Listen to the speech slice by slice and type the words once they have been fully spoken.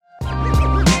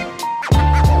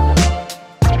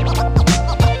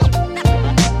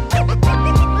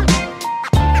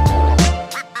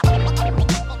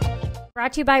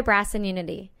brought to you by Brass and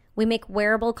Unity. We make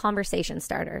wearable conversation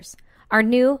starters. Our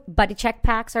new Buddy Check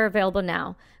packs are available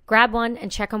now. Grab one and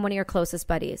check on one of your closest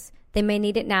buddies. They may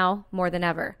need it now more than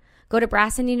ever. Go to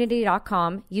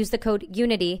brassandunity.com, use the code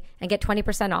UNITY, and get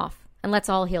 20% off. And let's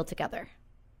all heal together.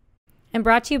 And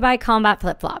brought to you by Combat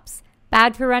Flip-Flops.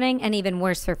 Bad for running and even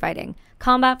worse for fighting.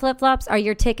 Combat Flip-Flops are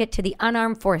your ticket to the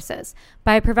unarmed forces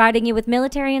by providing you with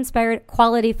military-inspired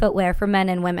quality footwear for men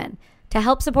and women. To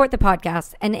help support the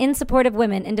podcast and in support of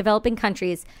women in developing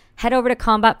countries, head over to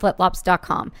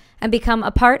combatflipflops.com and become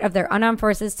a part of their unarmed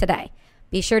forces today.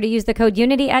 Be sure to use the code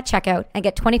UNITY at checkout and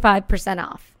get 25%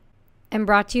 off. And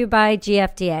brought to you by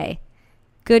GFDA.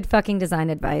 Good fucking design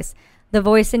advice. The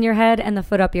voice in your head and the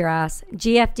foot up your ass.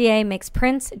 GFDA makes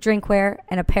prints, drinkware,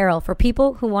 and apparel for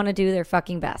people who want to do their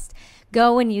fucking best.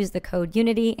 Go and use the code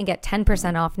UNITY and get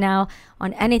 10% off now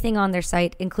on anything on their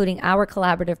site, including our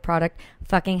collaborative product,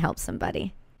 Fucking Help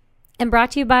Somebody. And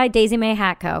brought to you by Daisy May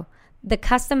Hat Co., the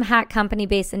custom hat company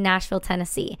based in Nashville,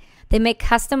 Tennessee. They make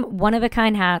custom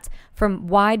one-of-a-kind hats from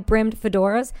wide-brimmed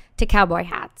fedoras to cowboy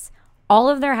hats. All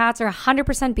of their hats are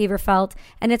 100% beaver felt,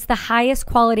 and it's the highest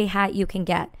quality hat you can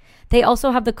get. They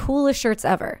also have the coolest shirts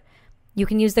ever. You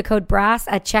can use the code BRASS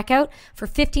at checkout for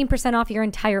 15% off your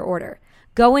entire order.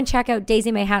 Go and check out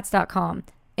daisymayhats.com.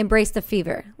 Embrace the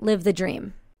fever. Live the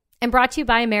dream. And brought to you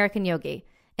by American Yogi.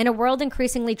 In a world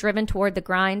increasingly driven toward the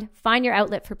grind, find your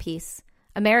outlet for peace.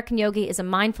 American Yogi is a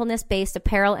mindfulness-based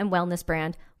apparel and wellness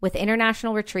brand with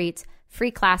international retreats,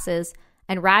 free classes,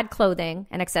 and rad clothing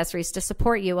and accessories to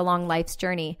support you along life's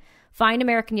journey. Find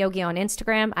American Yogi on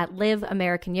Instagram at Live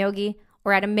American Yogi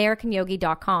or at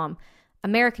AmericanYogi.com.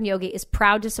 American Yogi is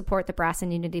proud to support the Brass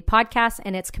and Unity podcast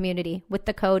and its community with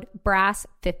the code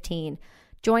BRASS15.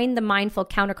 Join the mindful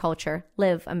counterculture.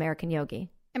 Live American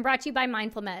Yogi. And brought to you by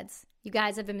Mindful Meds. You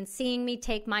guys have been seeing me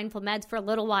take Mindful Meds for a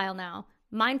little while now.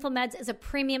 Mindful Meds is a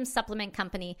premium supplement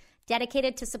company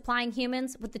dedicated to supplying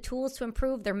humans with the tools to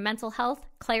improve their mental health,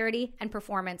 clarity, and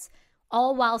performance,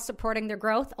 all while supporting their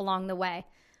growth along the way.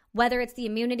 Whether it's the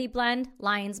Immunity Blend,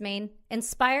 Lion's Mane,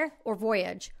 Inspire, or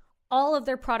Voyage, all of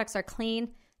their products are clean,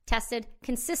 tested,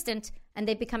 consistent, and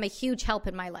they've become a huge help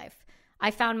in my life.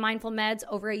 I found Mindful Meds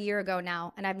over a year ago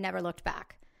now, and I've never looked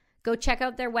back. Go check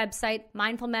out their website,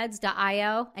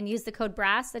 mindfulmeds.io, and use the code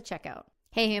BRASS at checkout.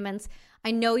 Hey humans,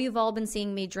 I know you've all been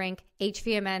seeing me drink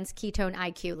HVMN's Ketone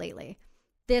IQ lately.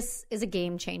 This is a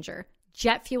game changer.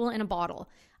 Jet fuel in a bottle.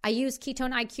 I use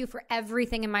Ketone IQ for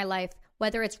everything in my life,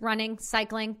 whether it's running,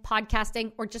 cycling,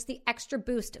 podcasting, or just the extra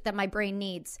boost that my brain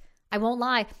needs. I won't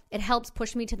lie, it helps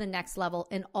push me to the next level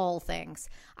in all things.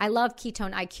 I love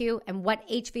Ketone IQ and what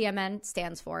HVMN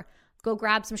stands for. Go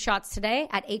grab some shots today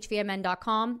at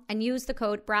hvmn.com and use the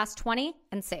code BRASS20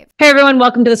 and save. Hey everyone,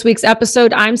 welcome to this week's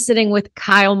episode. I'm sitting with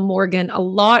Kyle Morgan. A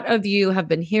lot of you have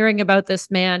been hearing about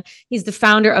this man. He's the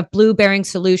founder of Blue Bearing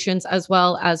Solutions, as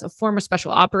well as a former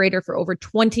special operator for over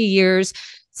 20 years.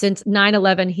 Since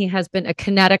 9/11, he has been a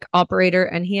kinetic operator,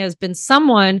 and he has been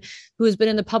someone who has been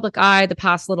in the public eye the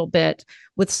past little bit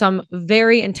with some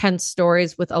very intense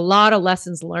stories, with a lot of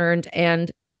lessons learned,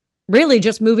 and really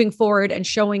just moving forward and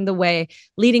showing the way,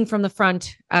 leading from the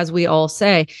front, as we all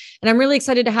say. And I'm really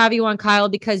excited to have you on, Kyle,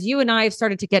 because you and I have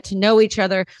started to get to know each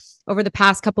other over the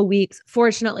past couple of weeks,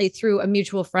 fortunately through a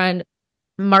mutual friend,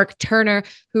 Mark Turner,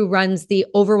 who runs the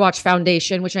Overwatch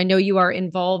Foundation, which I know you are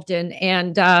involved in.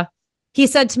 And he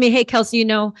said to me, hey, Kelsey,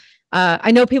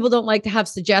 I know people don't like to have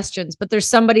suggestions, but there's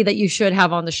somebody that you should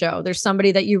have on the show. There's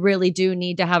somebody that you really do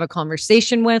need to have a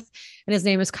conversation with. And his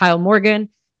name is Kyle Morgan.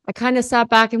 I kind of sat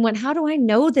back and went, how do I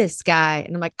know this guy?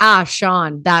 And I'm like,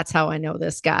 Sean, that's how I know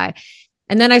this guy.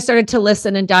 And then I started to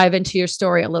listen and dive into your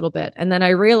story a little bit. And then I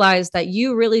realized that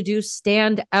you really do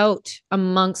stand out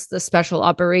amongst the special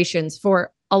operations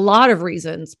for a lot of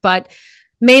reasons, but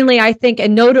mainly, I think,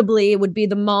 and notably, it would be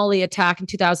the Mali attack in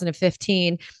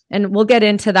 2015. And we'll get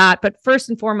into that. But first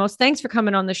and foremost, thanks for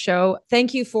coming on the show.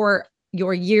 Thank you for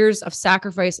your years of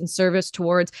sacrifice and service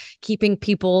towards keeping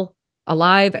people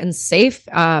alive and safe.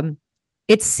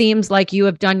 It seems like you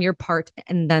have done your part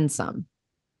and then some.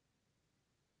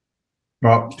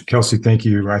 Well, Kelsey, thank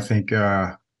you. I think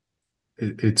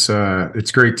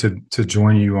it's great to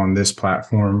join you on this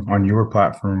platform, on your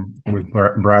platform with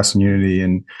Brass and Unity,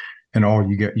 and all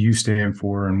you stand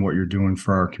for and what you're doing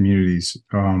for our communities.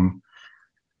 I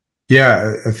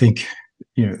think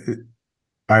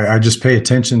I just pay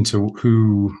attention to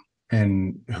who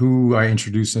I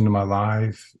introduce into my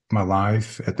life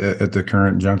at the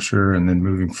current juncture, and then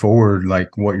moving forward,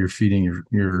 like what you're feeding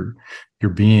your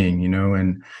being,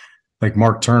 and like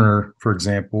Mark Turner, for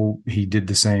example, he did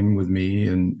the same with me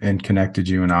and connected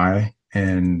you and I.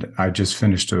 and I just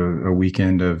finished a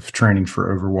weekend of training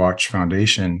for Overwatch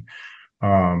Foundation,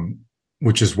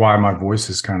 which is why my voice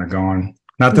is kind of gone.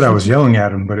 Not that I was yelling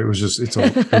at him, but it was just,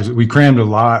 we crammed a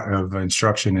lot of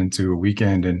instruction into a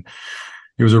weekend, and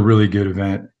it was a really good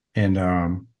event. And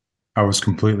I was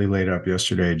completely laid up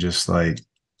yesterday, just like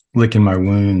licking my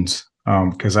wounds,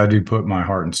 because I do put my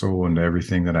heart and soul into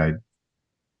everything that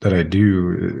I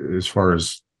do as far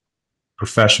as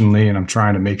professionally. And I'm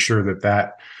trying to make sure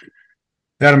that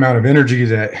amount of energy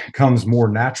that comes more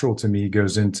natural to me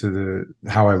goes into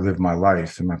how I live my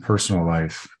life and my personal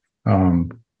life.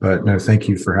 But no, thank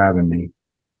you for having me.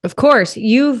 Of course,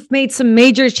 you've made some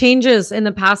major changes in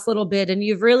the past little bit, and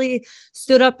you've really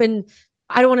stood up and,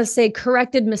 I don't want to say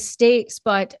corrected mistakes,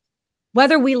 but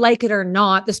whether we like it or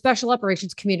not, the special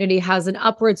operations community has an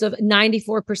upwards of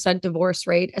 94% divorce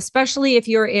rate, especially if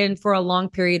you're in for a long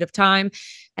period of time.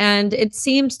 And it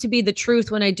seems to be the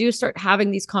truth when I do start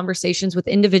having these conversations with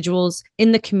individuals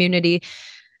in the community.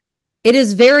 It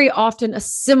is very often a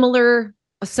similar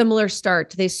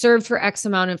start. They served for X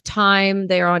amount of time.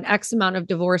 They are on X amount of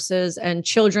divorces, and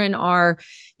children are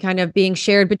kind of being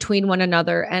shared between one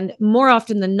another. And more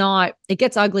often than not, it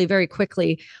gets ugly very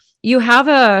quickly. You have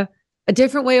a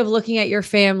different way of looking at your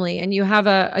family, and you have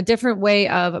a different way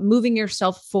of moving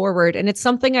yourself forward. And it's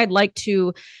something I'd like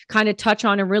to kind of touch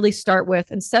on and really start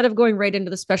with, instead of going right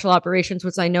into the special operations,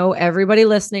 which I know everybody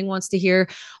listening wants to hear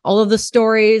all of the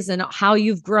stories and how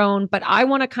you've grown. But I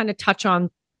want to kind of touch on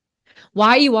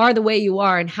why you are the way you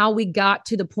are and how we got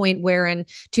to the point where in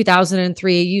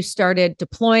 2003 you started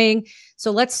deploying.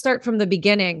 So let's start from the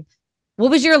beginning.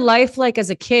 What was your life like as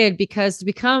a kid? Because to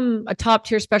become a top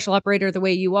tier special operator the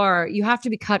way you are, you have to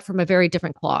be cut from a very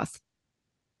different cloth.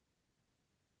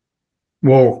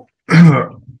 Well, I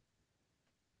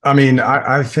mean,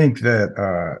 I think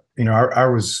that, I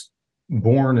was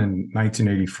born in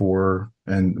 1984,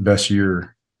 and the best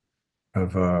year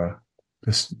of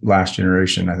this last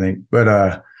generation, I think. But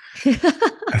I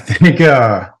think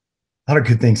a lot of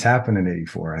good things happened in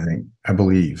 84, I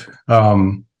believe.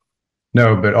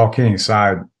 No, but all kidding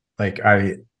aside, like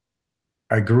I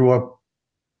grew up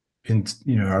in,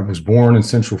 I was born in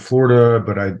Central Florida,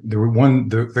 but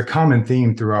the common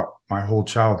theme throughout my whole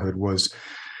childhood was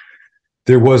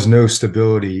there was no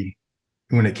stability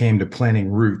when it came to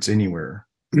planning routes anywhere.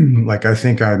 Like, I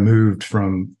think I moved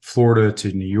from Florida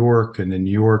to New York, and then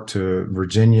New York to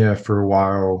Virginia for a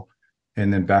while,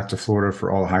 and then back to Florida for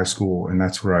all high school. And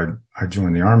that's where I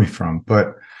joined the Army from.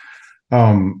 But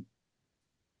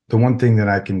the one thing that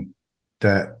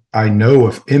I know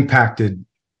have impacted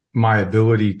my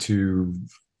ability to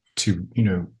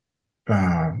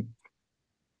plant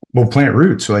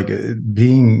roots, like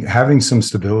having some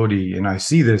stability. And I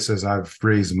see this as I've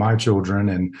raised my children,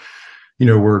 and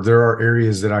where there are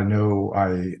areas that I know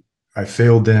I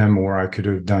failed them, or I could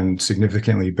have done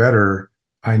significantly better.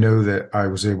 I know that I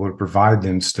was able to provide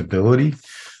them stability,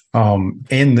 and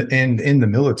in the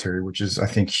military, which is, I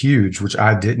think, huge, which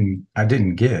I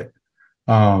didn't get,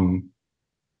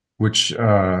 which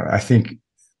I think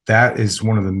that is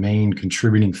one of the main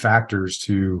contributing factors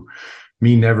to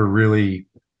me never really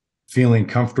feeling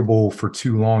comfortable for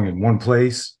too long in one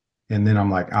place. And then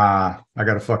I'm like, I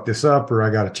got to fuck this up, or I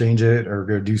got to change it, or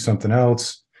go do something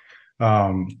else.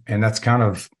 And that's kind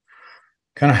of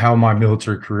how my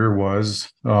military career was,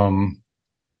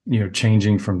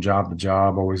 changing from job to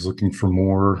job, always looking for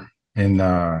more. And,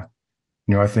 I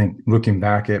think looking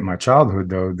back at my childhood,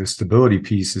 though, the stability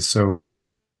piece is so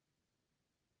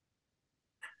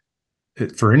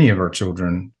for any of our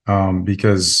children,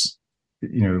 because,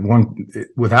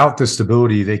 without the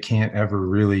stability, they can't ever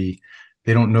really,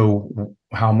 they don't know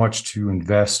how much to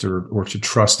invest or to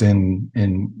trust in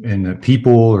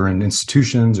people or in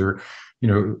institutions, or,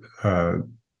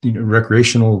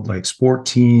 recreational, like sport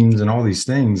teams and all these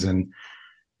things. And,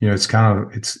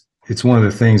 it's one of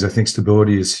the things. I think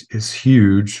stability is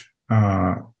huge.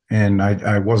 And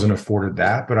I wasn't afforded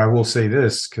that, but I will say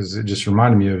this, because it just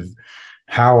reminded me of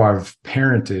how I've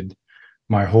parented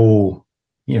my whole,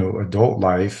 adult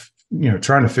life,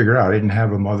 trying to figure out, I didn't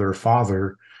have a mother or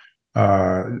father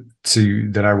to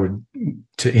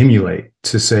emulate,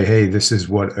 to say, hey, this is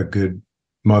what a good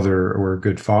mother or a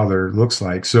good father looks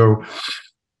like. So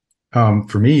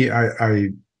for me, I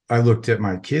looked at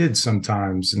my kids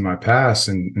sometimes in my past,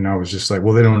 and I was just like,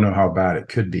 well, they don't know how bad it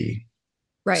could be.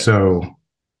 Right. So,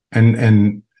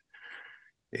 and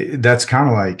that's kind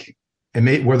of like,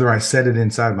 whether I said it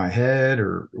inside my head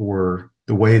or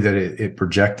the way that it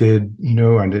projected,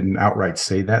 I didn't outright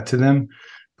say that to them,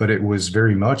 but it was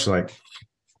very much like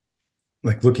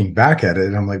looking back at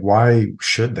it, I'm like, why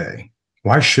should they?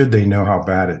 why should they know how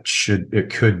bad it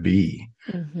could be?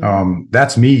 Mhm.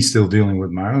 That's me still dealing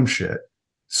with my own shit.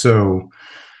 So,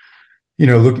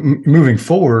 look, moving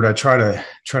forward, I try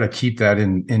to keep that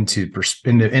into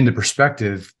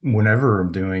perspective whenever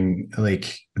I'm doing,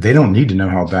 like, they don't need to know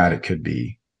how bad it could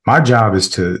be. My job is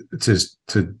to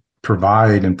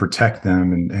provide and protect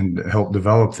them and help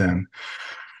develop them,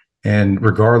 and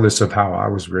regardless of how I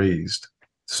was raised.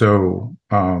 So,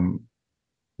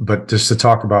 but just to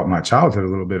talk about my childhood a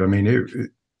little bit, I mean,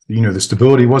 the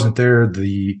stability wasn't there.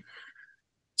 The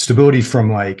stability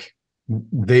from, like,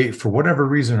 for whatever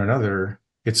reason or another,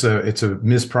 it's a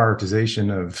misprioritization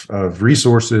of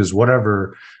resources,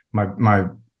 whatever. My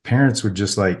parents would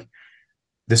just, like,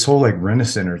 this whole, like,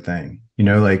 Rent-A-Center thing,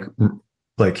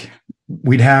 like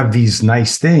we'd have these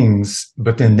nice things,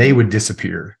 but then they would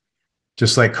disappear,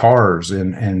 just like cars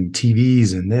and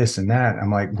TVs and this and that.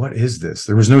 I'm like, what is this?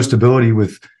 There was no stability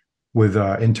with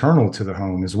internal to the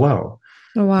home as well.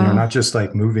 Oh, wow. Not just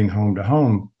like moving home to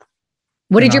home.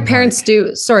 What did your parents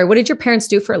do? Sorry, what did your parents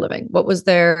do for a living? What was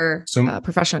their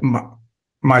profession?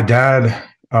 My dad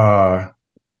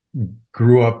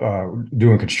grew up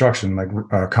doing construction, like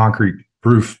concrete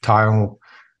roof tile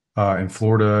in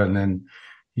Florida, and then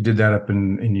he did that up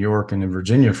in New York and in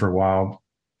Virginia for a while.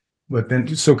 But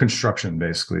then, so construction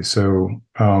basically. So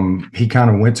he kind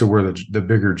of went to where the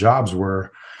bigger jobs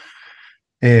were,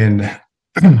 and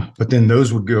but then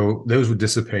those would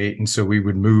dissipate, and so we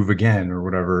would move again or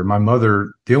whatever. My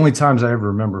mother, the only times I ever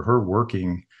remember her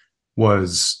working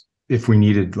was if we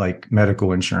needed, like,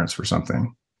 medical insurance for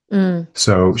something.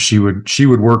 So she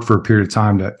would work for a period of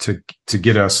time to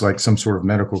get us, like, some sort of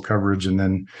medical coverage, and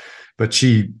then, but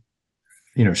she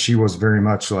was very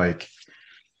much like,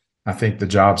 I think the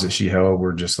jobs that she held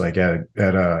were just like at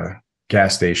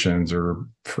gas stations or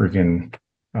freaking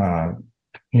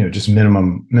just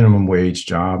minimum wage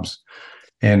jobs.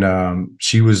 And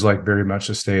she was, like, very much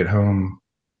a stay-at-home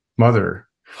mother.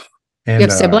 And you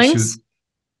have siblings?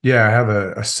 Yeah, I have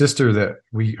a sister that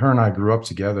her and I grew up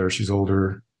together. She's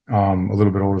older, a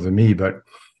little bit older than me, but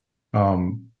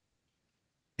and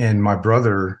my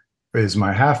brother is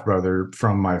my half brother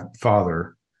from my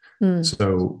father.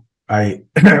 So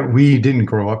we didn't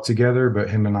grow up together, but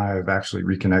him and I have actually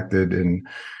reconnected, and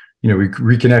we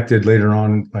reconnected later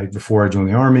on, like before I joined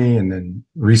the Army, and then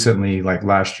recently, like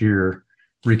last year,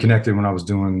 reconnected when I was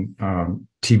doing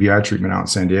TBI treatment out in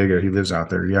San Diego. He lives out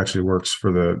there. He actually works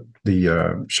for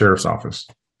the sheriff's office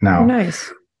now. Oh,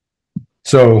 nice.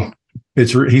 So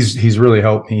he's really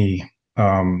helped me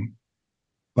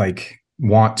like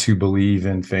want to believe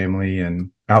in family,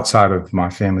 and outside of my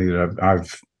family that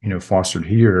I've fostered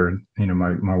here,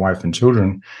 my wife and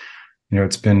children,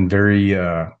 it's been very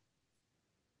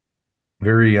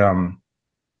very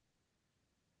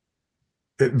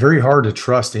hard to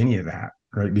trust any of that,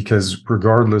 right? Because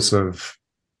regardless of,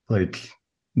 like,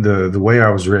 the way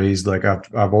I was raised, like,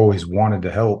 I've always wanted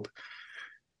to help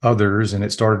others, and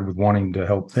it started with wanting to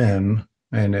help them,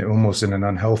 and almost in an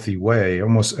unhealthy way,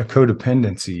 almost a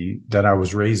codependency that I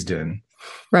was raised in,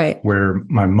 right? Where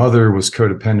my mother was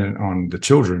codependent on the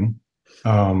children,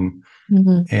 and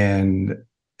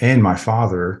my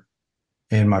father,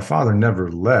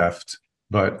 never left,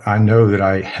 but I know that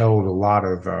I held a lot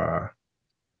of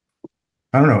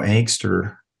I don't know, angst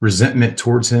or resentment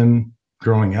towards him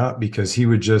growing up, because he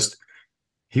would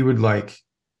like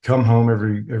come home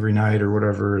every night or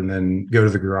whatever, and then go to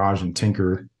the garage and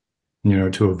tinker,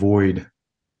 to avoid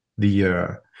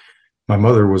my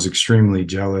mother was extremely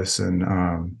jealous and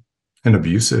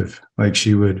abusive. Like,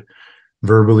 she would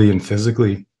verbally and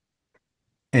physically,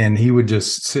 and he would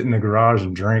just sit in the garage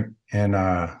and drink. And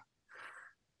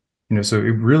so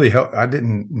it really helped. I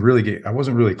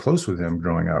wasn't really close with him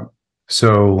growing up.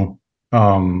 So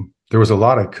there was a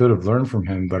lot I could have learned from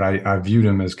him, but I viewed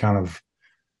him as kind of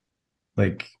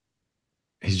like,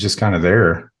 he's just kind of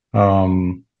there.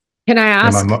 Can I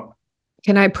ask,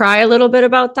 can I pry a little bit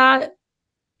about that?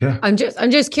 Yeah. I'm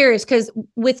just curious, because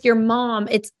with your mom,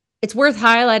 it's worth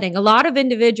highlighting. A lot of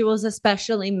individuals,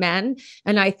 especially men,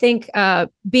 and I think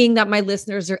being that my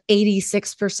listeners are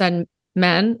 86%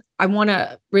 men, I want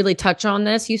to really touch on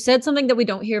this. You said something that we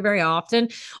don't hear very often,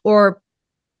 or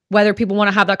whether people want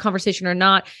to have that conversation or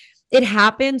not. It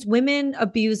happens. Women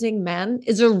abusing men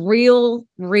is a real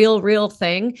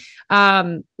thing.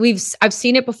 I've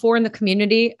seen it before in the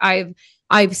community.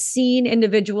 I've seen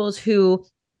individuals who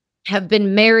have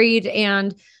been married,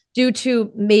 and due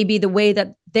to maybe the way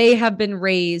that they have been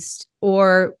raised,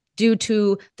 or due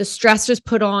to the stressors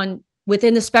put on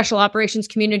within the special operations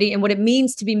community and what it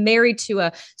means to be married to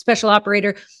a special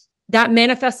operator, that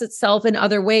manifests itself in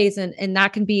other ways. And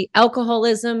that can be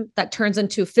alcoholism that turns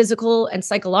into physical and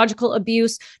psychological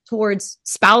abuse towards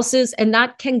spouses. And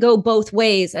that can go both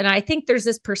ways. And I think there's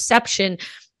this perception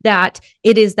that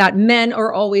it is that men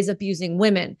are always abusing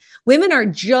women. Women are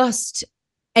just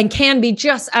and can be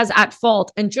just as at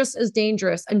fault and just as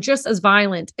dangerous and just as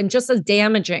violent and just as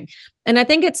damaging. And I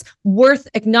think it's worth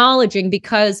acknowledging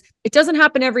because it doesn't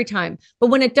happen every time. But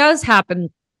when it does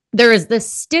happen, there is this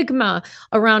stigma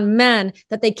around men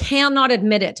that they cannot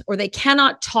admit it or they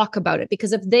cannot talk about it.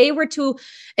 Because if they were to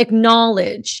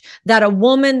acknowledge that a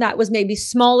woman that was maybe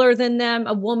smaller than them,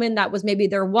 a woman that was maybe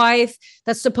their wife,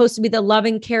 that's supposed to be the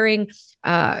loving, caring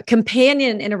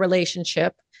companion in a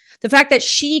relationship, the fact that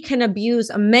she can abuse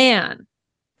a man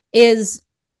is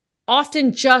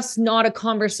often just not a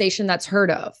conversation that's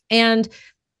heard of. And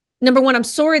number one, I'm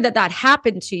sorry that that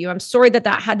happened to you. I'm sorry that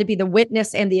that had to be the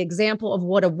witness and the example of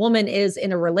what a woman is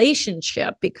in a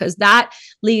relationship, because that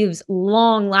leaves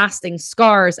long-lasting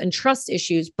scars and trust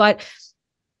issues. But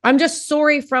I'm just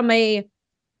sorry from a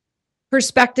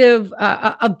perspective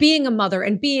of being a mother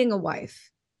and being a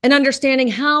wife and understanding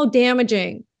how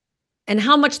damaging and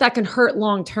how much that can hurt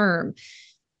long-term.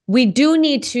 We do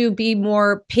need to be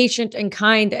more patient and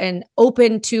kind and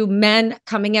open to men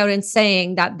coming out and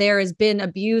saying that there has been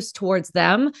abuse towards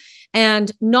them,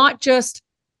 and not just,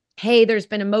 hey, there's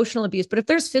been emotional abuse, but if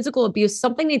there's physical abuse,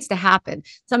 something needs to happen.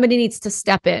 Somebody needs to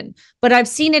step in. But I've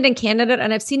seen it in Canada,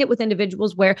 and I've seen it with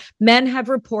individuals where men have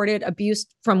reported abuse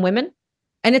from women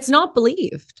and it's not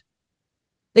believed.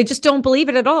 They just don't believe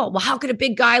it at all. Well, how could a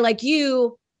big guy like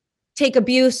you take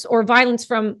abuse or violence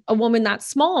from a woman that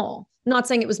small? I'm not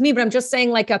saying it was me, but I'm just saying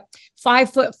like a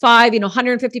 5'5",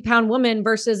 150-pound woman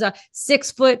versus a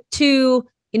 6'2",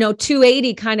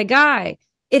 280 kind of guy.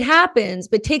 It happens,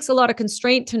 but it takes a lot of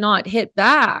constraint to not hit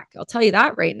back. I'll tell you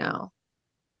that right now.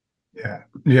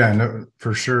 Yeah, no,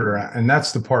 for sure. And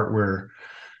that's the part where,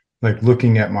 like,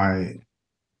 looking at my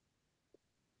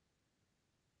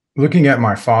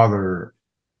father,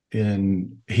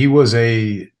 he was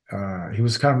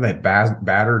kind of that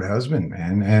battered husband,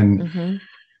 man. And,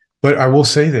 but I will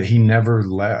say that he never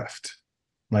left.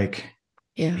 Like,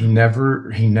 he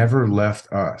never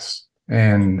left us.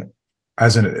 And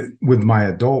with my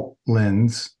adult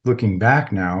lens, looking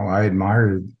back now, I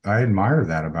admire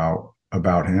that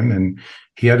about him. And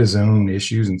he had his own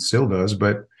issues and still does,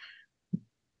 but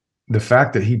the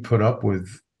fact that he put up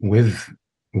with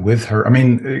her, I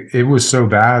mean, it was so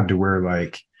bad to where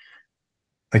like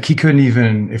he couldn't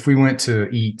even, if we went to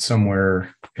eat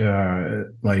somewhere,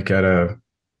 like at a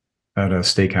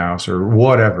steakhouse or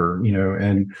whatever,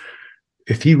 and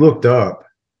if he looked up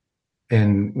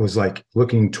and was like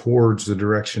looking towards the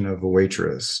direction of a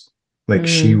waitress, like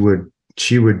she would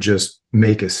just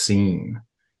make a scene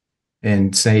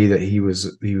and say that he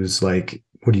was like,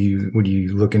 what are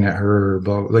you looking at her?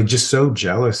 Blah, like just so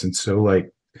jealous and so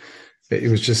like, it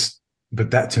was just,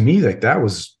 but that to me, like that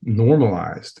was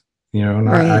normalized, and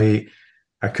right.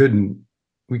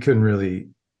 We couldn't really,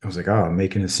 I was like, oh, I'm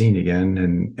making a scene again.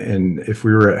 And if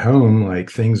we were at home, like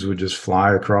things would just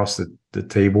fly across the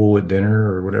table at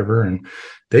dinner or whatever. And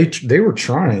they were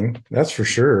trying, that's for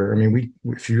sure. I mean,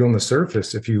 if you on the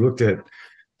surface, if you looked at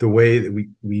the way that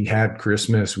we had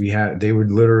Christmas, they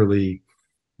would literally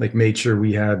like made sure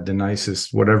we had the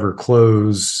nicest whatever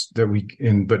clothes that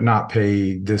but not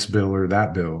pay this bill or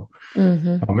that bill.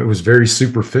 It was very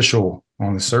superficial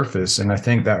on the surface. And I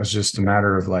think that was just a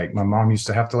matter of like, my mom used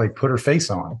to have to like put her face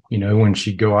on, when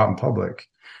she'd go out in public,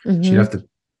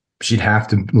 she'd have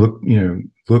to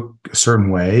look a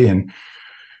certain way. And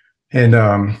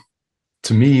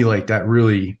to me, like that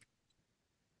really,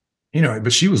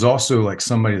 but she was also like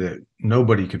somebody that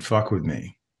nobody could fuck with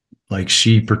me. Like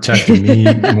she protected me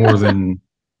more than,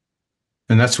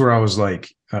 and that's where I was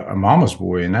like a mama's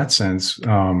boy in that sense.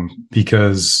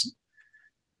 Because,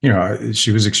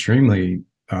 she was extremely,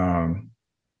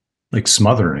 like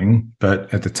smothering,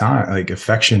 but at the time, like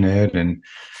affectionate. And,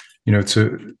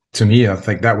 to me, I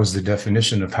think that was the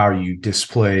definition of how you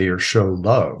display or show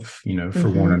love, for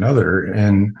one another.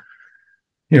 And,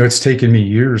 it's taken me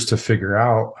years to figure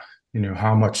out,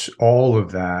 how much all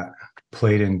of that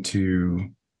played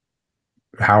into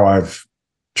how I've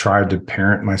tried to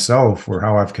parent myself or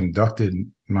how I've conducted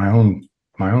my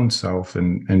own self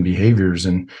and behaviors.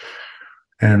 And,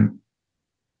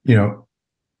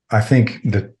 I think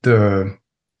that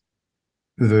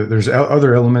there's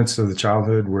other elements of the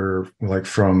childhood where like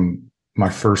from my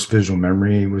first visual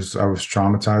memory I was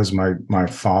traumatized.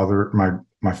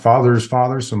 My father's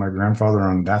father, so my grandfather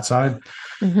on that side,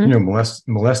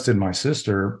 molested my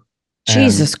sister.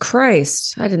 Jesus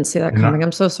Christ. I didn't see that coming.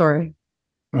 I'm so sorry.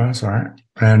 Well, that's all right.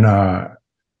 And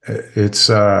it's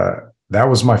that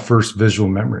was my first visual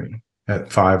memory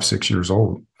at 5, 6 years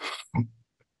old.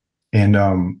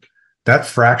 And that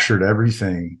fractured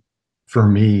everything for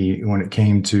me when it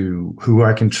came to who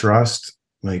I can trust,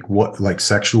 like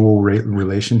sexual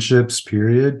relationships,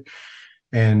 period.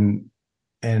 And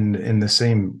in the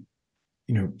same,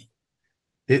 you know,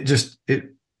 they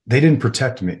didn't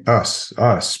protect me, us,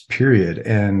 period.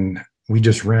 And we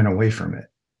just ran away from it.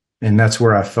 And that's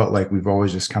where I felt like we've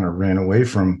always just kind of ran away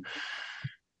from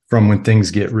when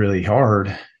things get really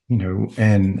hard,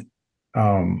 and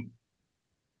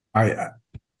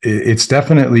it's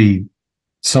definitely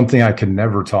something I could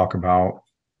never talk about.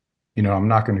 I'm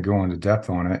not going to go into depth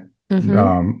on it.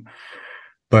 Mm-hmm.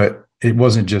 But it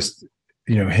wasn't just,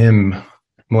 him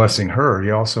molesting her.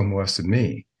 He also molested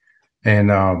me.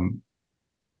 And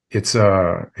it's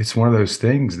one of those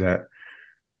things that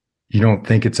you don't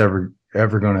think it's ever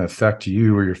going to affect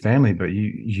you or your family, but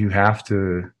you have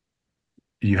to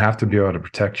be able to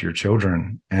protect your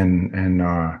children and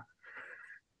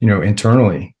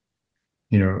internally,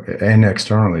 and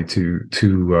externally to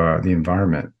the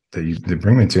environment that they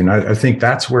bring them to. And I think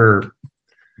that's where,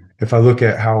 if I look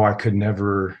at how I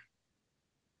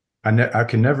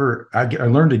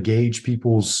learned to gauge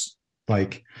people's,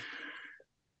 like,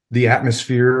 the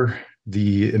atmosphere,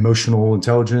 the emotional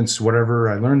intelligence, whatever.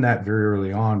 I learned that very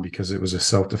early on because it was a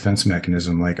self-defense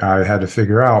mechanism. Like, I had to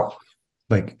figure out,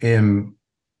 because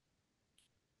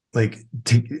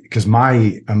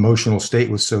my emotional state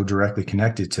was so directly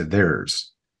connected to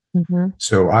theirs. Mm-hmm.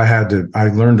 So I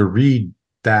learned to read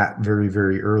that very,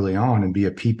 very early on and be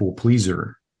a people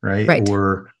pleaser, right?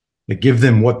 Or give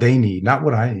them what they need, not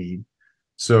what I need.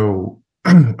 So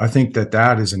I think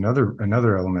that is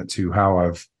another element to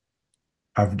how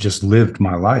I've just lived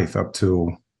my life up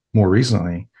till more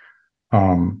recently.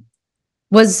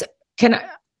 Was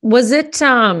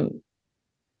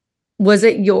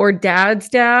it your dad's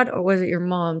dad or was it your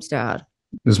mom's dad?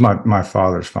 It was my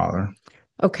father's father.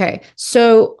 Okay.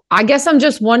 So I guess I'm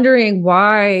just wondering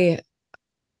why,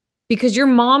 because your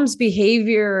mom's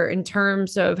behavior in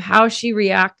terms of how she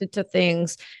reacted to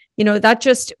things, that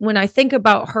just, when I think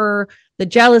about her, the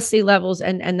jealousy levels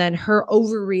and then her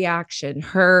overreaction,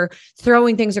 her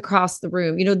throwing things across the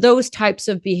room, those types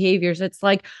of behaviors, it's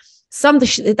like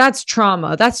that's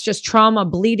trauma. That's just trauma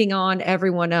bleeding on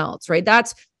everyone else, right?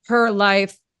 That's her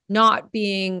life not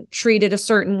being treated a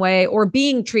certain way or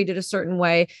being treated a certain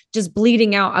way, just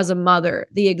bleeding out as a mother.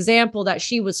 The example that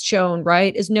she was shown,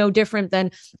 right, is no different than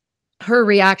her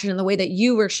reaction in the way that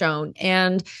you were shown.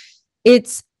 And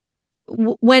it's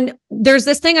when there's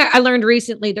this thing I learned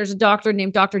recently. There's a doctor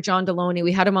named Dr. John Deloney.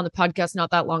 We had him on the podcast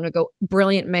not that long ago.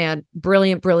 Brilliant man,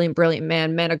 brilliant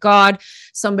man of God,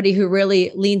 somebody who really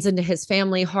leans into his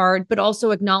family hard, but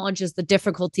also acknowledges the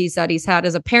difficulties that he's had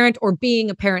as a parent or being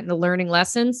a parent and the learning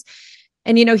lessons.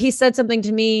 And, he said something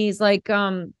to me. He's like,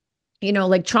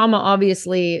 like trauma,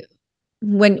 obviously,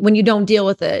 when you don't deal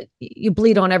with it, you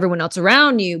bleed on everyone else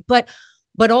around you. But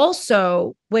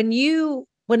also when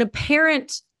a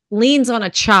parent leans on a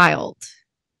child,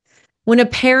 when a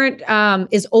parent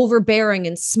is overbearing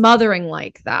and smothering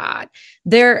like that,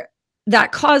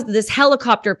 that caused this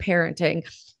helicopter parenting.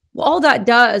 All that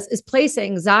does is place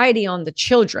anxiety on the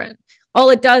children. All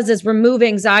it does is remove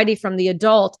anxiety from the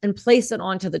adult and place it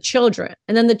onto the children.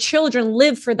 And then the children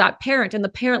live for that parent and the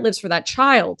parent lives for that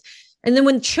child. And then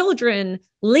when children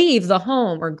leave the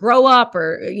home or grow up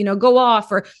or, go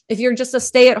off, or if you're just a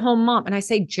stay-at-home mom, and I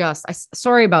say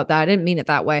sorry about that. I didn't mean it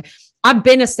that way. I've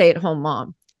been a stay-at-home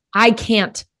mom. I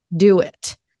can't do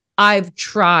it. I've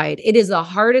tried. It is the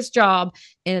hardest job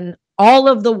in all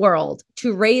of the world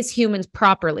to raise humans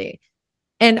properly.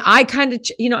 And I kind of,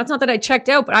 it's not that I checked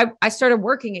out, but I started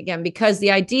working again because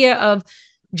the idea of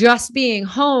just being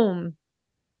home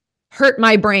hurt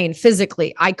my brain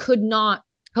physically. I could not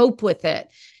cope with it.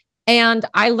 And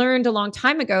I learned a long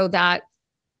time ago that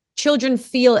children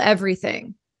feel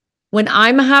everything. When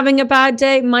I'm having a bad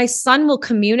day, my son will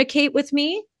communicate with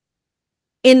me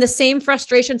in the same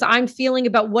frustrations I'm feeling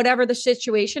about whatever the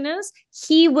situation is.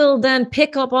 He will then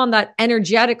pick up on that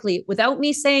energetically without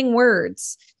me saying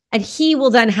words, and he will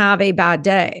then have a bad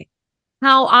day.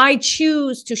 How I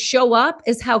choose to show up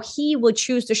is how he will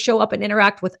choose to show up and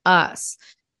interact with us.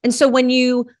 And so when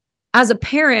you, as a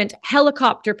parent,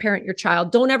 helicopter parent your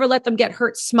child, don't ever let them get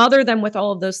hurt, smother them with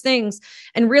all of those things,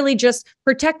 and really just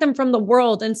protect them from the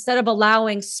world instead of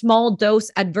allowing small dose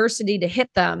adversity to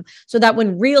hit them so that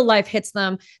when real life hits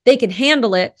them, they can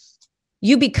handle it.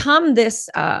 You become this,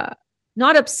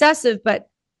 not obsessive, but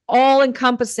all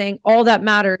encompassing. All that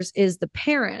matters is the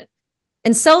parent.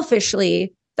 And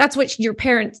selfishly, that's what your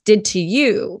parents did to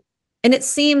you. And it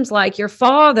seems like your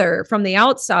father from the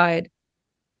outside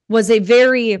was a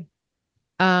very,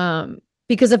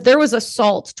 because if there was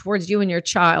assault towards you and your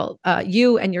child,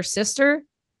 you and your sister,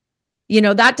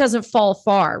 that doesn't fall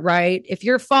far, right? If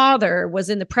your father was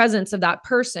in the presence of that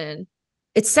person,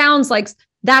 it sounds like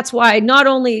that's why not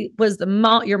only was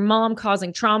your mom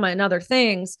causing trauma and other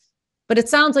things, but it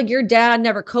sounds like your dad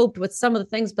never coped with some of the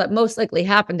things that most likely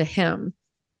happened to him.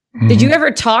 Mm-hmm. Did you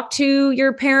ever talk to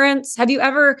your parents? Have you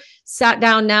ever sat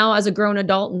down now as a grown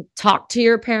adult and talked to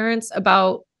your parents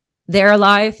about their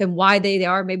life and why they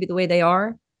are maybe the way they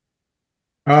are?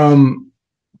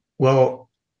 Well,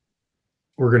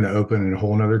 we're going to open a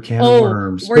whole nother can of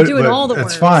worms. We're doing all the worms.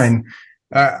 That's fine.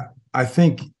 I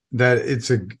think that it's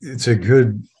a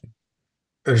good,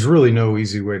 there's really no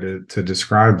easy way to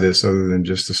describe this other than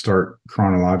just to start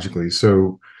chronologically.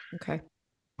 So, okay.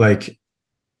 Like,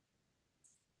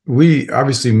 we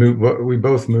obviously we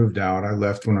both moved out. I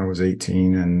left when I was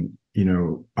 18, and,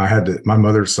 my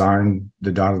mother signed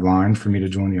the dotted line for me to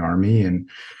join the Army. And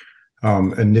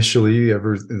initially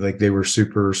they were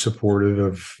super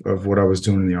supportive of what I was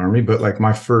doing in the Army, but like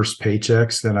my first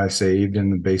paychecks that I saved in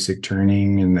the basic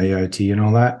training and AIT and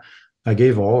all that, I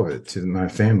gave all of it to my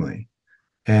family.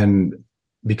 And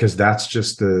because that's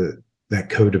just that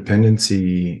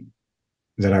codependency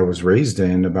that I was raised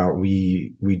in about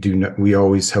we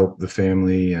always help the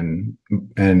family and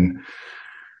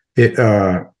it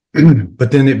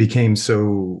but then it became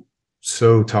so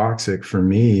toxic for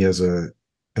me as a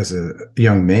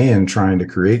young man trying to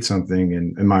create something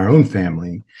in my own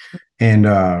family. And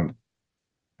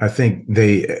I think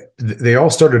they all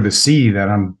started to see that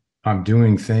I'm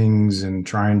doing things and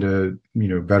trying to,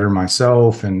 better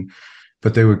myself.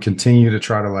 But they would continue to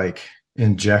try to like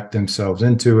inject themselves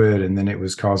into it. And then it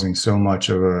was causing so much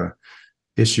of a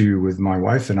issue with my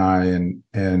wife and I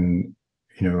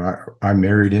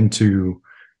married into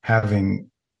having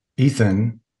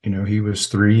Ethan. He was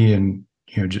 3 and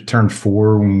turned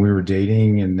 4 when we were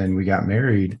dating, and then we got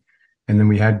married, and then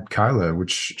we had Kyla,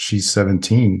 which she's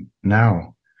 17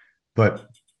 now. But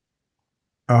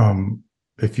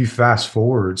if you fast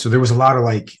forward, so there was a lot of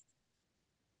like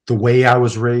the way I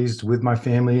was raised with my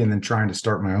family and then trying to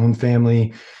start my own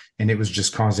family, and it was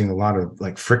just causing a lot of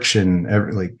like friction,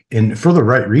 and for the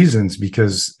right reasons,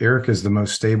 because Erica is the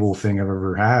most stable thing I've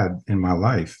ever had in my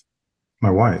life, my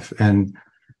wife, and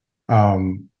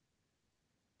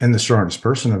the strongest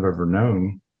person I've ever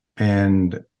known.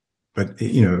 But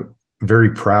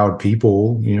very proud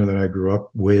people, that I grew up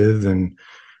with. And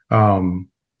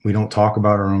we don't talk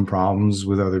about our own problems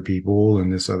with other people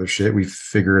and this other shit. We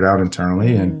figure it out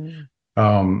internally. And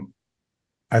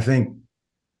I think,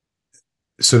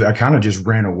 so I kind of just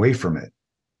ran away from it,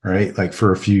 right? Like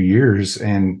for a few years.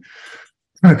 And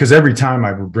because every time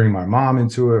I would bring my mom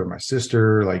into it or my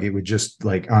sister, like it would just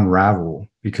like unravel,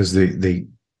 because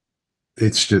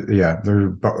it's just,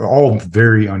 they're all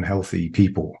very unhealthy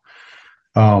people.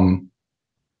 And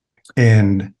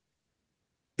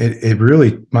it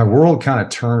really, my world kind of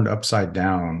turned upside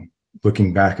down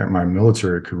looking back at my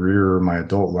military career or my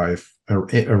adult life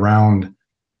around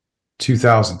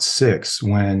 2006,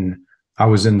 when I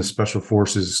was in the Special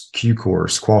Forces Q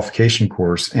course, qualification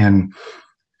course. And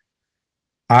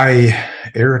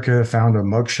Erica found a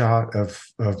mugshot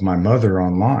of my mother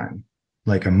online.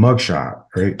 Like a mugshot,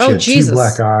 right? She had Jesus. 2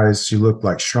 black eyes. She looked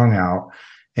like strung out.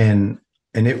 And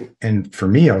for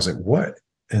me, I was like, what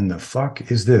in the fuck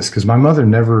is this? Because my mother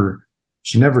never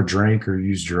drank or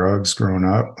used drugs growing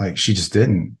up. Like, she just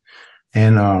didn't.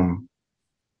 And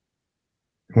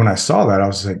when I saw that, I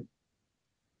was like,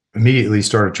 immediately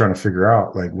started trying to figure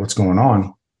out like what's going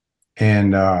on.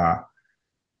 And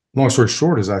long story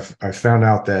short is I found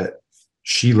out that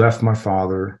she left my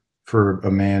father for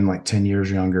a man like 10 years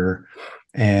younger,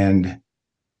 and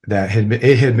that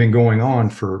it had been going on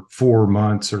for 4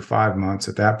 months or 5 months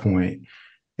at that point.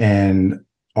 And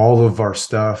all of our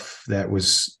stuff that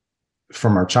was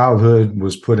from our childhood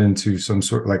was put into some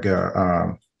sort of like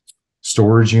a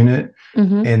storage unit.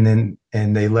 Mm-hmm.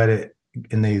 And they let it,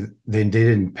 and they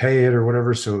didn't pay it or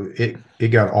whatever. So it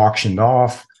got auctioned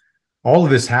off. All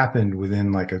of this happened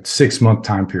within like a 6-month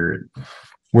time period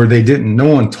where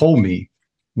no one told me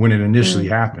when it initially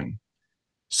happened.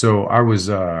 So I was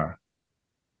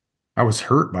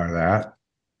hurt by that,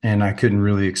 and I couldn't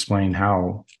really explain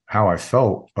how I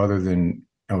felt other than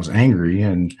I was angry.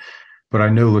 But I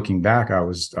know looking back, I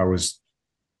was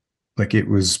like, it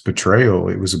was betrayal,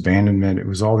 it was abandonment, it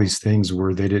was all these things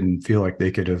where they didn't feel like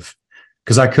they could have,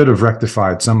 because I could have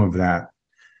rectified some of that.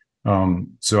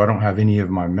 So I don't have any of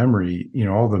my memory,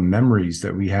 all the memories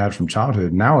that we had from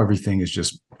childhood. Now everything is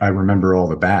just I remember all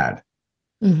the bad,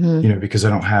 Mm-hmm. you know, because I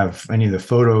don't have any of the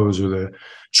photos or the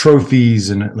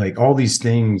trophies and like all these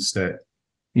things that,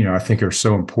 you know, I think are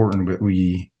so important, but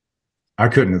I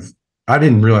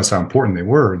didn't realize how important they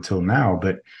were until now.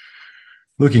 But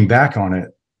looking back on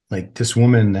it, like this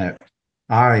woman that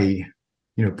I,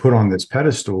 you know, put on this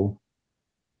pedestal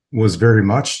was very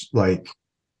much like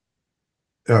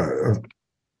a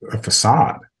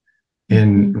facade.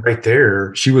 And right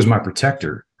there, she was my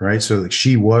protector, right? So like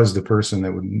she was the person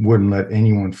that wouldn't let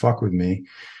anyone fuck with me.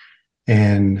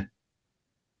 And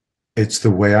it's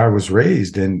the way I was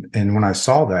raised. And when I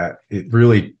saw that, it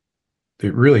really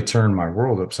turned my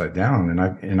world upside down.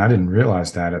 And I didn't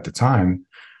realize that at the time.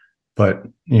 But,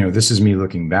 you know, this is me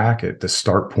looking back at the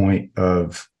start point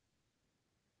of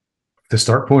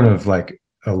like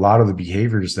a lot of the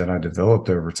behaviors that I developed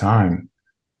over time,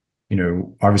 you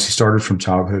know, obviously started from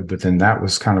childhood, but then that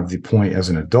was kind of the point as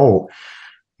an adult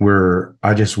where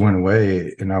I just went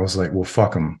away and I was like, well,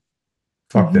 fuck them,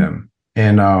 fuck them.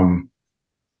 And,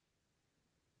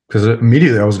 because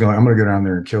immediately I'm going to go down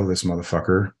there and kill this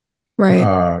motherfucker,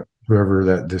 Right. Whoever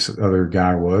that this other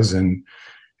guy was. And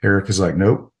Eric is like,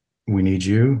 nope, we need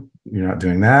you. You're not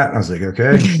doing that. I was like,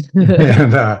 okay.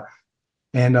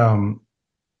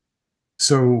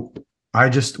 So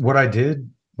what I did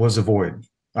was avoid.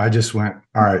 I just went,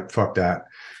 all right, fuck that.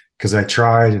 Because I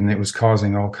tried and it was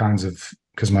causing all kinds of,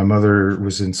 because my mother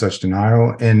was in such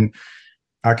denial. And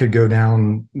I could go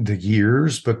down the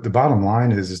years, but the bottom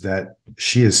line is that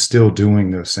she is still doing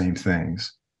those same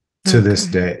things to this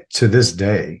day.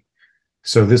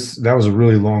 So that was a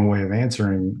really long way of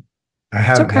answering. I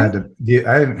haven't had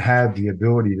the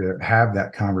ability to have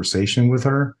that conversation with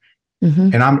her.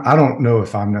 And I don't know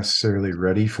if I'm necessarily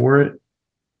ready for it,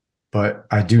 but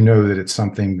I do know that it's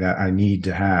something that I need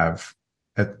to have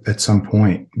at some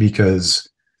point, because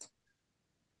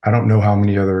I don't know how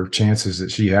many other chances that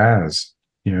she has,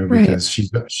 you know, because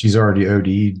she's already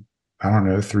OD'd, I don't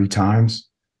know, 3 times.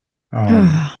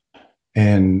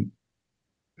 And,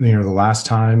 you know, the last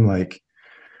time, like,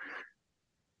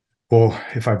 well,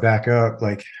 if I back up,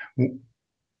 like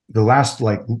the last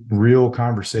like real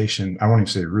conversation, I won't even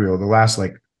say real, the last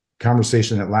like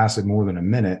conversation that lasted more than a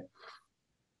minute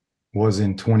was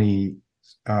in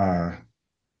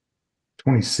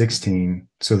 2016.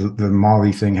 So the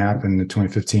Molly thing happened in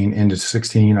 2015, into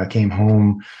 16. I came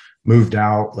home, moved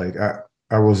out. Like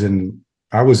I was in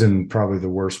probably the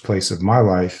worst place of my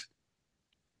life.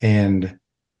 And,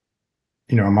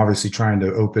 you know, I'm obviously trying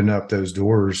to open up those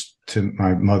doors to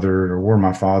my mother or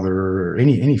my father or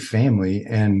any family.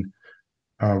 And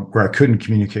where I couldn't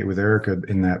communicate with Erica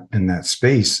in that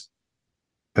space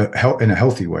in a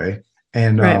healthy way.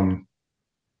 And,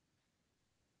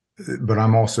 but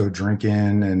I'm also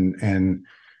drinking and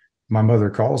my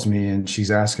mother calls me and she's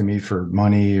asking me for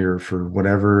money or for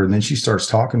whatever. And then she starts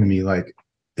talking to me like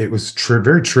it was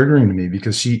very triggering to me,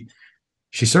 because she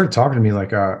started talking to me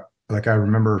like I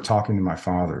remember talking to my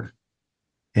father.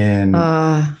 And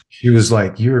she was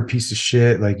like, you're a piece of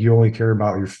shit. Like, you only care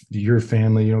about your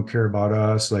family. You don't care about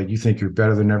us. Like, you think you're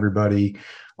better than everybody,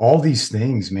 all these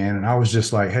things, man. And I was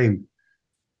just like, hey,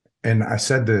 and I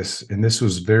said this, and this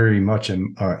was very much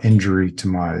an injury to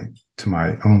my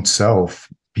own self,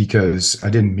 because I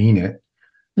didn't mean it,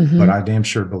 but I damn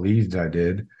sure believed I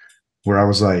did, where I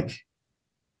was like,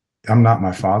 I'm not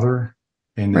my father.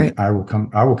 And I will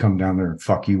come down there and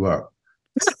fuck you up.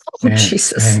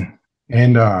 Jesus.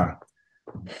 And I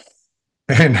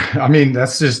mean,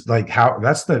 that's just like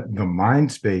that's the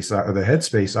mind space, the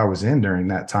headspace I was in during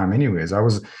that time. Anyways,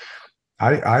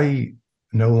 I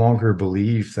no longer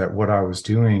believe that what I was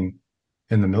doing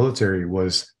in the military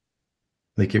was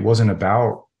like, it was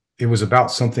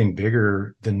about something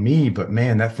bigger than me. But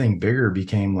man, that thing bigger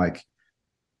became like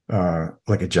a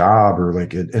job or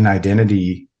like an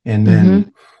identity. And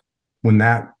then when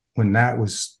that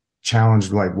was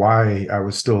challenged, like why I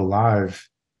was still alive,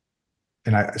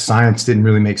 and science didn't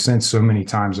really make sense so many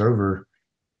times over,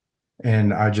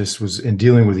 and I just was in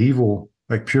dealing with evil,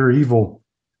 like pure evil.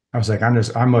 I was like,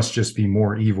 I must just be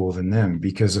more evil than them,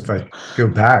 because if I go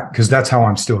back, because that's how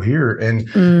I'm still here. And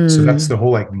so that's the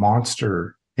whole like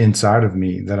monster inside of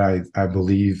me that I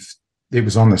believe it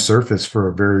was on the surface for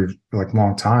a very like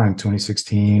long time,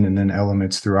 2016, and then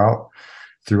elements throughout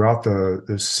the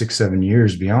 6-7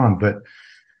 years beyond. But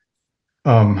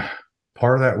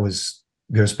part of that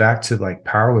goes back to like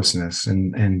powerlessness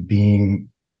and being,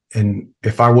 and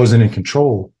if I wasn't in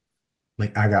control,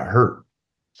 like I got hurt.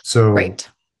 So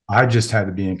I just had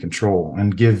to be in control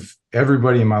and give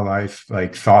everybody in my life,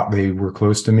 like, thought they were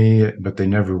close to me, but they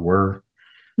never were.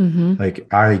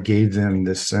 Like I gave them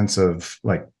this sense of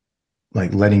like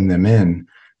letting them in,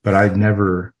 but I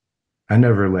never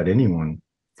let anyone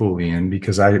fully in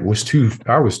because I was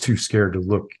too scared to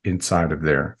look inside of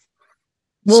there.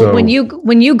 Well, so,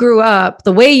 when you grew up,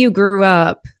 the way you grew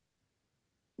up,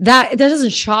 that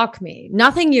doesn't shock me.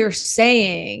 Nothing you're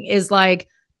saying is like,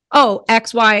 oh,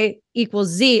 X, Y equals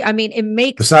Z. I mean, it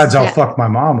makes besides I'll fuck my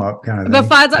mom up kind of thing.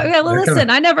 Besides, well, listen,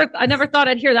 I never thought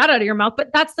I'd hear that out of your mouth.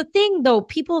 But that's the thing, though.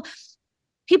 People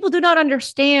do not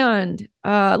understand.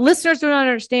 Listeners do not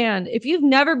understand. If you've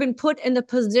never been put in the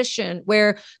position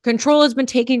where control has been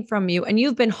taken from you and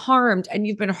you've been harmed and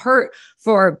you've been hurt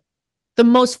for the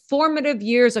most formative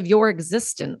years of your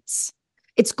existence,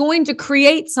 it's going to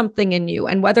create something in you.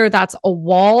 And whether that's a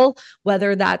wall,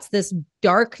 whether that's this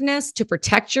darkness to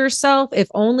protect yourself, if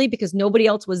only because nobody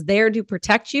else was there to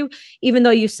protect you, even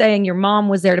though you're saying your mom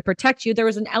was there to protect you, there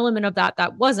was an element of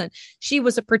that wasn't. She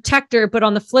was a protector, but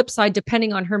on the flip side,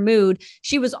 depending on her mood,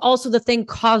 she was also the thing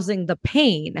causing the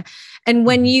pain. And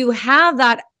when you have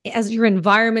that as your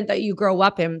environment that you grow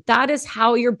up in, that is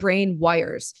how your brain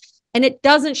wires. And it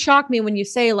doesn't shock me when you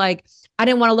say, like, I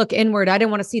didn't want to look inward. I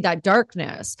didn't want to see that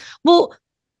darkness. Well,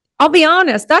 I'll be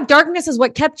honest, that darkness is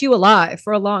what kept you alive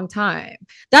for a long time.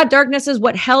 That darkness is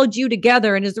what held you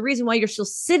together and is the reason why you're still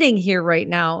sitting here right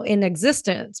now in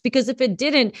existence. Because if it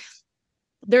didn't,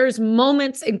 there's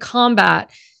moments in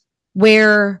combat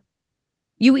where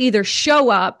you either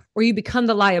show up or you become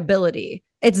the liability.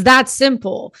 It's that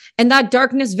simple. And that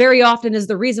darkness very often is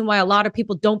the reason why a lot of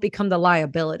people don't become the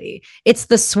liability. It's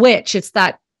the switch. It's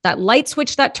that light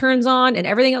switch that turns on and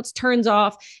everything else turns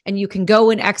off and you can go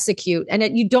and execute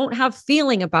and you don't have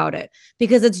feeling about it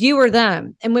because it's you or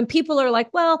them. And when people are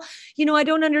like, well, I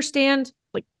don't understand,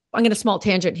 like, I'm going to small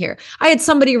tangent here. I had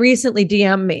somebody recently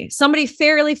DM me, somebody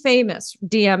fairly famous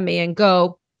DM me and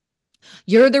go,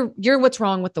 you're what's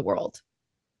wrong with the world.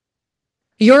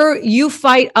 You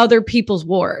fight other people's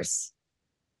wars.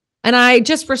 And I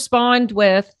just respond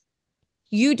with,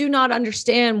 you do not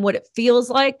understand what it feels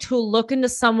like to look into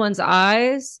someone's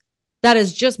eyes that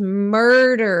has just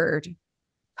murdered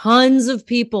tons of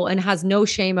people and has no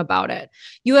shame about it.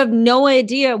 You have no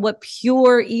idea what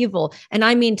pure evil, and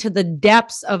I mean to the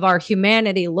depths of our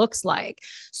humanity, looks like.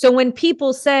 So when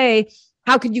people say,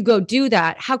 how could you go do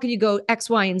that? How could you go X,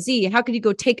 Y, and Z? How could you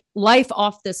go take life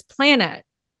off this planet?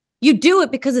 You do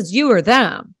it because it's you or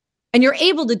them. And you're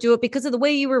able to do it because of the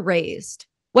way you were raised.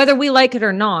 Whether we like it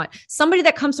or not, somebody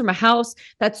that comes from a house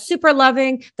that's super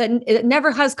loving, that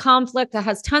never has conflict, that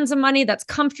has tons of money, that's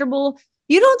comfortable.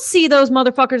 You don't see those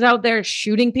motherfuckers out there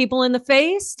shooting people in the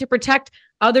face to protect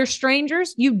other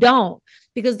strangers. You don't,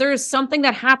 because there is something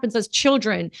that happens as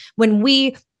children when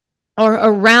we are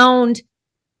around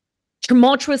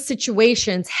tumultuous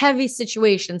situations, heavy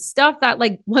situations, stuff that,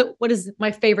 like, what is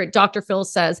my favorite? Dr. Phil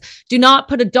says, do not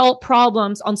put adult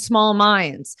problems on small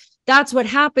minds. That's what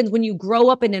happens when you grow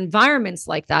up in environments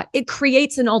like that. It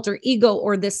creates an alter ego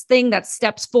or this thing that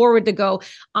steps forward to go,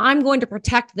 I'm going to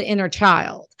protect the inner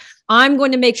child. I'm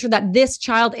going to make sure that this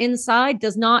child inside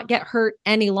does not get hurt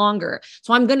any longer.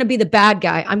 So I'm going to be the bad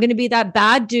guy. I'm going to be that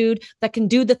bad dude that can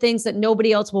do the things that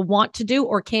nobody else will want to do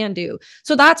or can do.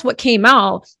 So that's what came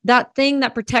out. That thing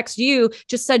that protects you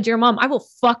just said to your mom, I will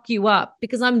fuck you up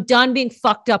because I'm done being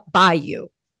fucked up by you.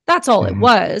 That's all it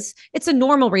was. It's a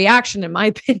normal reaction, in my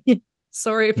opinion.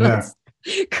 Sorry if that's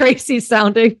crazy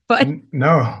sounding, but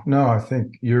no, I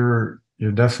think you're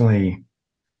definitely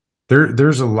there.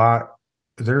 There's a lot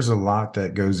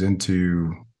that goes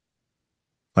into,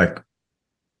 like,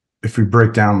 if we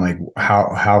break down, like,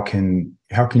 how can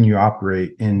you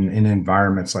operate in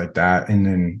environments like that and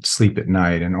then sleep at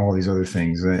night and all these other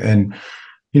things. And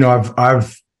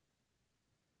I've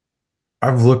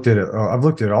looked at it. I've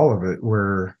looked at all of it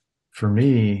where, for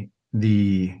me,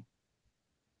 the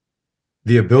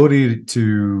ability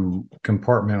to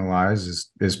compartmentalize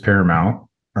is paramount,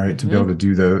 right? To be able to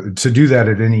do that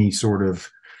at any sort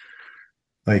of,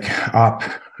 like,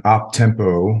 op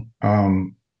tempo.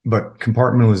 But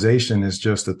compartmentalization is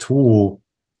just a tool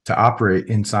to operate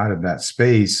inside of that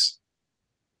space.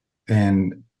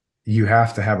 And you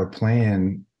have to have a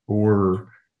plan, or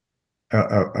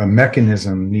a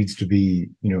mechanism needs to be,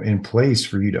 in place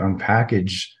for you to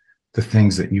unpackage the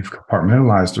things that you've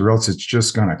compartmentalized, or else it's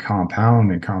just going to compound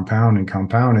and compound and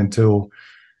compound until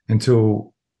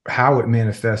how it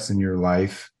manifests in your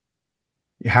life,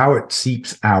 how it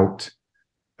seeps out,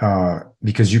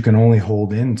 because you can only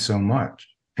hold in so much.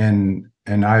 And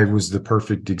I was the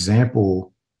perfect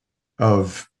example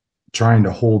of trying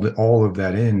to hold all of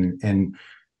that in, and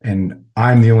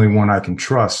I'm the only one I can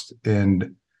trust.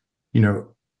 And, and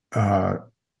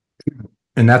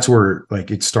that's where,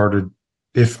 like, it started.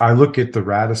 If I look at the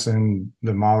Radisson,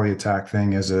 the Molly attack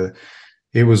thing as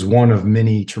it was one of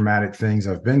many traumatic things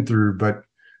I've been through, but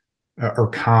or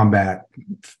combat,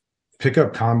 pick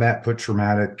up combat, put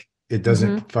traumatic. It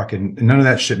doesn't fucking, none of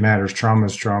that shit matters. Trauma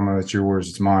is trauma. It's yours.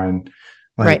 It's mine.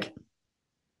 Like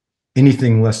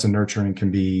anything less than nurturing can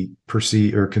be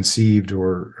perceived or conceived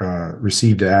or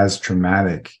received as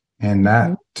traumatic. And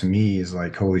that to me is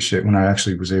like, holy shit, when I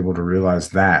actually was able to realize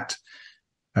that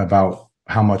about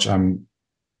how much I'm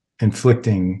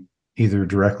inflicting either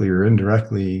directly or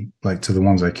indirectly, like to the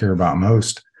ones I care about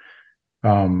most.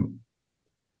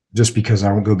 Just because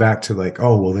I won't go back to like,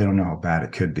 oh, well, they don't know how bad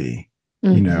it could be,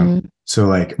 you know? So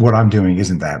like what I'm doing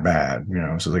isn't that bad, you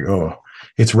know? So like, oh,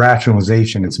 it's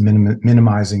rationalization. It's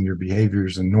minimizing your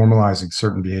behaviors and normalizing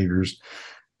certain behaviors.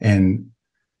 And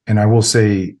I will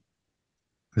say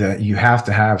that you have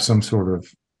to have some sort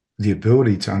of the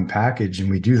ability to unpackage. And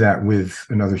we do that with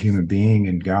another human being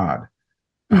and God,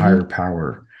 a higher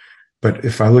power. But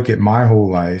if I look at my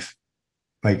whole life,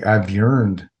 like I've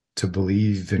yearned to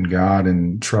believe in God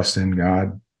and trust in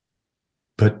God,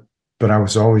 but I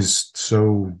was always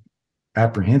so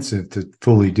apprehensive to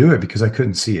fully do it because I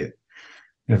couldn't see it.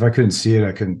 And if I couldn't see it,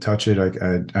 I couldn't touch it.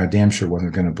 I damn sure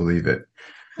wasn't going to believe it.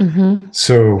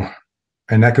 So,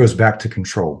 and that goes back to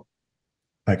control.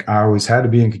 Like I always had to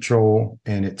be in control,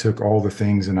 and it took all the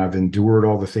things, and I've endured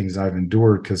all the things I've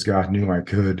endured because God knew I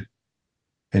could.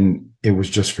 And it was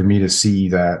just for me to see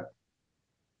that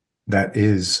that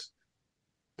is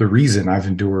the reason I've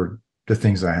endured the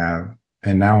things I have.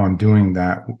 And now I'm doing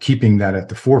that, keeping that at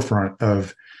the forefront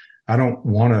of, I don't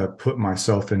want to put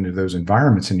myself into those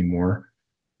environments anymore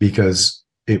because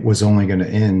it was only going to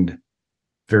end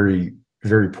very,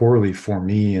 very poorly for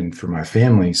me and for my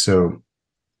family. So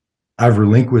I've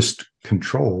relinquished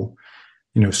control,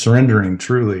 you know, surrendering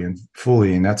truly and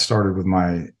fully. And that started with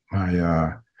my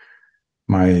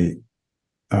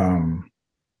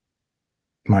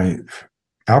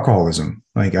alcoholism.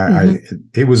 Like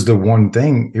it was the one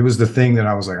thing, it was the thing that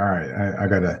I was like, all right,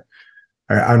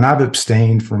 I've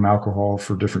abstained from alcohol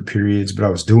for different periods, but I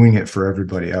was doing it for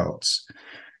everybody else.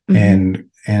 And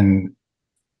I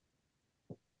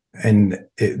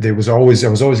was always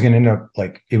going to end up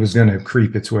like, it was going to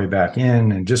creep its way back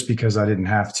in. And just because I didn't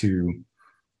have to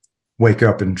wake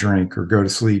up and drink or go to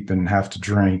sleep and have to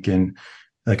drink, and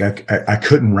like, I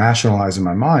couldn't rationalize in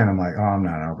my mind. I'm like, oh, I'm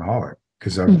not an alcoholic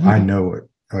because I know it.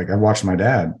 Like I watched my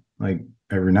dad like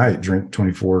every night drink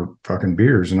 24 fucking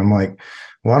beers. And I'm like,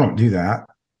 well, I don't do that.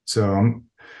 So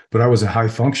but I was a high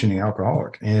functioning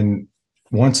alcoholic. And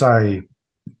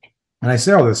I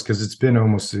say all this because it's been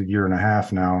almost a year and a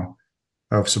half now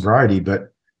of sobriety,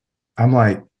 but I'm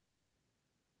like,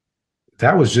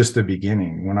 that was just the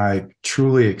beginning. When I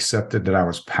truly accepted that I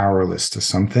was powerless to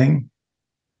something,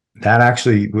 that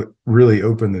actually really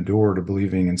opened the door to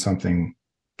believing in something,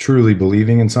 truly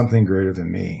believing in something greater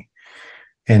than me.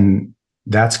 And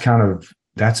that's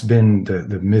been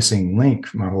the missing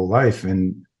link my whole life.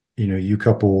 And, you know, you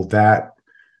couple that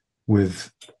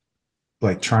with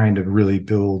like trying to really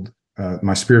build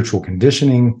my spiritual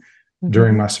conditioning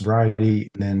during my sobriety,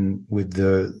 and then with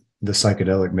the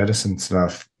psychedelic medicine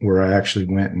stuff where I actually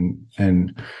went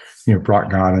and, you know, brought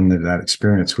God into that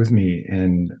experience with me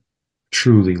and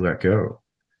truly let go.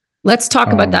 Let's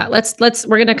talk about that.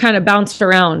 We're going to kind of bounce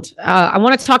around. I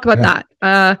want to talk about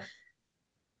that.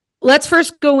 Let's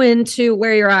first go into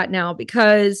where you're at now,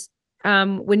 because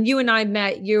when you and I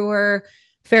met, you were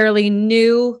fairly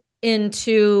new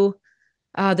into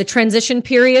the transition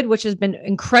period, which has been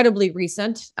incredibly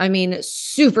recent. I mean,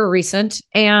 super recent.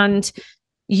 And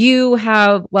you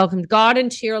have welcomed God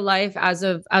into your life as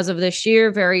of this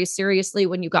year, very seriously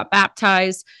when you got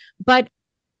baptized. But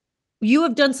you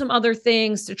have done some other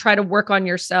things to try to work on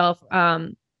yourself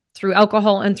through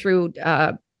alcohol and through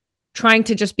trying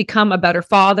to just become a better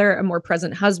father, a more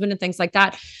present husband, and things like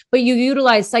that. But you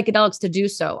utilize psychedelics to do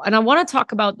so. And I want to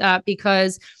talk about that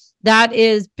because that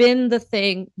has been the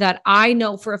thing that I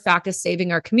know for a fact is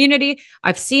saving our community.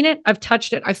 I've seen it. I've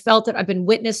touched it. I've felt it. I've been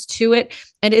witness to it.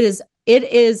 And it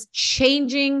is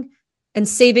changing and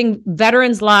saving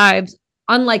veterans' lives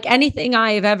unlike anything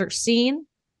I have ever seen.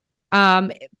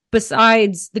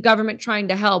 Besides the government trying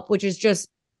to help, which is just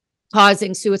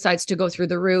causing suicides to go through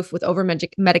the roof with over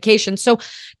medication. So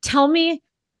tell me,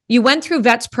 you went through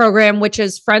VETS program, which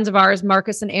is friends of ours,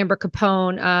 Marcus and Amber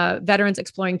Capone, Veterans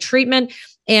Exploring Treatment,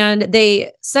 and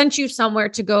they sent you somewhere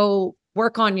to go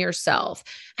work on yourself.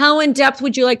 How in depth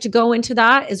would you like to go into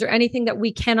that? Is there anything that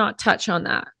we cannot touch on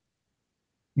that?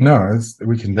 No,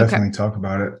 we can definitely talk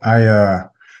about it.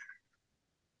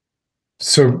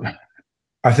 So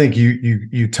I think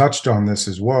you touched on this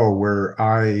as well, where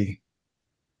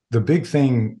the big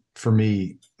thing for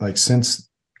me, like since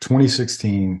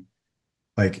 2016,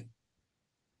 like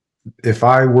if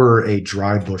I were a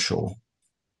dry bushel,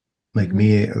 like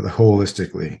me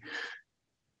holistically,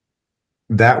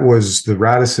 that was the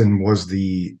Radisson was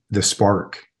the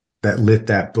spark that lit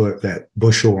that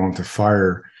bushel onto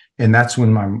fire. And that's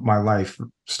when my life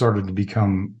started to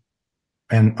become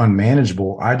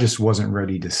unmanageable. I just wasn't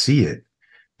ready to see it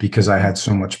because I had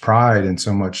so much pride and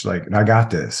so much like, I got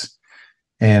this.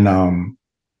 And,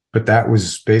 but that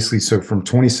was basically, so from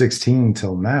 2016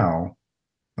 till now,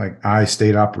 like I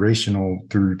stayed operational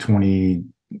through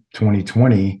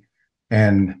 2020,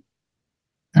 and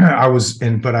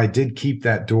but I did keep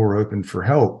that door open for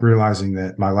help, realizing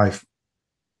that my life,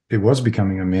 it was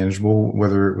becoming unmanageable,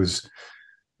 whether it was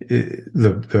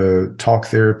the talk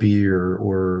therapy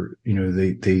or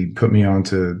they put me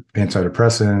onto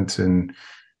antidepressants, and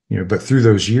but through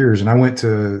those years, and I went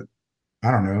to,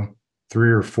 I don't know,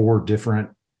 3 or 4 different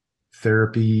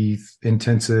therapy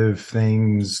intensive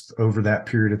things over that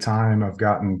period of time. I've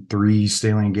gotten 3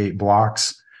 Stallion Gate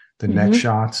blocks, the neck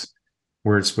shots,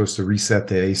 where it's supposed to reset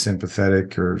the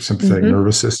asympathetic or sympathetic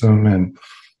nervous system. And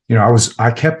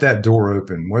I kept that door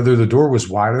open, whether the door was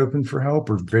wide open for help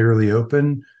or barely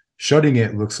open. Shutting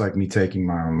it looks like me taking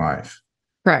my own life.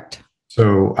 Correct.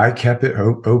 So I kept it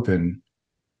open.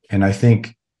 And I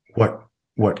think what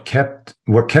kept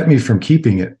me from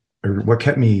keeping it, or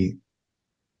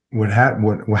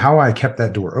how I kept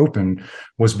that door open,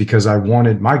 was because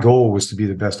my goal was to be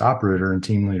the best operator and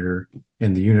team leader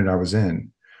in the unit I was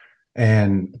in,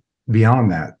 and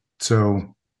beyond that.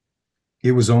 So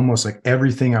it was almost like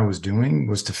everything I was doing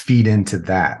was to feed into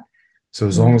that. So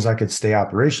as long as I could stay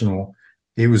operational,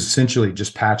 it was essentially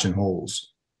just patching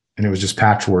holes, and it was just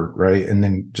patchwork, right? And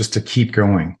then just to keep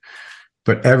going.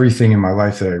 But everything in my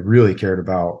life that I really cared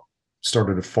about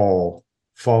started to fall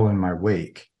in my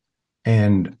wake.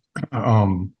 And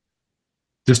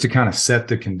just to kind of set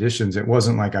the conditions, it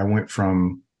wasn't like I went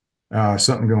from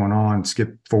something going on,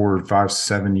 skip forward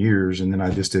 5-7 years, and then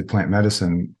I just did plant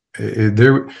medicine.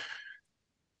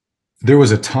 There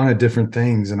was a ton of different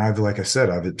things. And like I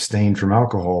said, I've abstained from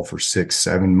alcohol for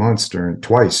 6-7 months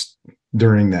twice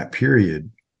during that period,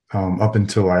 up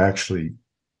until I actually,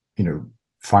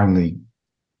 finally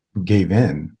gave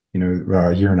in,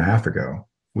 a year and a half ago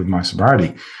with my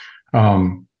sobriety.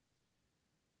 But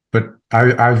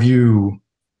I view,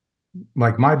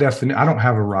 like, my definition, I don't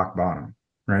have a rock bottom,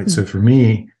 right? So for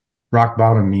me, rock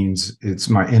bottom means it's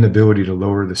my inability to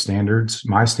lower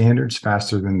my standards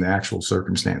faster than the actual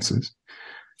circumstances.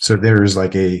 So there's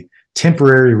like a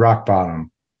temporary rock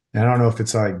bottom. And I don't know if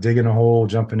it's like digging a hole,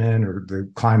 jumping in, or the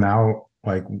climb out,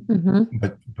 like,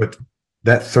 but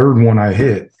that third one I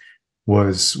hit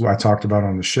was what I talked about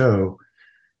on the show.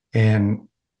 And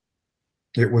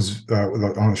it was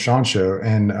on the Sean show.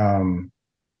 And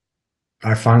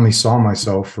I finally saw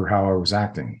myself for how I was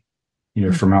acting,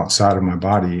 from outside of my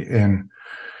body. And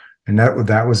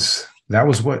that was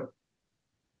what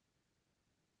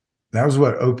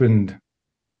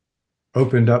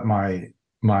opened up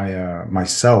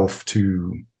myself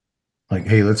to, like,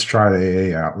 hey, let's try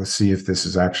the AA out. Let's see if this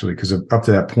is actually, because up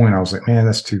to that point I was like, man,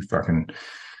 that's too fucking,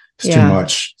 it's too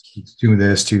much. It's too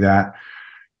this, too that.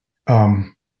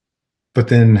 But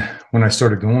then when I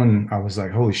started going, I was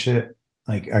like, holy shit.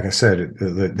 Like I said,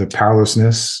 the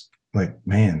powerlessness, like,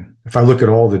 man, if I look at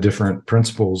all the different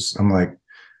principles, I'm like,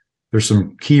 there's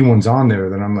some key ones on there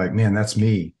that I'm like, man, that's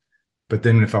me. But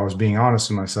then if I was being honest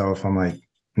with myself, I'm like,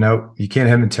 no, you can't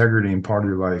have integrity in part of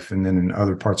your life, and then in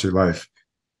other parts of your life,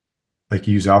 like,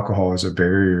 use alcohol as a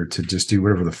barrier to just do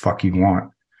whatever the fuck you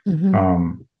want.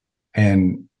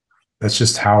 And that's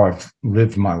just how I've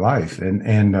lived my life. And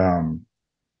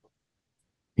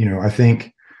I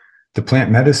think the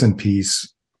plant medicine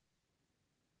piece,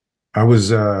 I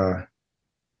was about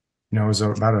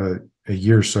a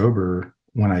year sober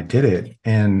when I did it.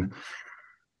 And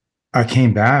I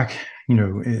came back,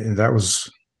 that was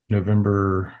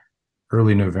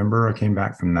early November. I came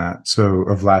back from that. So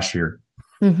of last year.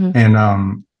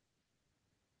 And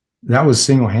that was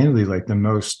single-handedly like the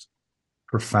most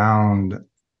profound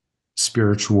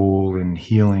spiritual and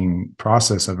healing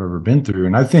process I've ever been through.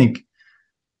 And I think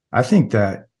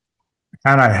that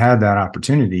had I had that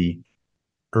opportunity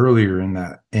earlier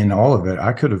in all of it,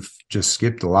 I could have just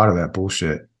skipped a lot of that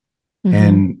bullshit.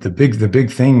 And the big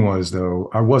thing was,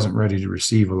 though, I wasn't ready to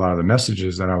receive a lot of the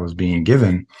messages that I was being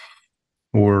given,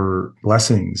 or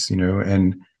blessings,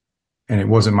 and it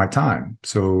wasn't my time.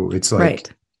 So it's like,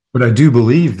 right. But I do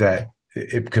believe that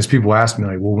because people ask me,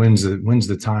 like, well, when's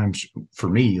the time for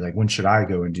me? Like, when should I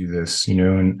go and do this?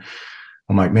 And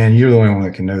I'm like, man, you're the only one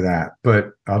that can know that.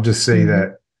 But I'll just say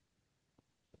that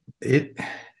it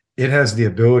it has the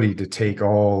ability to take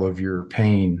all of your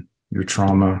pain, your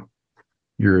trauma,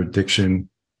 your addiction,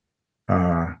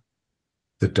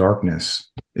 the darkness.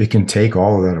 It can take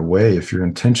all of that away if you're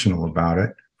intentional about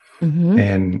it. Mm-hmm.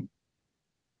 And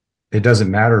it doesn't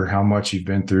matter how much you've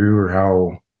been through or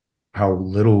how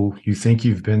little you think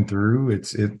you've been through.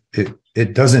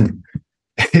 It doesn't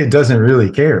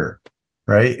really care,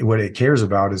 right? What it cares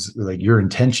about is like your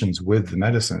intentions with the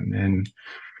medicine.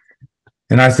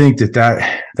 And I think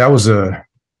that was an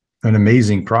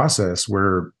amazing process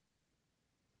where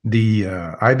the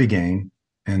ibogaine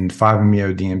and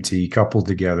 5-MeO-DMT coupled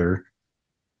together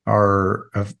are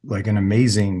like an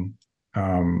amazing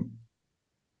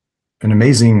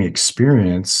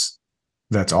experience.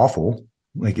 That's awful.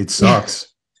 Like it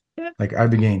sucks. Yeah. Like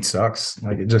ibogaine sucks.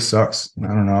 Like it just sucks. I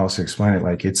don't know how else to explain it.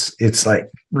 Like it's like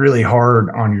really hard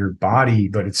on your body,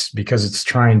 but it's because it's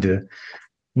trying to,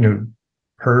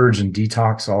 purge and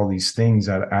detox all these things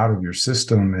out of your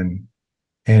system.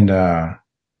 And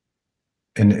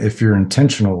if you're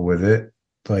intentional with it,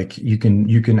 like you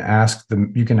can ask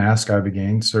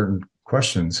ibogaine certain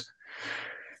questions.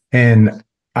 And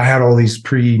I had all these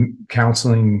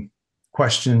pre-counseling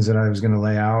questions that I was going to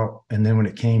lay out. And then when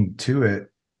it came to it,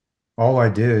 all I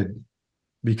did,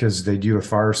 because they do a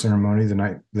fire ceremony the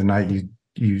night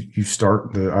you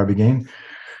start the ibogaine,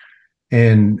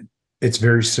 and it's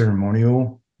very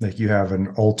ceremonial. Like you have an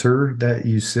altar that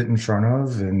you sit in front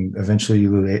of, and eventually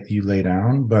you lay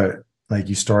down. But like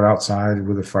you start outside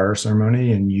with a fire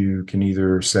ceremony, and you can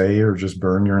either say or just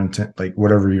burn your intent, like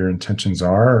whatever your intentions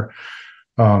are,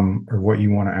 or what you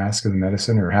want to ask of the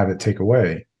medicine, or have it take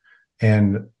away.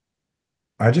 And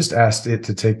I just asked it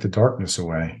to take the darkness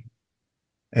away.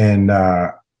 And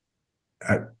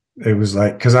it was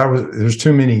like, because there's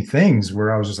too many things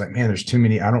where I was just like, man, there's too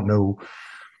many. I don't know.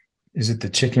 Is it the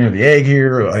chicken or the egg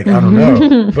here? Like, I don't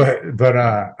know. But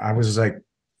I was like,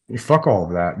 fuck all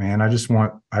of that, man. I just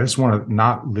want to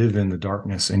not live in the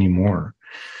darkness anymore.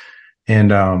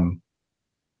 And,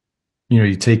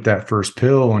 you take that first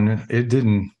pill,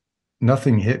 and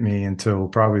nothing hit me until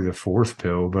probably the fourth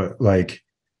pill. But like,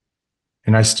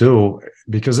 and I still,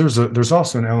 because there's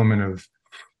also an element of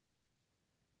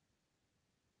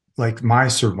like my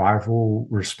survival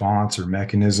response or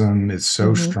mechanism is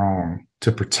so strong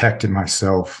to protect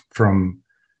myself from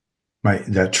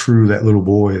that little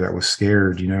boy that was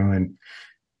scared, and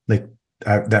like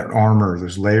that armor,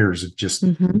 those layers of just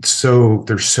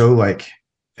they're so like,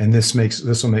 and this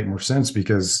will make more sense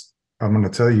because I'm going to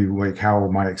tell you like how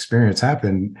my experience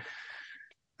happened.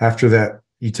 After that,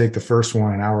 you take the first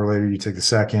one, an hour later, you take the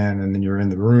second, and then you're in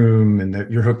the room,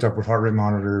 and you're hooked up with heart rate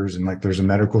monitors, and like there's a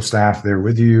medical staff there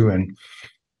with you, and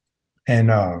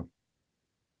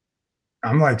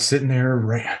I'm like sitting there,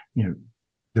 right?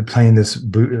 They're playing this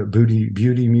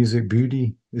beauty music.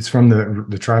 Booty. It's from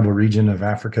the tribal region of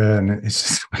Africa, and it's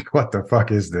just like, what the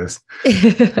fuck is this? I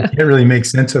can't really make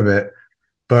sense of it,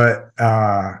 but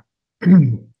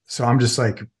so I'm just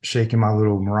like shaking my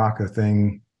little maraca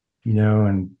thing,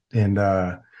 and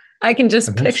I can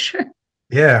just picture.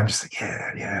 Yeah, I'm just like,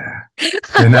 yeah.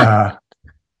 And I'm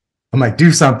like,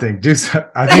 do something.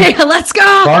 I think let's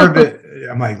go. Part of it,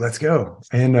 I'm like, let's go.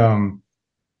 And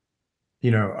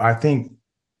I think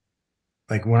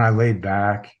like when I laid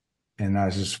back and I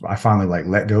finally like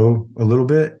let go a little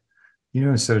bit,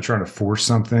 instead of trying to force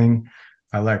something,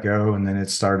 I let go. And then I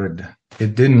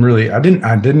didn't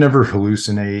ever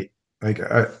hallucinate. Like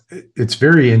it's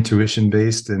very intuition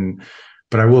based.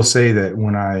 But I will say that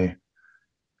when I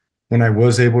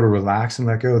was able to relax and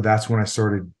let go, that's when I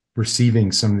started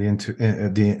receiving some of the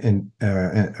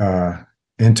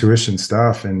intuition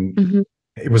stuff. And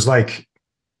it was like,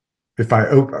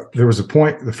 there was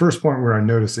the first point where I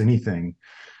noticed anything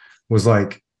was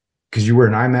like, because you wear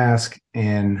an eye mask,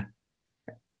 and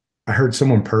I heard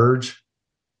someone purge,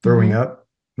 throwing up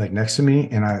like next to me,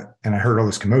 and I heard all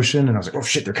this commotion, and I was like, oh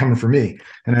shit, they're coming for me.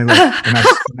 And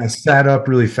I sat up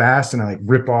really fast, and I like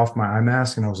rip off my eye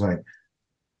mask, and I was like,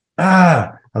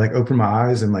 I like opened my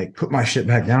eyes and like put my shit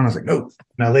back down. I was like, nope.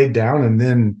 And I laid down, and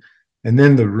then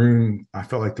the room, I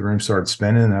felt like the room started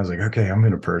spinning, and I was like, okay, I'm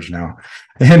going to purge now.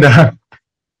 And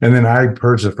then I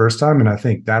purged the first time. And I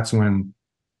think that's when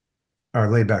I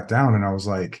laid back down, and I was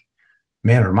like,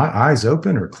 man, are my eyes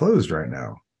open or closed right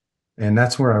now? And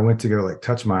that's where I went to go like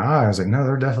touch my eye. I was like, no,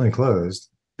 they're definitely closed.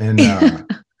 And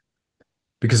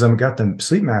because I've got the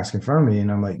sleep mask in front of me,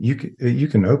 and I'm like, you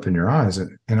can open your eyes.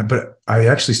 But I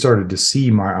actually started to see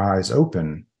my eyes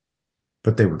open,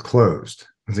 but they were closed.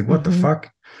 I was like, what the fuck?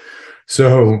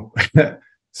 So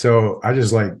I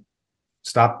just like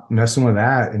stopped messing with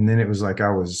that. And then it was like I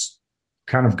was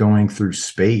kind of going through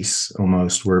space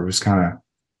almost, where it was kind of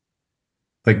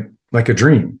like a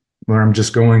dream where I'm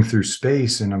just going through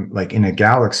space and I'm like in a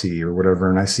galaxy or whatever,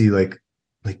 and I see like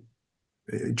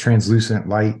translucent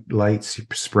lights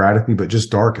sporadically, but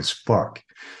just dark as fuck.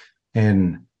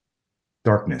 And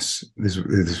darkness.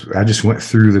 I just went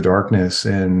through the darkness,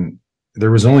 and there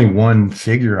was only one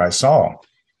figure I saw,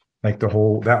 like that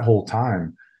whole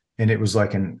time, and it was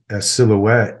like a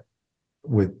silhouette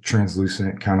with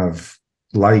translucent kind of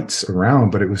lights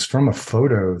around. But it was from a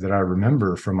photo that I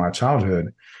remember from my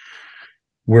childhood,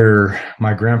 where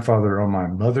my grandfather on my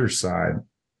mother's side,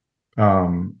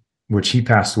 which he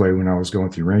passed away when I was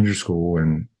going through Ranger School,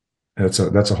 and that's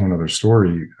a whole nother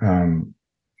story.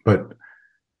 But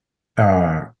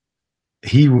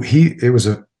it was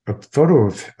a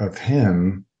photo of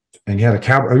him, and he had a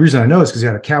cowboy. The reason I know is because he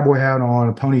had a cowboy hat on,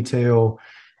 a ponytail,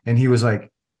 and he was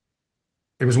like,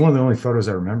 it was one of the only photos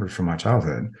I remembered from my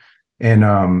childhood.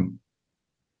 And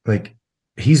like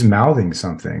he's mouthing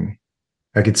something.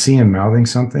 I could see him mouthing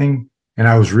something, and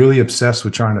I was really obsessed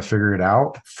with trying to figure it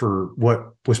out for what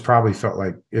was probably felt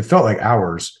like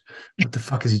hours. What the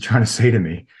fuck is he trying to say to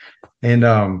me? And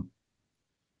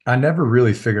I never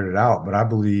really figured it out, but I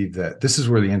believe that this is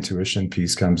where the intuition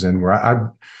piece comes in, where I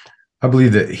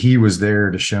believe that he was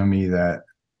there to show me that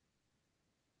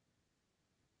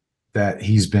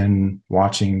he's been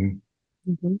watching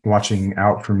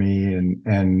out for me,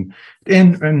 and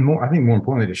more, I think more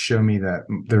importantly, to show me that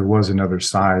there was another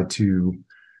side to,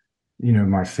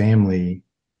 my family,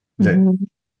 that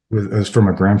was from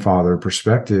a grandfather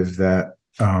perspective, that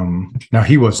now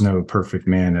he was no perfect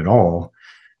man at all,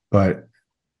 but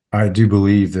I do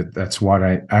believe that that's what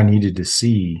I needed to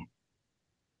see,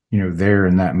 there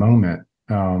in that moment.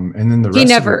 And then the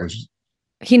rest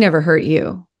he never hurt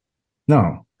you.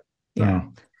 No. Yeah.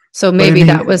 No. So maybe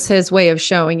that was his way of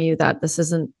showing you that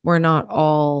we're not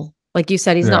all, like you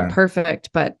said, he's not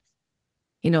perfect, but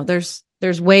there's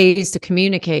ways to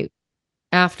communicate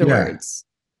afterwards.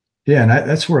 Yeah. And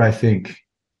that's what I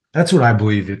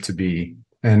believe it to be.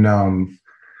 And,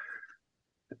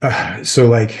 so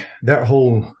like that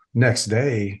whole next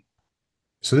day,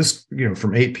 so this,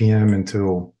 from 8 p.m.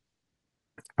 until,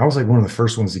 I was like one of the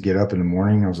first ones to get up in the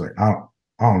morning. I was like, I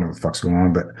don't know what the fuck's going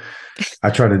on, but I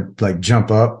tried to like jump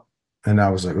up, and I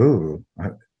was like, ooh,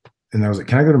 and I was like,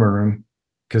 can I go to my room?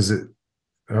 Because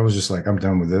I was just like, I'm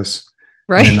done with this.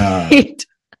 Right. And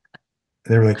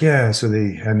they were like, yeah. So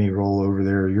they had me roll over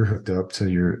there. You're hooked up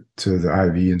to the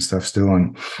IV and stuff still.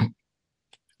 And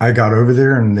I got over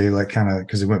there, and they like kind of,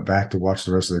 because they went back to watch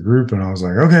the rest of the group, and I was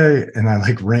like, okay. And I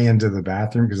like ran to the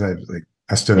bathroom because I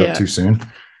stood up too soon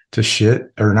to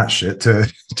shit, or not shit, to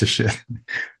shit,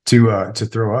 to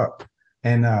throw up.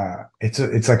 And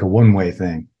it's like a one-way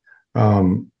thing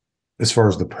as far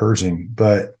as the purging.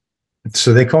 But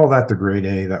so they call that the gray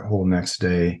day, that whole next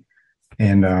day.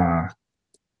 And that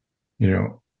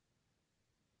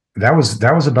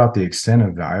was about the extent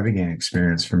of the Ibogaine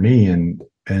experience for me. And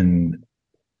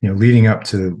leading up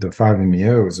to the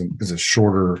 5-MeO is a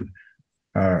shorter,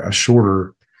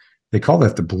 they call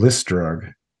that the bliss drug.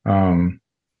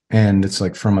 And it's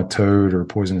like from a toad or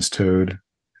poisonous toad,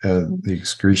 the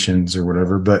excretions or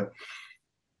whatever. But,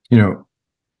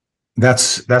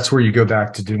 that's where you go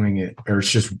back to doing it, or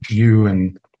it's just you.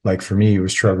 And like for me, it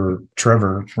was Trevor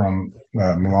from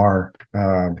Millar.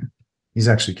 He's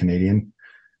actually Canadian.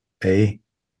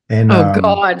 And God,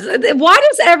 why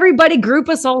does everybody group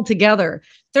us all together?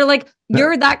 They're like,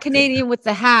 you're that Canadian with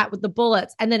the hat with the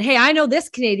bullets, and then, hey, I know this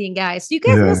Canadian guy, so you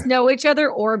guys must know each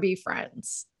other or be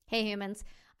friends. Hey humans,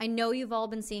 I know you've all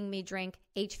been seeing me drink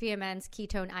HVMN's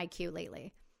Ketone IQ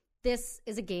lately. This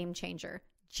is a game changer.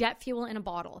 Jet fuel in a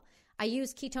bottle. I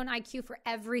use Ketone IQ for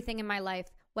everything in my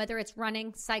life, whether it's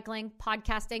running, cycling,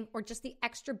 podcasting, or just the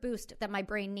extra boost that my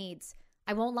brain needs.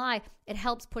 I won't lie, it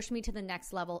helps push me to the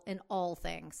next level in all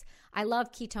things. I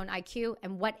love Ketone IQ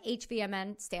and what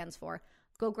HVMN stands for.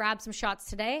 Go grab some shots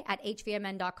today at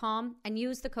hvmn.com and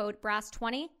use the code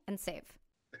BRASS20 and save.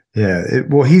 Yeah,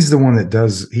 well, he's the one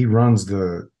that he runs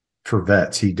for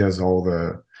vets. He does all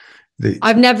the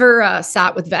I've never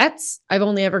sat with vets. I've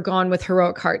only ever gone with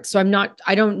Heroic Hearts. So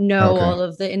I don't know all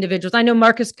of the individuals. I know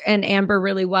Marcus and Amber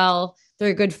really well.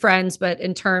 They're good friends, but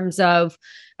in terms of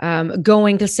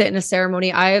going to sit in a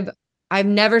ceremony, I've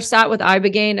never sat with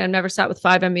Ibogaine. I've never sat with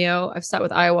 5-MeO. I've sat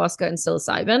with ayahuasca and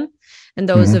psilocybin. And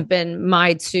those have been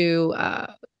my two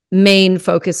main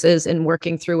focuses in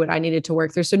working through what I needed to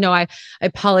work through. So no, I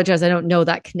apologize. I don't know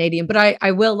that Canadian, but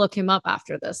I will look him up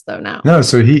after this though now. No,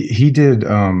 so he did,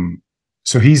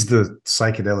 so he's the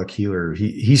psychedelic healer.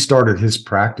 He started his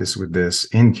practice with this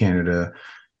in Canada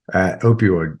at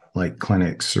opioid like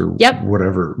clinics or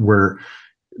whatever, where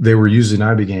they were using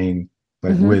Ibogaine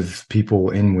like Mhm. with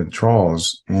people in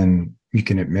withdrawals, and you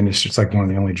can administer, it's like one of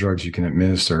the only drugs you can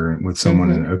administer with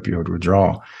someone in Mhm. an opioid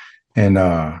withdrawal. And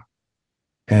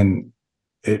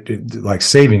it like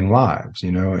saving lives,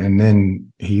 you know. And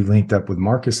then he linked up with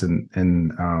Marcus and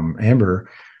Amber,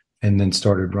 and then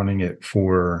started running it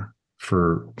for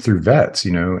through vets,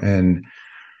 you know. And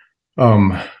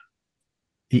um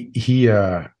he's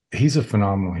a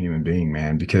phenomenal human being,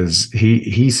 man, because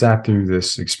he sat through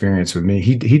this experience with me.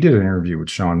 He did an interview with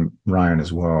Sean Ryan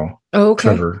as well. Oh, okay.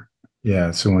 Trevor.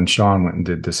 Yeah. So when Sean went and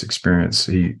did this experience,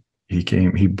 he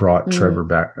brought Trevor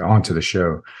back onto the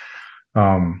show.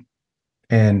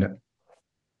 And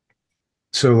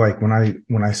so like when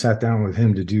I sat down with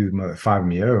him to do my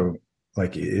 5-MeO,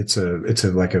 like it's a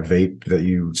like a vape that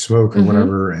you smoke or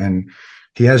whatever, and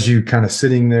he has you kind of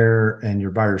sitting there and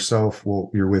you're by yourself. Well,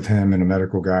 you're with him and a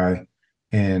medical guy,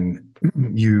 and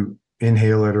you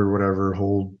inhale it or whatever,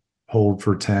 hold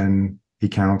for 10, he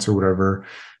counts or whatever,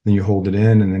 then you hold it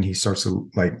in, and then he starts to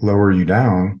like lower you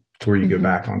down to where you go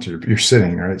back onto you're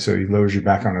sitting, right? So he lowers you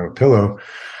back onto a pillow,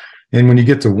 and when you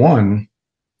get to 1,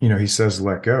 you know, he says,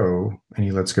 let go, and he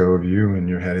lets go of you, and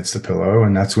your head hits the pillow.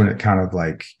 And that's when it kind of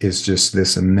like is just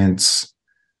this immense,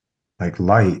 like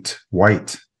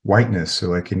whiteness. So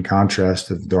like in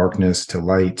contrast of darkness to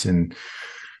light. And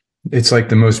it's like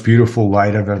the most beautiful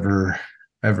light I've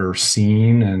ever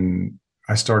seen. And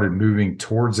I started moving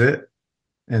towards it.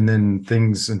 And then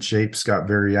things and shapes got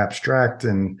very abstract.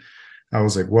 And I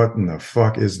was like, what in the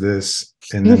fuck is this?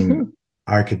 And then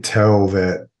I could tell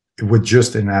that with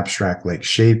just an abstract like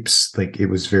shapes, like it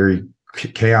was very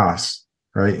chaos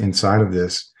right inside of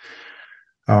this.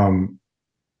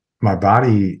 My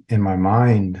body and my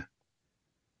mind,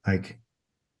 like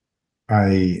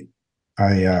it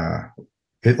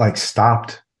like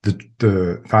stopped the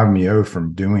 5-MeO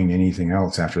from doing anything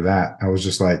else after that. I was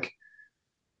just like,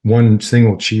 one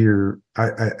single cheer.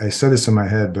 I said this in my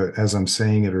head, but as I'm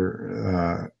saying it,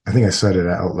 or I think I said it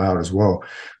out loud as well,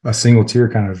 a single tear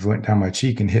kind of went down my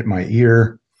cheek and hit my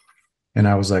ear. And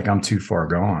I was like, I'm too far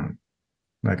gone.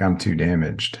 Like I'm too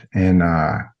damaged. And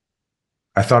I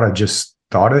thought I just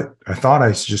thought it. I thought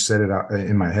I just said it out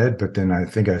in my head, but then I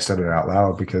think I said it out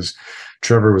loud because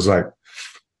Trevor was like,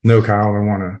 no, Kyle,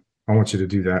 I want you to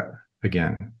do that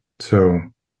again.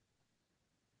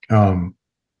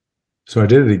 So I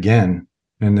did it again.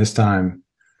 And this time,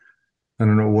 I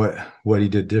don't know what he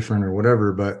did different or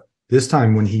whatever, but this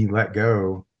time when he let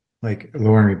go, like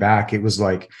lowering me back, it was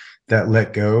like that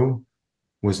let go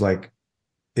was like,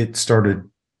 it started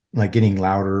like getting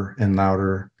louder and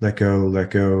louder, let go,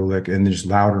 and just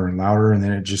louder and louder. And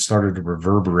then it just started to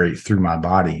reverberate through my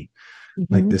body,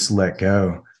 like this let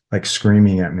go, like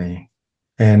screaming at me.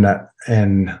 And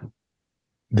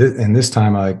this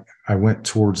time I went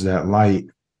towards that light.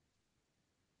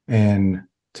 And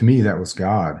to me, that was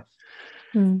God.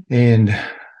 And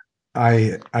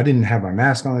I didn't have my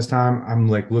mask on this time. I'm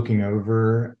like looking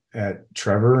over at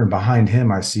Trevor, and behind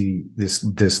him, I see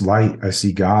this light. I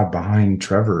see God behind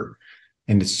Trevor,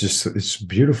 and it's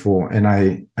beautiful. And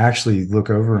I actually look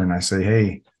over and I say,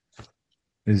 "Hey,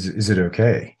 is it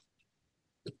okay?"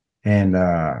 And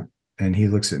he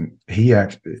looks at me. He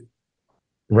actually,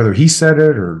 whether he said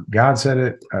it or God said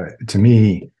it, to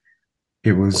me,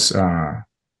 it was.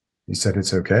 He said,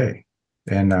 it's okay.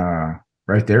 And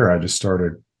right there, I just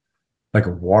started like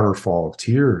a waterfall of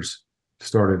tears,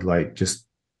 started like just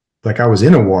like I was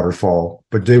in a waterfall,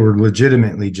 but they were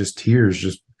legitimately just tears,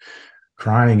 just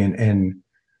crying. And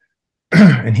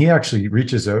and he actually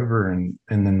reaches over and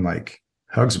then like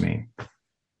hugs me.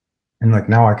 And like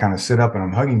now I kind of sit up and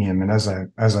I'm hugging him. And as I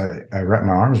wrap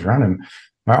my arms around him,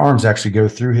 my arms actually go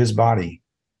through his body.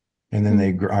 And then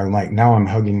I'm like, now I'm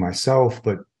hugging myself,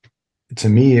 but to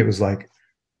me, it was like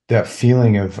that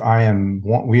feeling of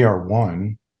we are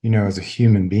one, you know, as a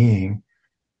human being.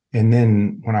 And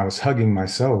then when I was hugging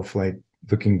myself, like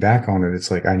looking back on it, it's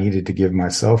like I needed to give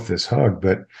myself this hug.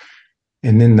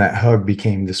 And then that hug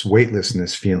became this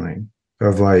weightlessness feeling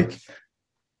of like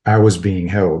I was being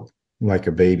held like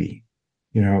a baby,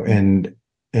 you know, and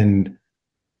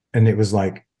it was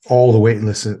like all the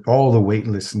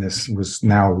weightlessness was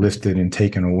now lifted and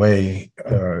taken away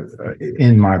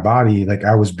in my body. Like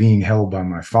I was being held by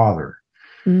my Father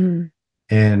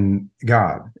and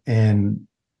God. And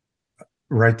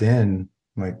right then,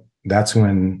 like, that's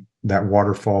when that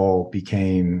waterfall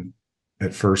became,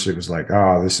 at first it was like,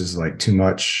 oh, this is like too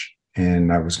much.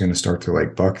 And I was going to start to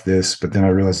like buck this, but then I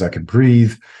realized I could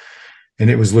breathe, and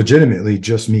it was legitimately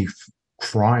just me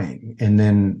crying. And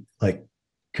then like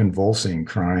convulsing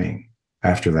crying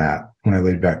after that when I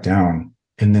laid back down,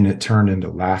 and then it turned into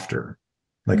laughter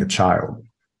like a child,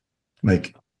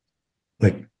 like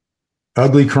like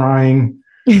ugly crying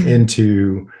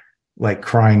into like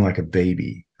crying like a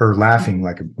baby or laughing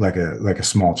like a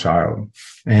small child.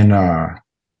 And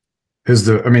it was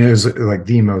like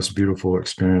the most beautiful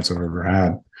experience I've ever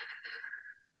had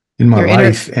in my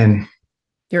life. And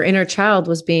your inner child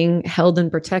was being held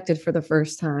and protected for the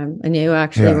first time, and you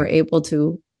actually were able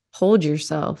to hold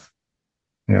yourself.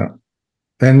 Yeah.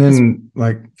 And then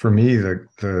like for me,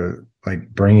 the like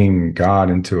bringing God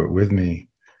into it with me,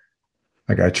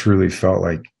 like I truly felt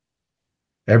like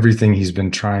everything he's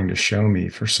been trying to show me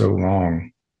for so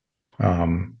long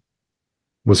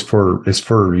is for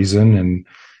a reason,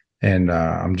 and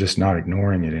I'm just not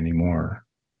ignoring it anymore.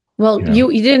 Well,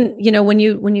 you didn't, when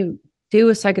you do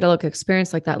a psychedelic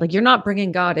experience like that, like you're not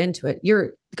bringing God into it.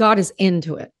 God is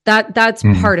into it. That's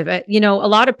part of it. A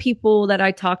lot of people that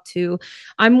I talk to,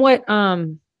 I'm what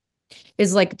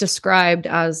is like described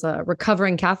as a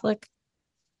recovering Catholic.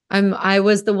 I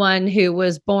was the one who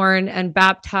was born and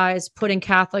baptized, put in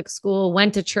Catholic school,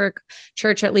 went to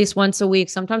church at least once a week,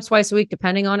 sometimes twice a week,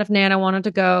 depending on if Nana wanted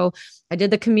to go. I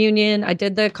did the communion. I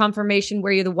did the confirmation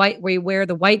where you wear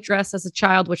the white dress as a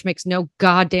child, which makes no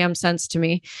goddamn sense to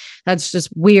me. That's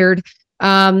just weird.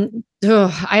 I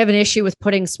have an issue with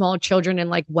putting small children in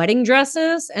like wedding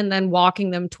dresses and then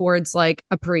walking them towards like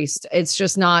a priest. It's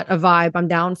just not a vibe I'm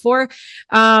down for.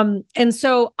 And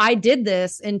so I did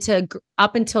this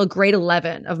up until grade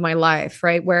 11 of my life,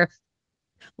 right? Where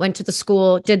went to the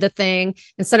school, did the thing.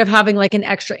 Instead of having like an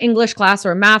extra English class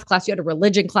or a math class, you had a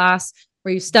religion class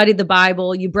where you studied the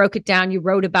Bible, you broke it down, you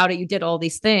wrote about it, you did all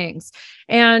these things.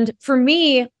 And for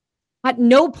me, at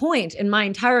no point in my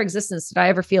entire existence did I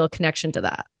ever feel a connection to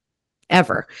that,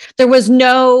 ever. There was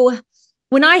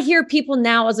when I hear people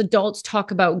now as adults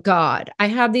talk about God, I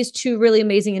have these two really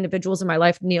amazing individuals in my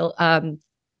life,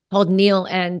 called Neil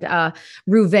and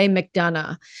Ruve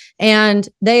McDonough, and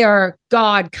they are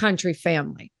God country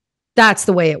family. That's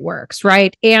the way it works,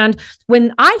 right? And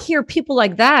when I hear people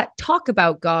like that talk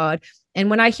about God, and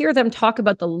when I hear them talk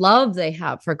about the love they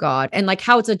have for God and like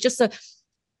how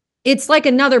it's like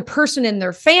another person in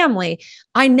their family.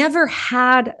 I never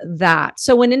had that.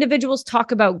 So when individuals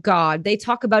talk about God, they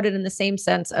talk about it in the same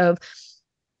sense of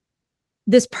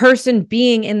this person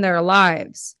being in their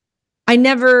lives. I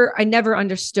never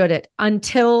understood it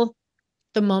until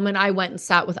the moment I went and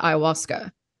sat with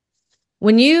ayahuasca.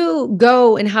 When you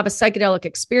go and have a psychedelic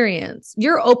experience,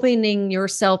 you're opening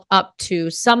yourself up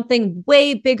to something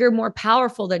way bigger, more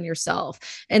powerful than yourself.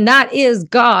 And that is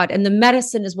God. And the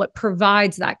medicine is what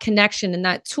provides that connection and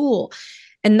that tool.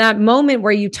 And that moment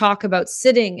where you talk about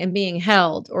sitting and being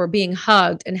held or being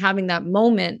hugged and having that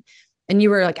moment, and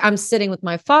you were like, I'm sitting with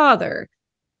my father.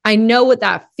 I know what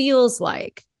that feels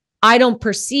like. I don't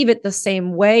perceive it the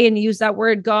same way and use that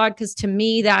word God, because to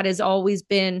me, that has always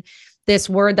been this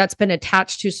word that's been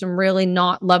attached to some really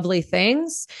not lovely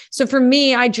things. So for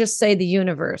me, I just say the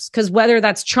universe, because whether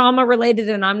that's trauma related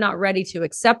and I'm not ready to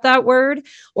accept that word,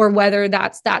 or whether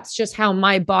that's just how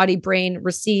my body brain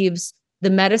receives the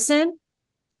medicine,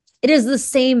 it is the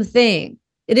same thing.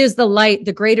 It is the light,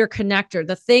 the greater connector,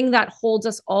 the thing that holds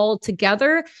us all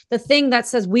together, the thing that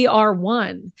says we are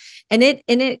one. And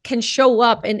it can show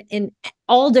up in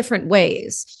all different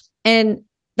ways. And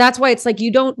that's why it's like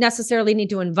you don't necessarily need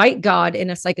to invite God in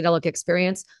a psychedelic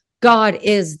experience. God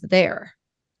is there.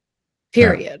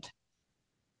 Period.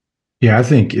 Yeah, I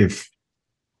think if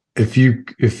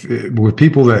with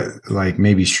people that like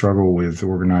maybe struggle with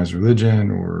organized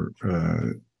religion or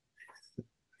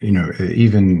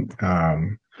even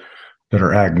that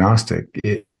are agnostic,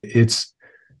 it's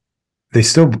they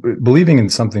still believing in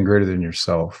something greater than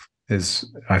yourself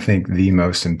is, I think, the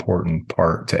most important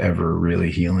part to ever really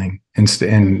healing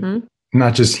and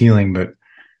not just healing, but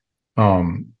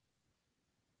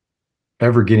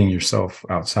ever getting yourself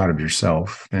outside of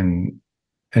yourself and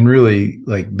really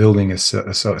like building a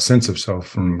sense of self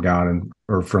from God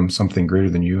or from something greater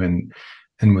than you and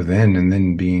within, and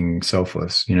then being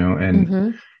selfless,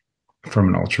 and from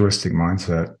an altruistic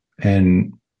mindset.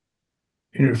 And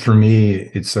for me,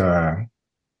 it's I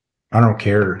don't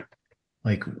care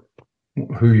like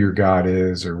who your God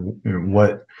is or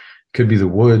what. Could be the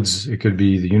woods, it could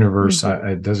be the universe.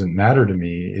 It doesn't matter to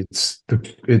me.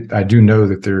 I do know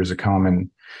that there's a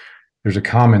common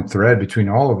thread between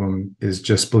all of them, is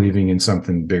just believing in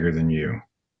something bigger than you.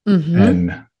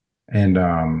 And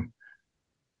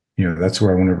that's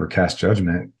where I won't ever cast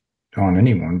judgment on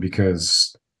anyone,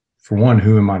 because for one,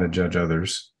 who am I to judge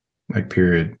others? Like,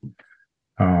 period.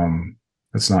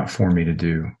 That's not for me to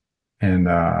do. And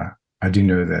I do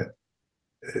know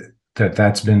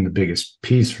that's been the biggest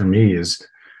piece for me, is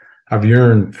I've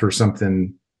yearned for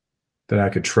something that I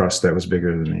could trust that was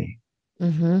bigger than me.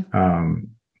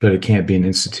 But it can't be an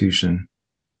institution.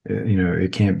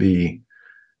 It can't be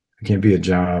a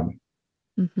job.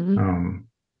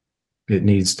 It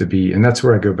needs to be, and that's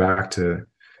where I go back to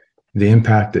the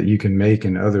impact that you can make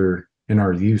in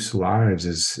our youth's lives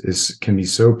is can be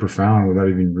so profound without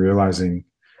even realizing,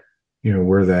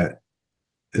 where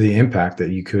the impact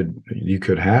that you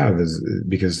could have is,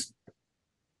 because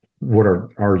what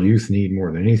our youth need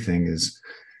more than anything is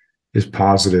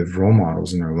positive role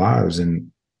models in their lives,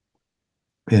 and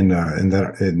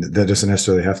that doesn't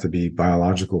necessarily have to be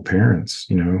biological parents,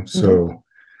 so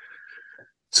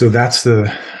that's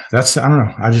I don't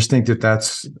know. I just think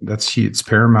that's it's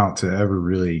paramount to ever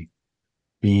really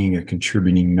being a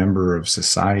contributing member of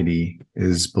society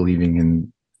is believing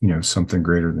in, something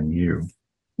greater than you.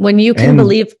 When you can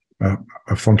believe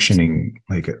a functioning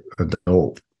like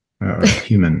adult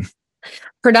human.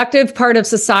 Productive part of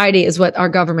society is what our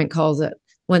government calls it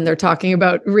when they're talking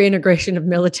about reintegration of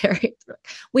military.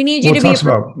 We need you to be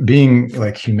about being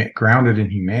like grounded in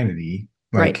humanity.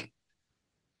 Like, right.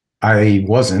 I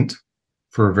wasn't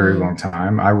for a very long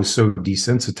time. I was so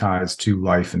desensitized to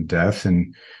life and death,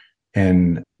 and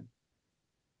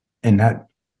that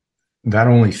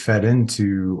only fed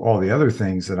into all the other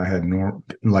things that I had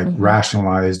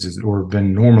rationalized or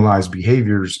been normalized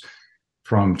behaviors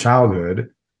from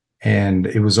childhood, and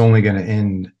it was only going to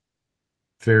end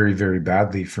very, very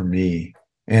badly for me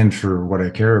and for what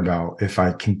I care about if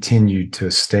I continued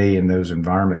to stay in those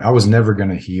environments. I was never going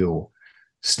to heal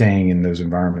staying in those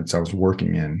environments I was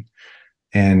working in.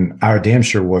 And I damn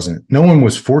sure wasn't. No one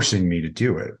was forcing me to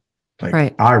do it. Like,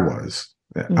 right. I was,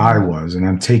 and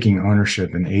I'm taking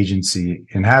ownership and agency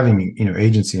and having,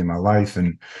 agency in my life,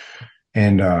 and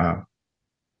what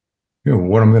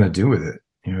I'm going to do with it,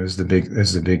 is the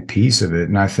big piece of it.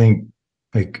 And I think,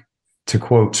 like, to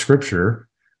quote scripture,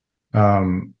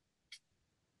 because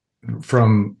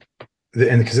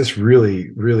this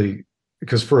really,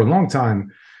 because for a long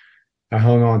time, I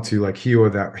hung on to like, he or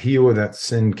that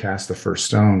sin cast the first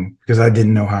stone, because I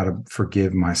didn't know how to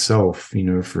forgive myself,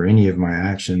 for any of my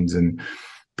actions.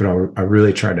 But I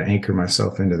really tried to anchor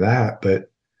myself into that.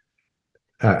 But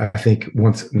I think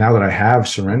now that I have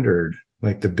surrendered,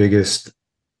 like the biggest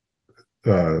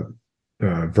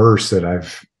verse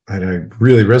that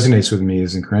really resonates with me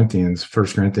is in Corinthians, 1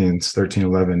 Corinthians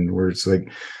 13:11, where it's like,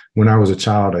 when I was a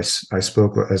child, I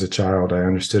spoke as a child, I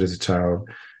understood as a child,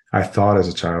 I thought as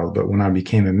a child, but when I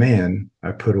became a man,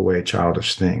 I put away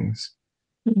childish things.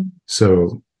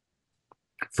 So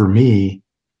for me,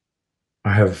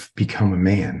 I have become a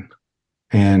man,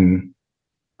 and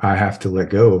I have to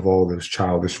let go of all those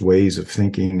childish ways of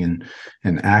thinking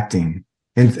and acting.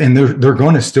 And they're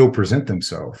going to still present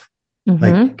themselves.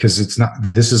 Like, because it's not,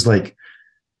 this is like,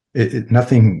 you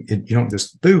don't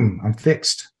just, boom, I'm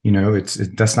fixed.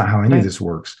 That's not how any of this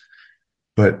works.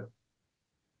 But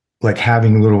like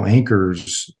having little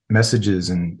anchors, messages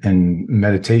and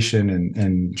meditation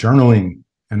and journaling.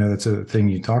 I know that's a thing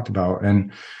you talked about.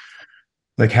 And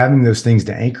like having those things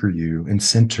to anchor you and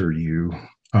center you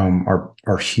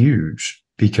are huge,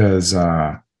 because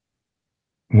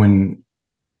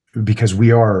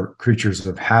we are creatures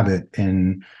of habit,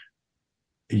 and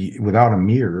without a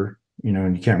mirror,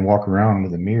 and you can't walk around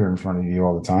with a mirror in front of you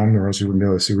all the time, or else you wouldn't be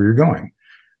able to see where you're going.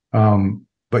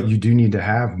 But you do need to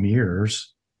have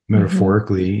mirrors,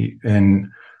 metaphorically, and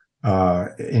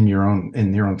in your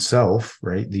own self,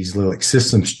 right? These little like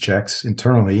systems checks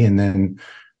internally, and then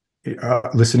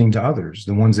listening to others,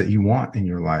 the ones that you want in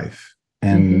your life.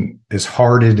 And as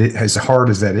hard as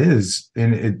that is,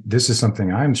 and this is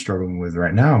something I'm struggling with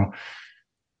right now,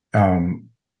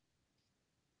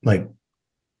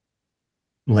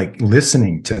 like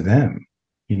listening to them,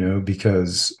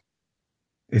 because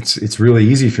it's really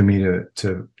easy for me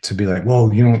to be like,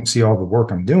 well, you don't see all the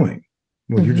work I'm doing.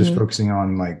 Well, you're just focusing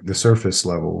on like the surface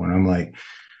level. And I'm like,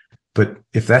 but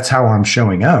if that's how I'm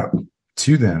showing up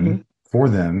to them, for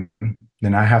them,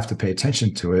 then I have to pay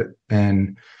attention to it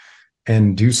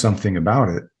and do something about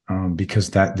it,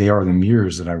 because that they are the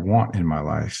mirrors that I want in my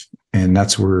life. And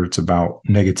that's where it's about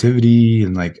negativity,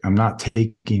 and like, I'm not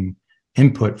taking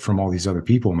input from all these other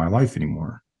people in my life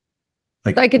anymore,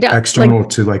 like external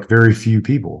to like very few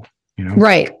people,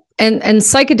 right. And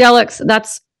psychedelics,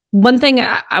 that's one thing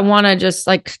I want to just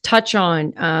like touch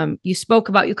on. You spoke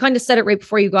about, you kind of said it right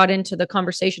before you got into the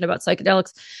conversation about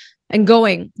psychedelics and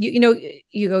going,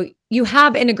 you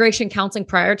have integration counseling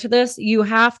prior to this. You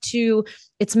have to,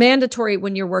 it's mandatory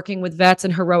when you're working with vets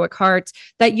and heroic hearts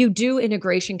that you do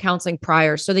integration counseling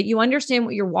prior, so that you understand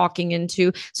what you're walking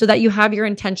into, so that you have your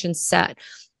intentions set.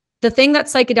 The thing that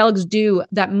psychedelics do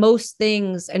that most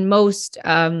things and most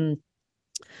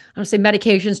don't say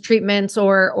medications, treatments,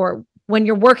 or when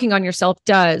you're working on yourself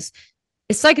does,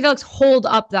 is psychedelics hold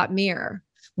up that mirror.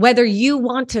 Whether you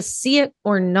want to see it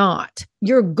or not,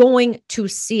 you're going to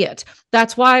see it.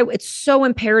 That's why it's so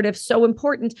imperative, so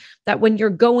important that when you're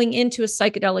going into a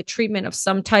psychedelic treatment of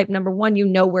some type, number one, you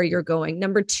know where you're going.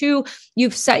 Number two,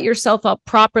 you've set yourself up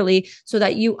properly so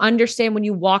that you understand when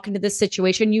you walk into this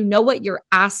situation, you know what you're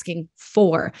asking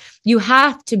for. You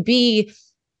have to be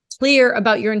clear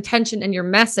about your intention and your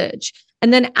message.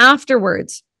 And then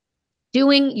afterwards,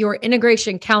 doing your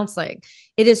integration counseling.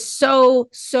 It is so,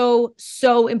 so,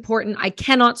 so important. I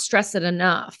cannot stress it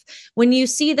enough. When you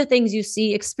see the things you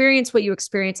see, experience what you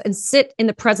experience, and sit in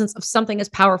the presence of something as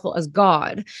powerful as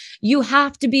God, you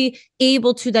have to be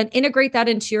able to then integrate that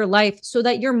into your life so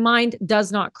that your mind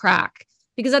does not crack.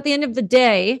 Because at the end of the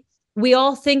day, we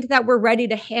all think that we're ready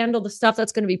to handle the stuff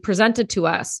that's going to be presented to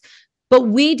us. But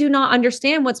we do not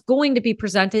understand what's going to be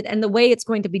presented and the way it's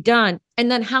going to be done, and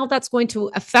then how that's going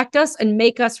to affect us and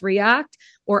make us react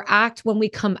or act when we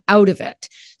come out of it.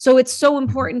 So it's so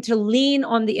important to lean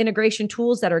on the integration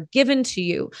tools that are given to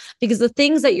you, because the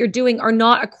things that you're doing are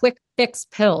not a quick fix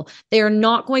pill. They are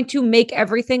not going to make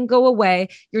everything go away.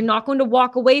 You're not going to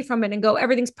walk away from it and go,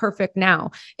 everything's perfect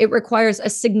now. It requires a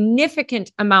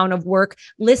significant amount of work,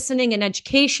 listening, and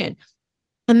education.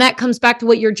 And that comes back to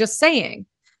what you're just saying.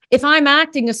 If I'm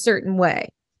acting a certain way,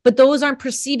 but those aren't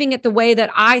perceiving it the way that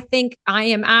I think I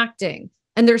am acting,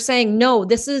 and they're saying, no,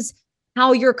 this is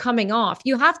how you're coming off.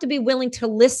 You have to be willing to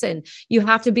listen. You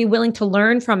have to be willing to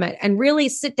learn from it and really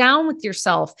sit down with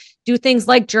yourself, do things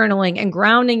like journaling and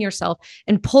grounding yourself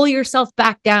and pull yourself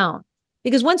back down.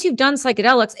 Because once you've done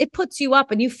psychedelics, it puts you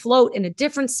up and you float in a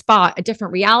different spot, a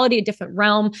different reality, a different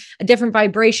realm, a different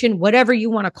vibration, whatever you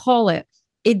want to call it.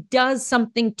 It does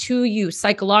something to you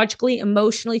psychologically,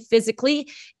 emotionally, physically.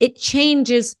 It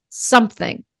changes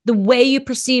something. The way you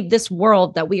perceive this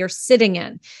world that we are sitting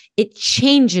in, it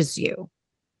changes you.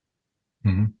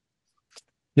 Mm-hmm.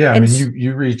 Yeah, I mean,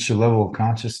 you reach a level of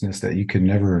consciousness that you could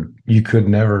never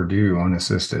do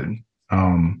unassisted.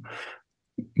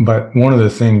 But one of the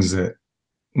things that,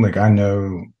 like, I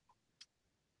know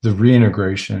the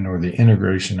reintegration or the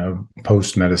integration of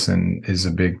post medicine is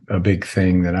a big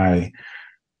thing that I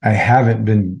haven't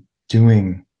been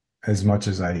doing as much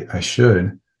as I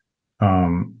should.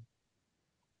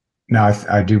 Now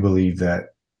I do believe that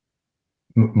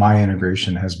my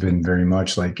integration has been very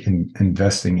much like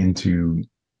investing into,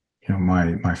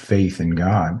 my faith in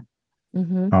God,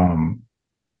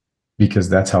 because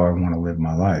that's how I want to live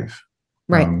my life.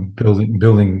 Right.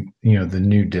 Building, the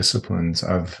new disciplines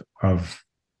of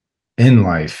in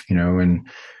life, and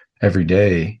every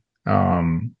day.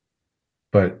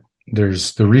 But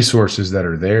there's the resources that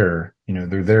are there,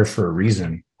 they're there for a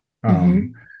reason.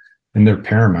 And they're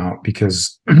paramount,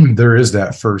 because there is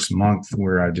that first month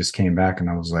where I just came back and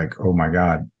I was like, oh my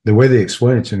God. The way they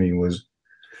explained it to me was,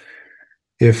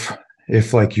 if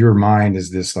like your mind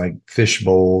is this like fish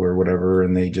bowl or whatever,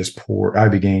 and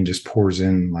Ibogaine just pours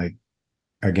in like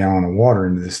a gallon of water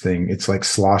into this thing, it's like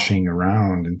sloshing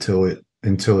around until it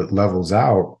levels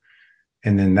out.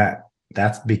 And then that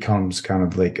becomes kind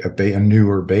of like a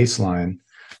newer baseline.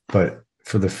 But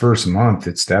for the first month,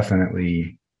 it's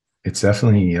definitely I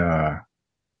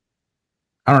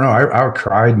don't know. I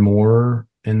cried more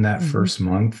in that first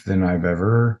month than I've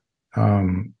ever, but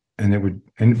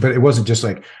it wasn't just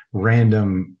like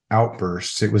random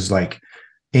outbursts. It was like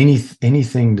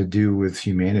anything to do with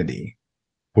humanity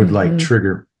would like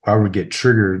trigger. I would get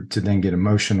triggered to then get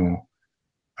emotional.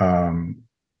 And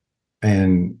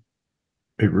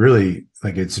it really,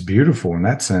 like, it's beautiful in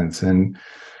that sense. And,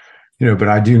 but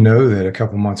I do know that a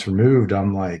couple months removed,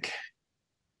 I'm like,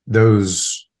 I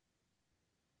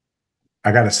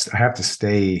have to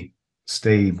stay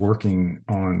working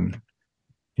on,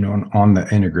 on the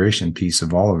integration piece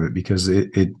of all of it, because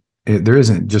there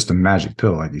isn't just a magic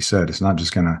pill. Like you said, it's not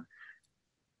just gonna,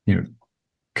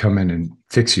 come in and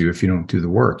fix you if you don't do the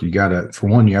work. You gotta, for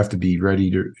one, you have to be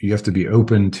you have to be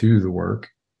open to the work.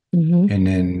 And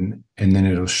then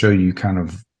it'll show you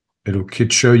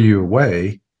could show you a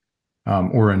way,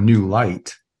 or a new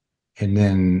light. And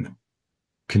then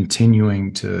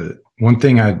continuing to, one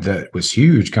thing that was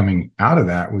huge coming out of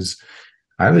that was,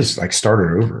 I just like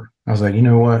started over. I was like, you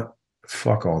know what?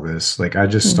 Fuck all this. Like, I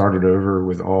just started over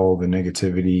with all the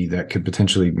negativity that could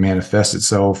potentially manifest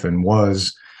itself, and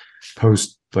was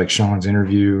post like Sean's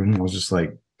interview. And I was just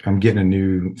like, I'm getting a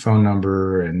new phone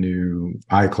number, a new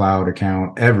iCloud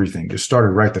account, everything just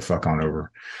started right the fuck on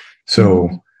over. So,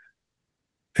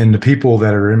 and the people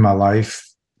that are in my life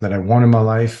that I want in my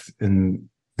life, and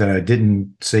that I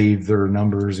didn't save their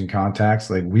numbers and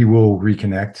contacts, like, we will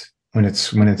reconnect when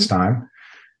it's time.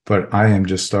 But I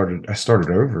started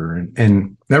over,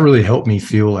 and that really helped me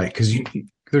feel like, because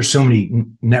there's so many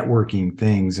networking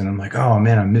things, and I'm like, oh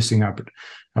man, I'm missing out. But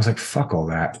I was like, fuck all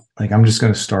that. Like, I'm just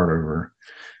going to start over.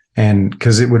 And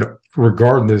because it would,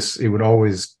 regardless, it would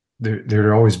always,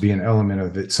 there'd always be an element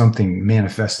of it, something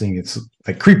manifesting, it's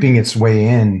like creeping its way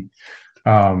in.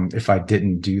 If I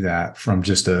didn't do that from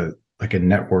just a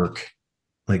network,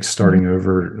 like starting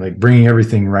over, like bringing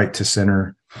everything right to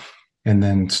center, and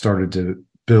then started to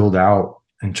build out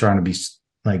and trying to be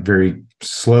like very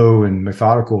slow and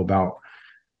methodical about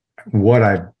what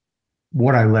I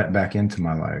let back into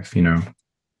my life, you know.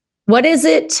 What is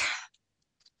it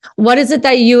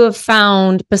that you have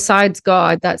found besides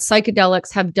God that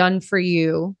psychedelics have done for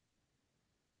you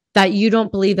that you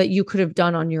don't believe that you could have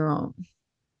done on your own?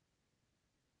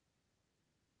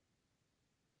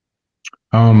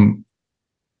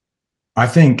 I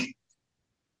think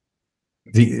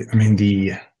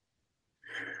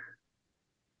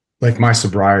like my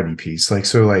sobriety piece, like,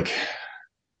 so like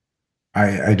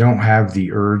I don't have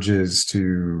the urges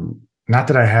to, not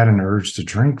that I had an urge to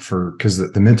drink because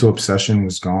the mental obsession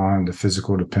was gone, the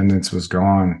physical dependence was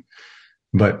gone,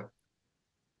 but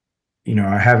you know,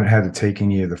 I haven't had to take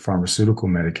any of the pharmaceutical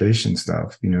medication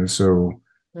stuff, you know, so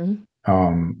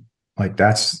like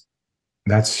that's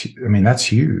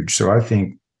huge. So I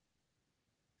think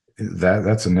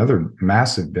that's another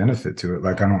massive benefit to it.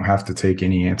 Like, I don't have to take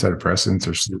any antidepressants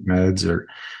or sleep meds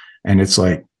and it's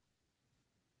like,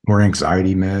 or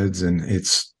anxiety meds, and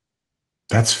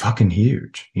that's fucking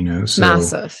huge, you know. So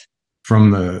massive.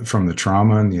 From the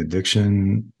trauma and the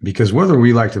addiction, because whether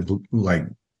we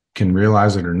can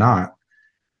realize it or not,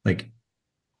 like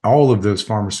all of those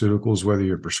pharmaceuticals, whether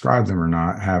you're prescribed them or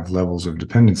not, have levels of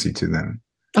dependency to them.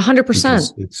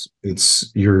 100%.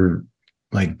 It's you're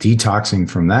like detoxing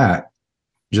from that.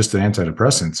 Just the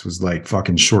antidepressants was like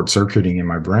fucking short circuiting in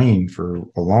my brain for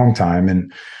a long time.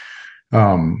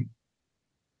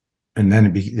 And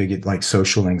then they get like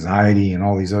social anxiety and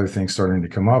all these other things starting to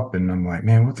come up. And I'm like,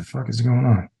 man, what the fuck is going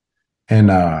on? And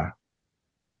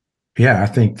yeah, I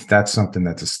think that's something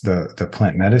that the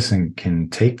plant medicine can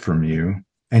take from you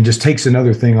and just takes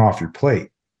another thing off your plate.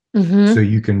 So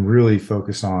you can really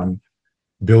focus on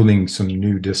building some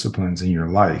new disciplines in your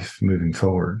life moving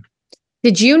forward.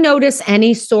 Did you notice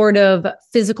any sort of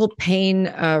physical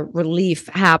pain relief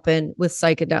happen with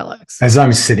psychedelics? As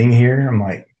I'm sitting here, I'm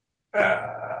like,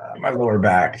 my lower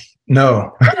back.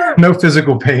 No, no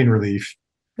physical pain relief.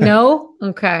 No?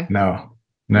 Okay. No.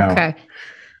 Okay.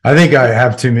 I think I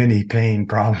have too many pain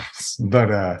problems,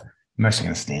 but I'm actually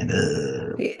going to stand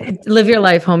up. Live your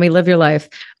life, homie. Live your life.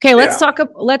 Okay. Let's talk.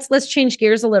 Let's change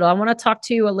gears a little. I want to talk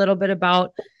to you a little bit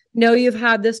about, you've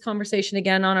had this conversation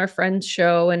again on our friend's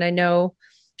show. And I know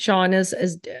Sean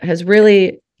has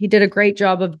really, he did a great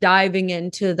job of diving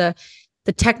into the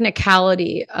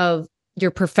technicality of your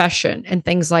profession and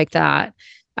things like that.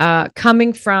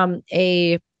 Coming from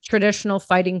a traditional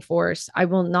fighting force, I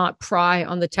will not pry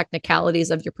on the technicalities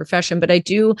of your profession, but I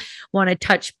do want to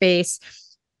touch base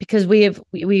because we've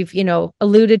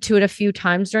alluded to it a few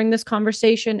times during this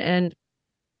conversation. And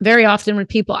very often when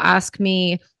people ask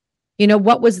me,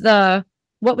 what was that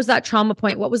trauma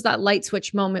point? What was that light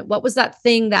switch moment? What was that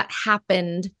thing that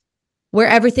happened where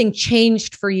everything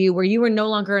changed for you, where you were no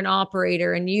longer an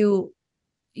operator and you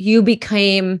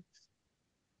became,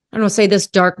 I don't want to say this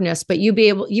darkness, but you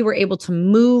were able to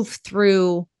move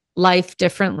through life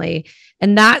differently.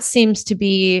 And that seems to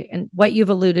be, and what you've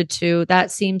alluded to,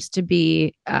 that seems to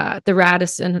be the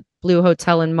Radisson Blu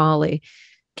Hotel in Mali.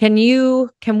 Can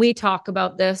we talk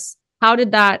about this? How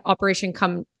did that operation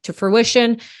come to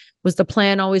fruition? Was the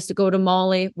plan always to go to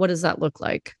Mali? What does that look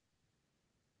like?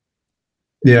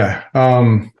 Yeah.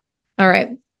 All right.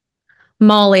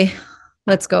 Mali,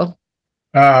 let's go.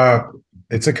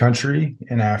 It's a country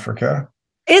in Africa.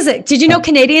 Is it? Did you know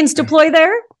Canadians deploy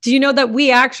there? Do you know that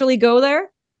we actually go there?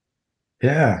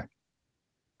 Yeah.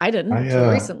 I didn't until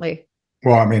recently.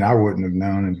 Well, I mean, I wouldn't have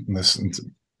known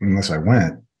unless I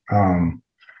went.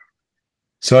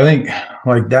 So I think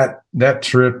like that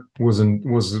trip was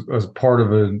a part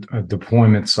of a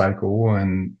deployment cycle,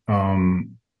 and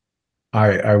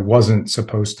I wasn't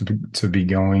supposed to be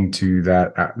going to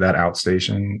that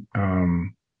outstation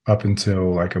up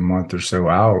until like a month or so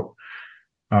out,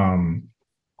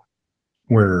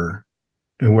 where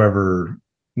whoever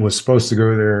was supposed to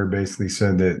go there basically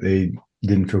said that they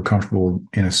didn't feel comfortable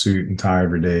in a suit and tie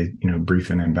every day,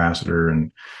 briefing an ambassador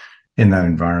and in that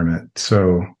environment.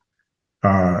 So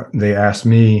they asked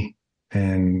me,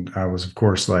 and I was of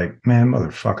course like, man,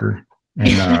 motherfucker.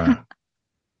 And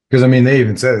because I mean, they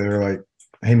even said, they were like,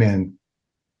 hey man,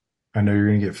 I know you're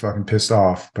going to get fucking pissed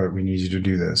off, but we need you to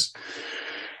do this.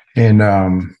 And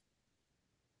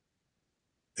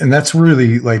that's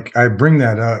really like, I bring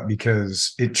that up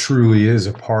because it truly is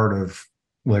a part of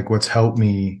like what's helped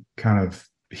me kind of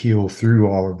heal through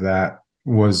all of that,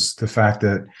 was the fact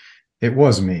that it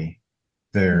was me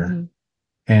there, Mm-hmm.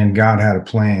 and God had a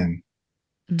plan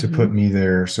to Mm-hmm. put me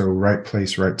there. So right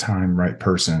place, right time, right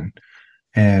person.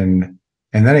 And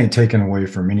that ain't taken away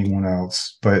from anyone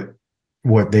else, but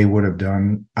what they would have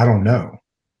done, I don't know.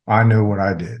 I know what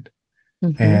I did.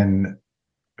 Mm-hmm. And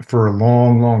for a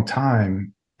long, long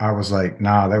time, I was like,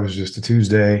 nah, that was just a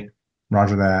Tuesday.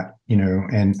 Roger that, you know.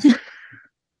 And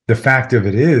the fact of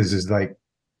it is like,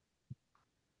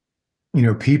 you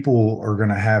know, people are going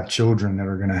to have children that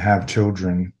are going to have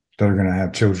children that are going to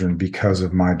have children because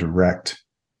of my direct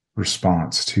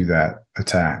response to that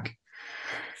attack.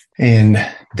 And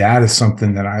that is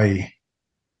something that I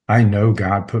know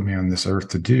God put me on this earth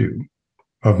to do,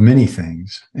 of many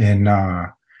things. And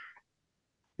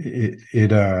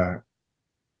the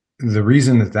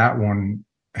reason that one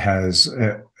has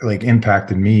like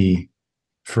impacted me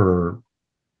for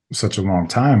such a long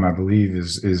time, I believe,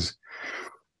 is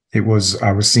I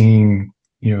was seeing,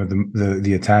 you know,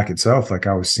 the attack itself. Like,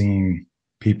 I was seeing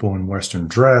people in Western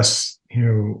dress,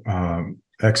 you know,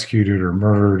 executed or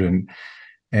murdered,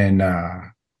 and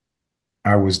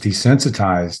I was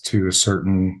desensitized to a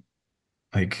certain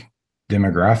like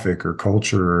demographic or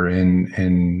culture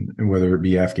in whether it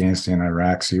be Afghanistan,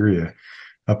 Iraq, Syria,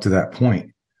 up to that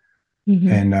point. Mm-hmm.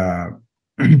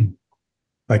 And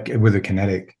like with a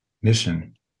kinetic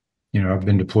mission, you know, I've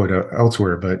been deployed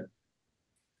elsewhere, but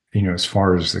you know, as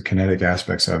far as the kinetic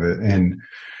aspects of it, and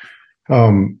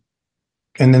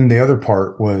then the other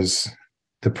part was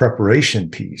the preparation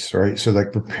piece, right? So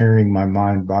like preparing my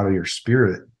mind, body, or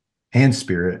spirit,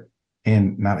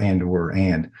 and not and or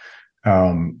and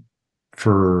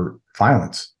for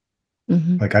violence.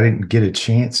 Mm-hmm. Like, I didn't get a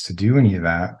chance to do any of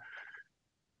that.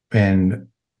 And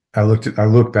I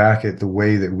look back at the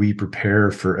way that we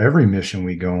prepare for every mission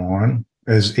we go on,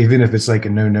 as even if it's like a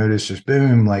no notice, just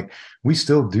boom, like we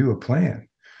still do a plan.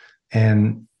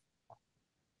 And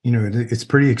you know, it's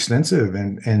pretty extensive,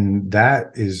 and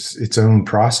that is its own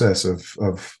process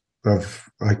of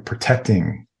like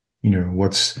protecting, you know,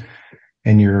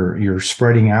 and you're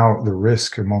spreading out the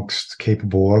risk amongst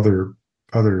capable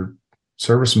other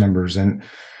service members, and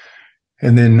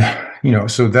then, you know,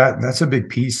 so that's a big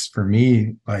piece for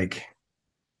me, like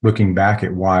looking back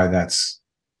at why that's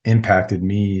impacted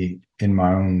me in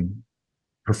my own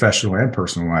professional and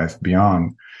personal life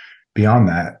beyond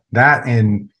that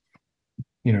and,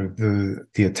 you know,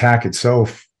 the attack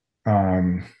itself.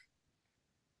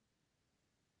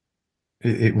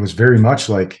 It was very much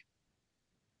like,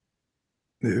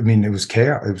 I mean, it was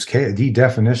chaos. It was chaos, the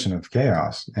definition of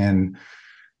chaos. And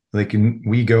like,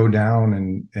 we go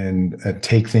down and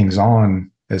take things on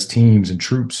as teams and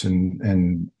troops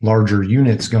and larger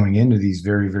units going into these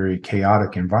very, very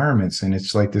chaotic environments. And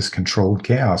it's like this controlled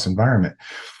chaos environment.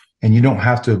 And you don't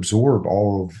have to absorb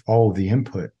all of the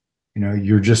input. You know,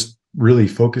 you're just really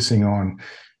focusing on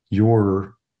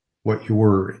what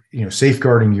you're, you know,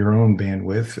 safeguarding your own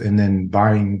bandwidth, and then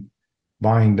buying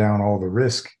down all the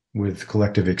risk with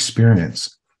collective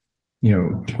experience, you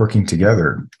know, working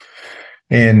together.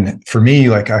 And for me,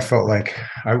 like, I felt like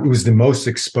I was the most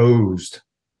exposed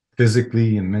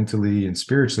physically and mentally and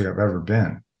spiritually I've ever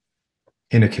been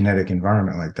in a kinetic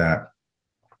environment like that.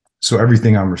 So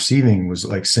everything I'm receiving was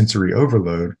like sensory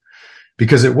overload,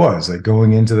 because it was like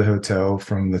going into the hotel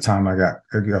from the time I got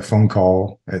a phone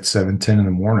call at 7:10 in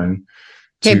the morning.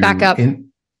 Okay, back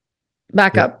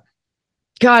up.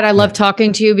 God, I love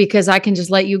talking to you because I can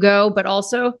just let you go, but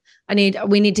also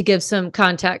we need to give some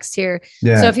context here.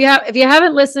 Yeah. So if you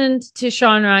haven't listened to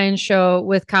Sean Ryan's show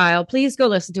with Kyle, please go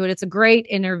listen to it. It's a great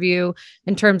interview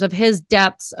in terms of his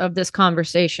depths of this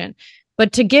conversation.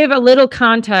 But to give a little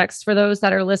context for those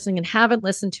that are listening and haven't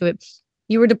listened to it,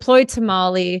 you were deployed to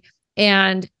Mali,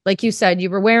 and like you said, you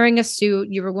were wearing a suit,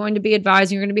 you were going to be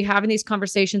advising, you're going to be having these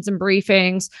conversations and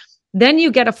briefings. Then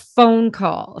you get a phone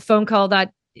call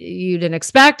that you didn't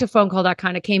expect, a phone call that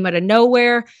kind of came out of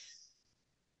nowhere.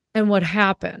 And what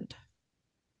happened?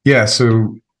 Yeah.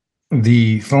 So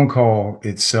the phone call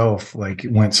itself, like,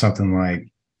 it went something like,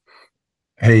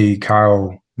 "Hey,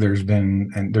 Kyle, there's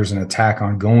an attack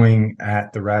ongoing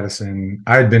at the Radisson."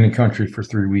 I had been in country for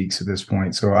 3 weeks at this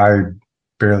point, so I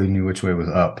barely knew which way was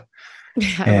up.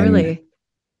 Yeah, really.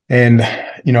 And,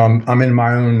 you know, I'm in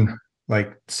my own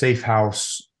like safe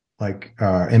house, like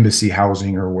embassy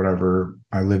housing or whatever.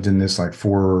 I lived in this like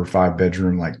 4 or 5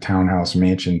 bedroom like townhouse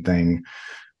mansion thing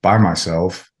by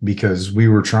myself, because we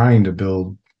were trying to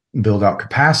build build out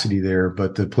capacity there,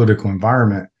 but the political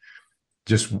environment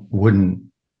just wouldn't,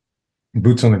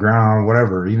 boots on the ground,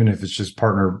 whatever, even if it's just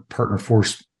partner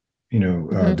force,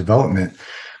 development,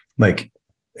 like,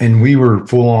 and we were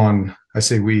full on, I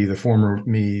say we, the former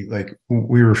me, like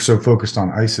we were so focused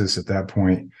on ISIS at that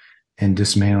point and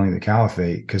dismantling the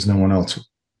caliphate because no one else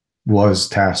was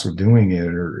tasked with doing it,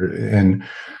 and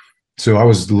so I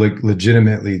was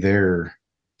legitimately there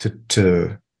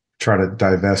to try to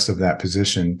divest of that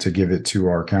position to give it to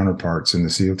our counterparts in the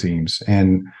SEAL teams.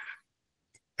 And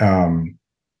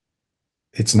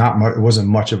it's not much, it wasn't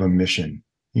much of a mission,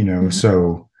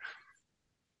 so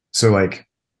like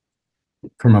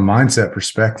from a mindset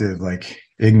perspective, like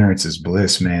ignorance is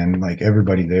bliss, man. Like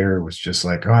everybody there was just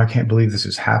like, oh, I can't believe this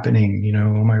is happening.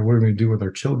 Oh my, what are we going to do with our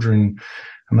children?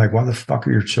 I'm like, why the fuck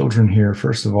are your children here?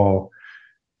 First of all,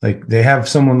 like they have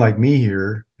someone like me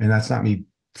here, and that's not me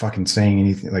fucking saying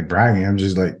anything like bragging. I'm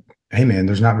just like, hey man,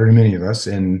 there's not very many of us,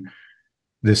 and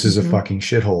this is a fucking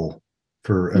shithole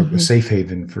for a safe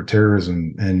haven for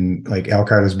terrorism. And like Al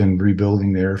Qaeda's been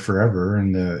rebuilding there forever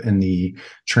in the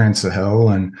Trans-Sahel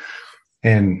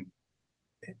and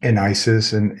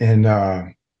ISIS and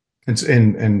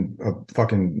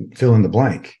fucking fill in the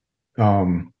blank.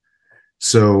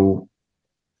 So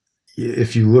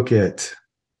if you look at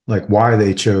like why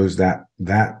they chose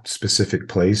that specific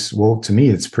place, well, to me,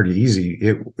 it's pretty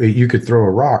easy. You could throw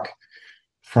a rock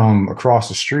from across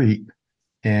the street,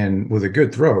 and with a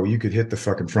good throw, you could hit the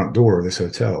fucking front door of this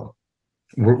hotel,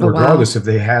 regardless if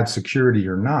they had security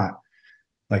or not.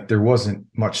 Like there wasn't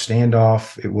much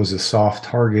standoff. It was a soft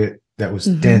target that was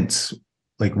dense,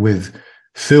 like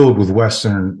filled with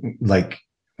Western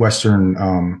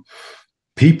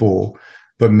people,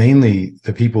 but mainly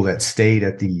the people that stayed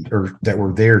or that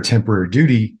were there temporary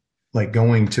duty, like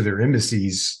going to their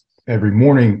embassies every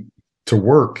morning to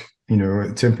work,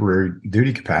 temporary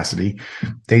duty capacity.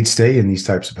 They'd stay in these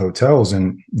types of hotels,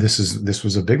 and this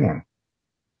was a big one.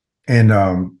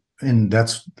 And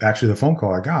that's actually the phone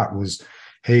call I got was,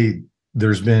 hey,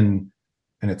 there's been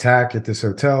an attack at this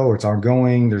hotel. It's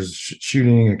ongoing. There's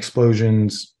shooting,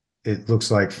 explosions. It looks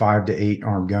like 5 to 8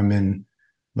 armed gunmen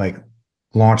like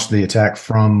launched the attack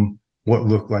from what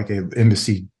looked like an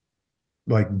embassy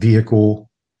like vehicle,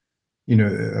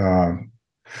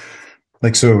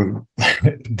 like, so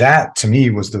that to me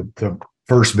was the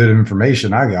first bit of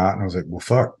information I got. And I was like, well,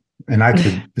 fuck. And I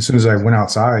could, as soon as I went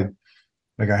outside,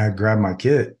 like I had grabbed my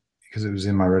kit because it was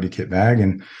in my ready kit bag.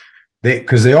 And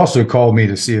because they also called me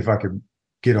to see if I could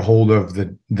get a hold of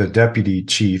the deputy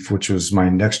chief, which was my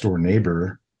next door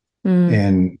neighbor.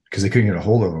 And because they couldn't get a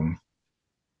hold of him.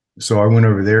 So I went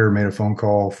over there, made a phone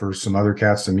call for some other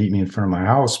cats to meet me in front of my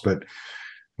house. But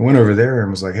I went over there and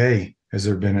was like, hey, has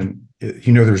there been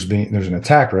there's an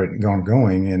attack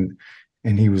going.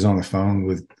 And he was on the phone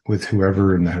with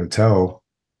whoever in the hotel.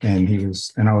 And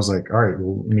I was like, all right,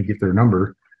 well, let me get their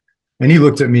number. And he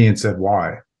looked at me and said,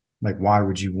 why? Like, why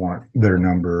would you want their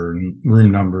number and room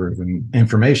numbers and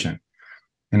information?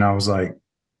 And I was like,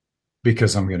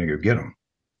 because I'm going to go get them.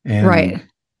 And, right.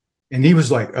 And he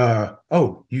was like,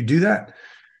 oh, you do that?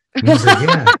 And I was like,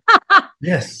 yeah,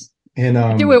 yes.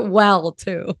 And do it well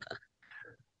too.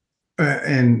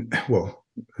 And well,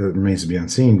 it remains to be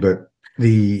unseen, but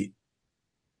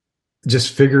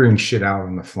just figuring shit out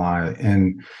on the fly.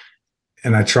 And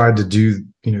I tried to do,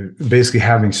 basically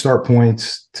having start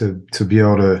points to be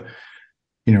able to,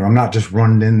 I'm not just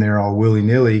running in there all willy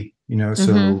nilly,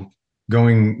 so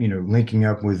going, linking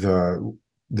up with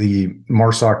the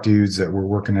MARSOC dudes that were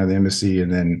working at the embassy,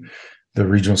 and then the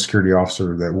regional security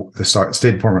officer, the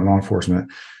State Department law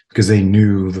enforcement, because they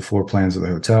knew the floor plans of the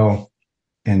hotel,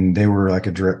 and they were like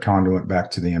a direct conduit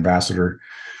back to the ambassador.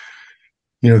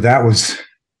 That was,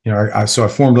 so I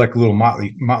formed like a little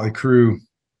motley crew,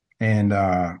 and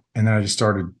then I just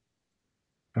started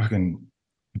fucking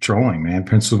patrolling, man,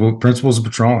 principles of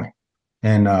patrolling,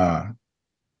 and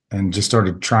just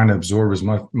started trying to absorb as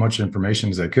much information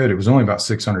as I could. It was only about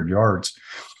 600 yards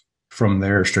from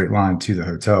there, straight line to the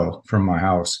hotel from my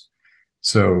house.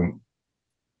 So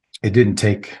it didn't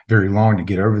take very long to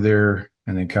get over there,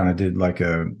 and then kind of did like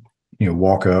a,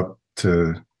 walk up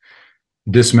to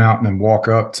dismount and then walk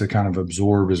up to kind of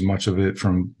absorb as much of it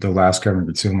from the last cover and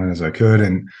concealment as I could.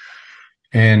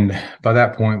 And by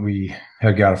that point, we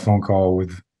had got a phone call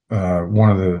with one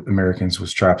of the Americans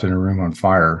was trapped in a room on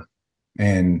fire.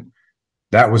 And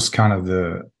that was kind of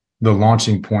the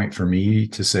launching point for me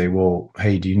to say, well,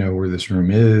 hey, do you know where this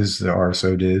room is? The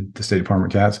RSO did, the State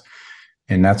Department cats.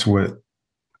 And that's what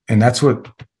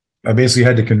I basically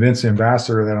had to convince the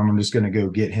ambassador that I'm just going to go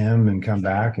get him and come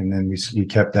back. And then we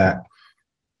kept that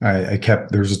I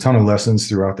kept, there's a ton of lessons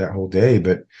throughout that whole day,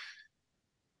 but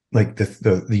like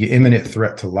the imminent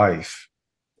threat to life,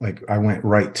 like I went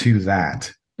right to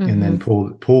that, and then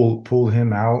pulled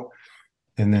him out.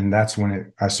 And then that's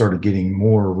when I started getting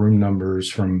more room numbers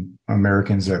from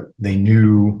Americans that they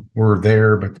knew were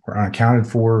there, but were unaccounted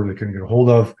for, they couldn't get a hold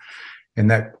of. And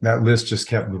that list just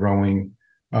kept growing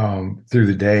through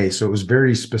the day. So it was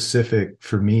very specific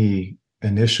for me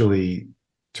initially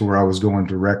to where I was going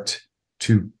direct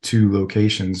to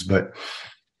locations. But,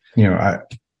 you know,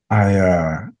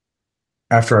 I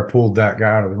after I pulled that guy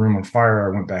out of the room on fire, I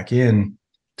went back in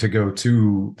to go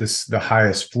to the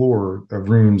highest floor of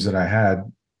rooms that I had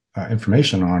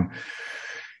information on.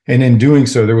 And in doing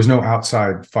so, there was no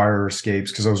outside fire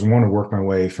escapes because I was wanting to work my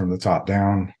way from the top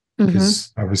down,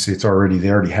 because obviously they already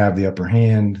have the upper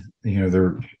hand. You know,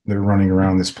 they're running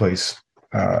around this place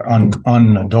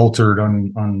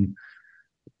unadulterated,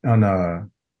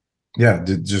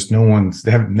 just no one's,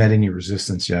 they haven't met any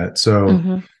resistance yet.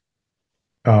 So,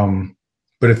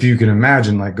 but if you can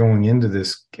imagine, like going into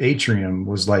this atrium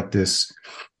was like this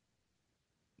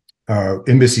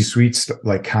embassy suites,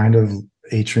 like kind of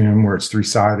atrium where it's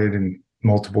 3-sided and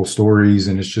multiple stories,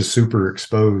 and it's just super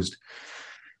exposed.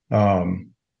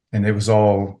 And it was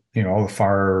all, you know, all the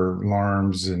fire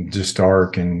alarms and just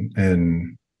dark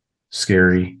and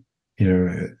scary. You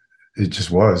know, it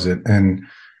just was. And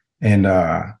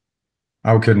I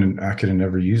could have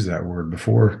never used that word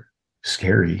before.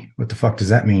 Scary. What the fuck does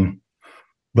that mean?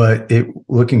 But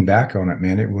looking back on it,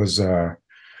 man, it was, I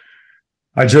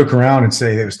joke around and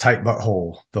say it was tight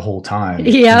butthole the whole time.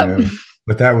 Yeah. You know?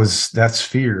 But that's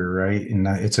fear, right? And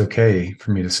it's okay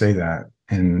for me to say that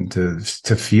and to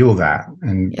feel that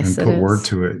and put word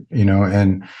to it, you know,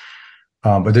 and,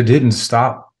 but it didn't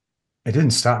stop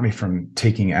me from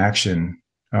taking action.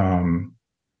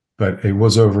 But it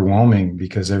was overwhelming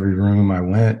because every room I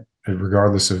went,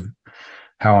 regardless of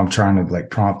how I'm trying to like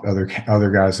prompt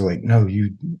other guys to like, no,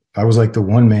 I was like the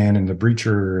one man and the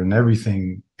breacher and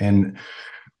everything. And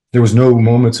there was no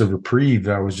moments of reprieve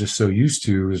that I was just so used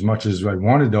to. As much as I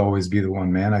wanted to always be the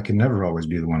one man, I could never always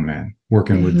be the one man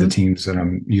working with the teams that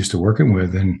I'm used to working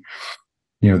with. And,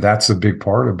 you know, that's a big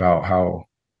part about how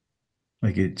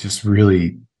like it just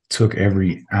really took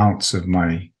every ounce of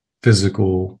my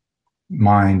physical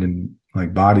mind and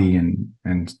like body and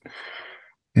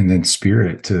then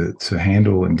spirit to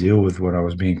handle and deal with what I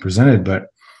was being presented. But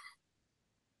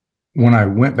when I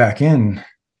went back in,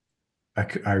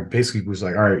 I basically was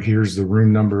like, all right, here's the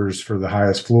room numbers for the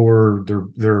highest floor.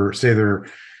 They're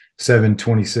 7,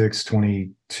 26,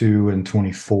 22, and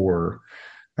 24.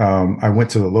 I went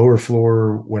to the lower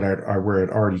floor where I'd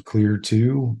already cleared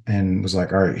to, and was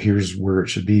like, all right, here's where it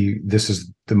should be. This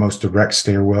is the most direct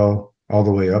stairwell all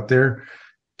the way up there.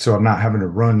 So I'm not having to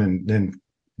run and then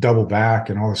double back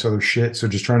and all this other shit. So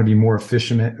just trying to be more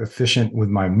efficient with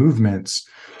my movements.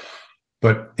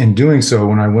 But in doing so,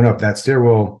 when I went up that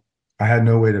stairwell, I had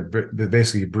no way to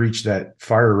basically breach that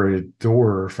fire rated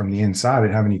door from the inside. I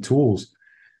didn't have any tools.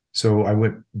 So I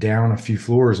went down a few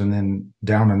floors and then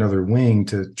down another wing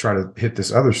to try to hit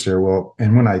this other stairwell.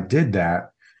 And when I did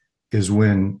that is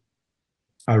when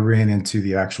I ran into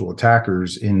the actual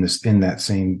attackers in that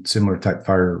same similar type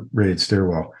fire rated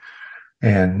stairwell.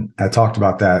 And I talked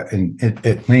about that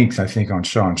at length, I think, on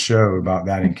Sean's show about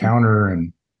that encounter.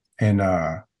 And you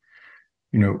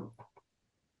know,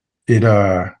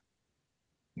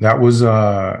 that was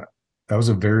a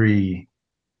very,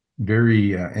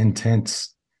 very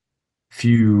intense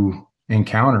few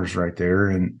encounters right there.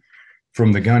 And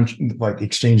from the gun, like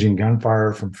exchanging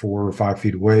gunfire from 4 or 5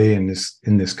 feet away in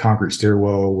this concrete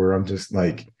stairwell where I'm just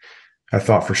like, I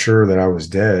thought for sure that I was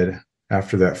dead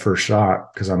after that first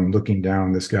shot, because I'm looking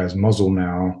down this guy's muzzle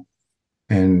now.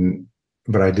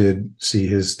 But I did see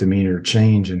his demeanor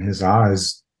change in his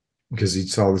eyes because he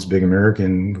saw this big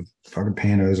American with fucking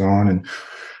panos on and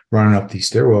running up the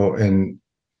stairwell.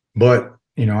 But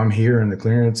you know, I'm here in the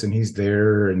clearance and he's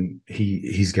there and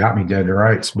he's got me dead to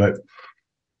rights. But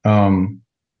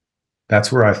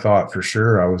that's where I thought for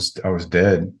sure I was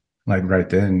dead, like right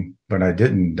then. But I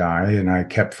didn't die, and I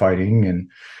kept fighting.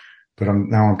 But I'm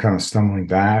kind of stumbling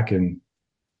back, and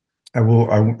I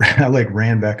like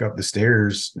ran back up the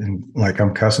stairs and like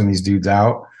I'm cussing these dudes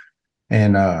out,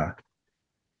 and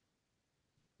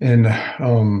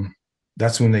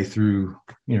that's when they threw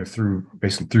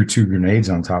 2 grenades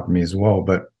on top of me as well.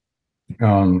 But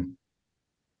and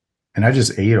I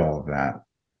just ate all of that,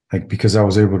 like, because I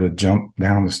was able to jump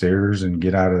down the stairs and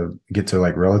get to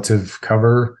like relative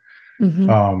cover.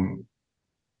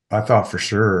 I thought for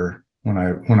sure when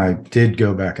I did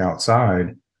go back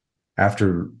outside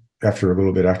after after a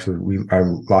little bit after I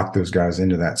locked those guys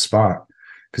into that spot,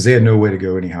 because they had no way to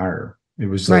go any higher. It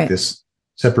was like this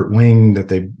separate wing that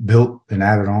they built and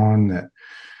added on. That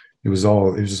it was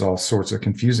just all sorts of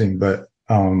confusing. But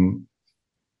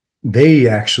they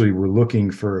actually were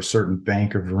looking for a certain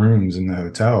bank of rooms in the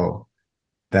hotel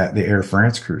that the Air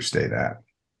France crew stayed at.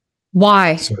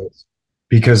 Why? So,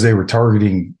 because they were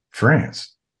targeting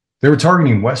France. They were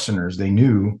targeting Westerners. They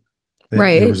knew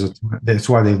that that's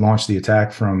why they launched the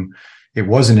attack from, it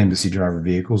wasn't embassy driver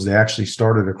vehicles. They actually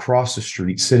started across the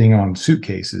street sitting on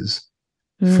suitcases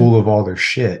full of all their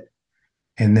shit.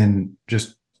 And then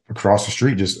just across the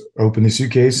street, just opened the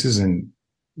suitcases and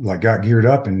like got geared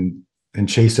up and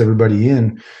chased everybody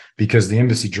in, because the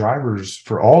embassy drivers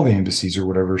for all the embassies or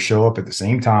whatever show up at the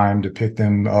same time to pick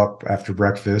them up after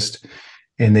breakfast.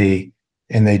 And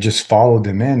they just followed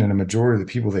them in. And a majority of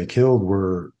the people they killed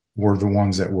were the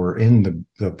ones that were in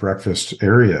the breakfast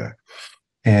area.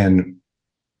 And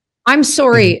I'm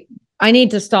sorry, I need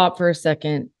to stop for a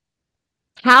second.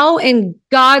 How in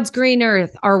God's green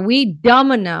earth are we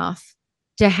dumb enough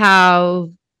to have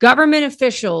government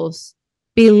officials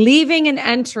be leaving and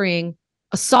entering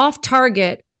a soft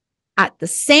target at the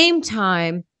same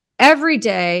time every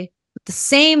day with the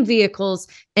same vehicles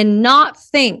and not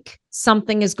think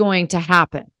something is going to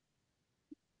happen?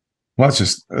 Well,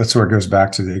 that's where it goes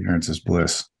back to the ignorance is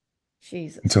bliss.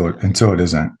 Jesus. Until it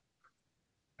isn't.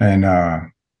 And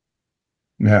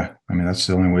yeah, I mean, that's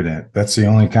the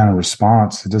only kind of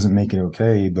response. It doesn't make it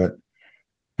okay, but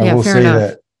I will say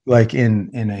that, like in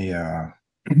a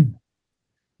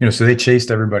so they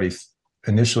chased everybody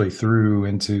initially through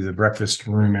into the breakfast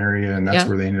room area, and that's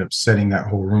where they ended up setting that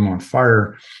whole room on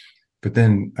fire. But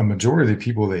then a majority of the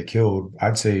people they killed,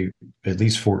 I'd say at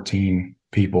least 14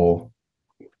 people,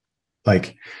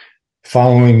 like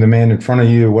following the man in front of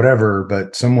you, whatever,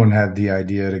 but someone had the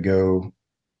idea to go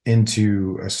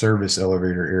into a service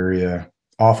elevator area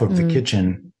off of the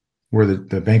kitchen where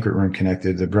the banquet room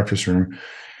connected, the breakfast room.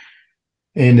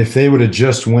 And if they would have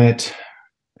just went,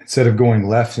 instead of going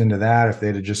left into that, if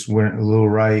they'd have just went a little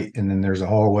right, and then there's a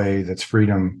hallway that's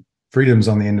freedom's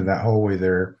on the end of that hallway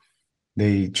there,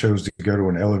 they chose to go to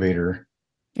an elevator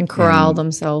and corral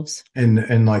themselves.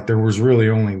 And like there was really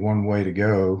only one way to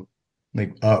go,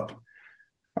 like up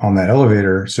on that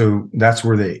elevator. So that's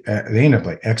where they end up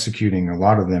like executing a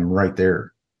lot of them right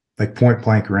there, like point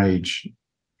blank range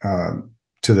to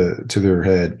their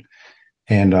head.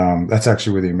 And that's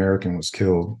actually where the American was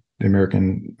killed, the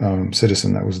American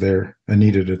citizen that was there,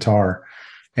 Anita Datar.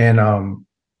 And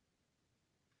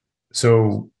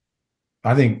so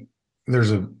I think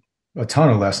there's a ton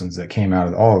of lessons that came out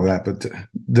of all of that, but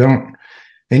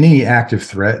any active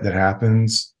threat that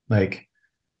happens, like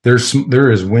there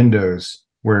is windows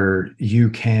where you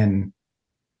can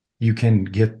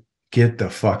get the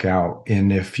fuck out.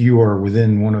 And if you are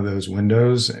within one of those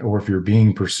windows, or if you're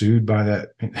being pursued by that,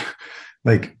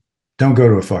 like don't go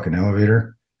to a fucking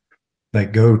elevator,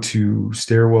 like go to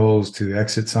stairwells, to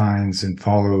exit signs, and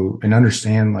follow and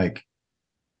understand like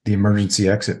the emergency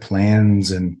exit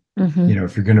plans. And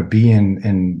if you're going to be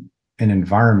in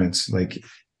environments, like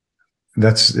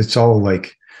it's all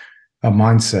like a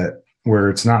mindset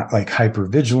where it's not like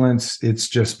hypervigilance, it's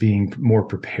just being more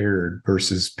prepared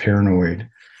versus paranoid.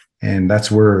 And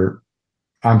that's where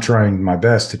I'm trying my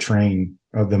best to train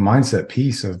the mindset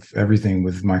piece of everything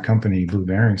with my company, Blue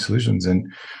Bearing Solutions,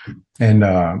 and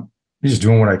just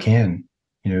doing what I can,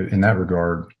 in that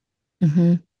regard.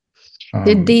 Mm-hmm.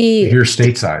 Here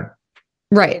stateside.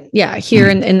 Right. Yeah. Here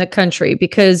in the country,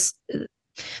 because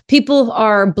people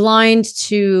are blind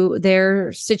to their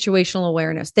situational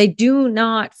awareness. They do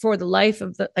not, for the life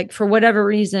of for whatever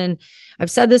reason,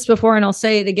 I've said this before and I'll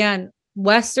say it again,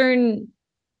 Western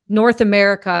North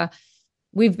America,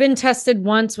 we've been tested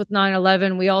once with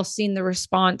 9/11. We all seen the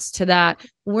response to that.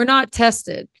 We're not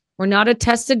tested. We're not a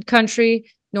tested country.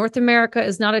 North America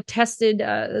is not a tested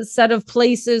set of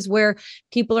places where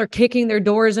people are kicking their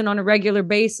doors in on a regular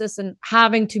basis and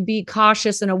having to be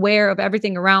cautious and aware of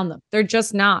everything around them. They're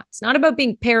just not. It's not about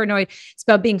being paranoid. It's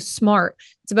about being smart.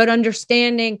 It's about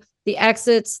understanding the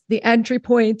exits, the entry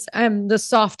points, and the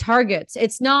soft targets.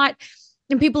 It's not,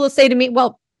 and people will say to me,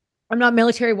 well, I'm not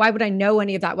military. Why would I know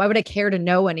any of that? Why would I care to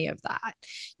know any of that?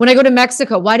 When I go to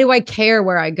Mexico, why do I care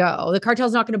where I go? The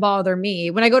cartel's not going to bother me.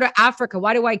 When I go to Africa,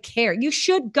 why do I care? You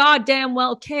should goddamn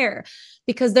well care,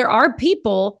 because there are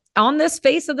people on this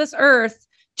face of this earth,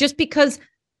 just because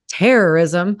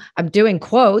terrorism, I'm doing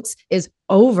quotes, is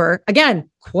over. Again,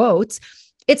 quotes.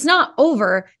 It's not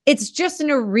over. It's just in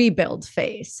a rebuild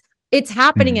phase. It's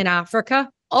happening in Africa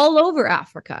all over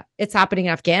Africa. It's happening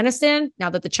in Afghanistan. Now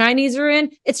that the Chinese are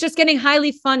in, it's just getting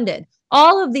highly funded.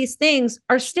 All of these things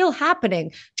are still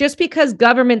happening. Just because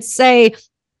governments say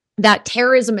that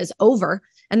terrorism is over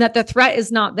and that the threat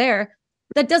is not there,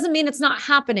 that doesn't mean it's not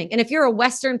happening. And if you're a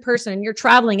Western person and you're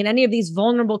traveling in any of these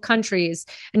vulnerable countries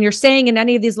and you're staying in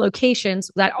any of these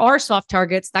locations that are soft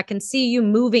targets that can see you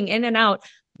moving in and out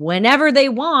whenever they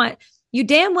want, you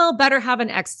damn well better have an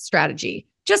exit strategy.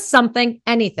 Just something,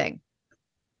 anything.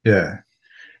 Yeah.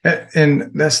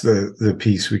 And that's the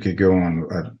piece we could go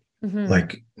on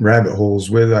like rabbit holes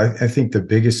with. I think the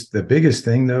biggest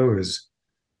thing though is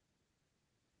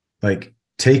like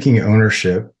taking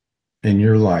ownership in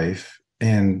your life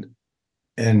and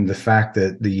the fact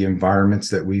that the environments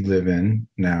that we live in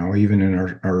now, even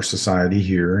in our society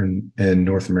here in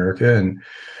North America,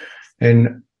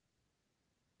 and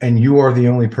you are the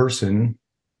only person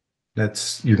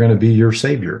you're going to be your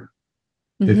savior.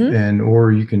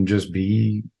 Or you can just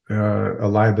be a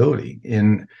liability.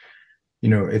 And,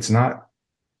 it's not,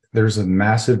 there's a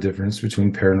massive difference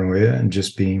between paranoia and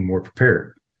just being more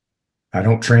prepared. I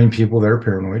don't train people that are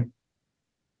paranoid.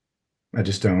 I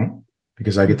just don't,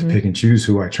 because I get to pick and choose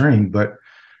who I train. But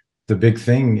the big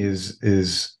thing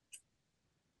is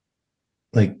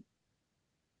like,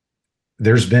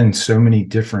 there's been so many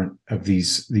different of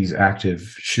these active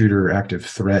shooter, active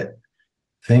threat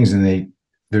things, and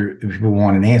people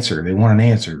want an answer. They want an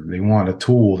answer. They want a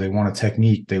tool. They want a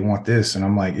technique. They want this. And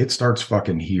I'm like, it starts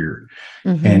fucking here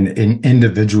and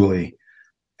individually.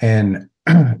 And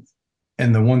the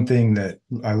one thing that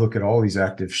I look at all these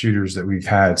active shooters that we've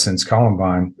had since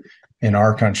Columbine in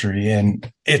our country,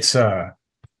 and it's,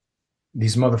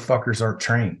 these motherfuckers aren't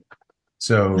trained.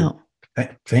 So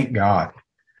thank God,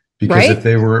 because if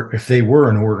they were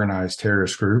an organized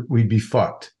terrorist group, we'd be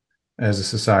fucked as a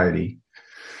society.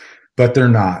 But they're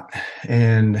not.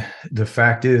 And the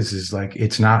fact is like,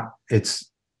 it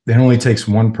only takes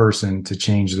one person to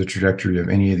change the trajectory of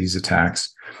any of these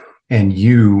attacks. And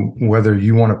whether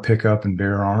you want to pick up and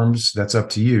bear arms, that's up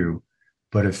to you.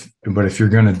 But if you're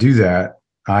going to do that,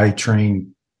 I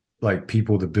train like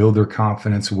people to build their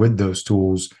confidence with those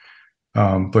tools.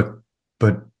 But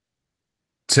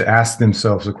to ask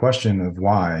themselves a question of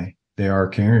why they are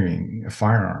carrying a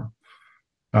firearm.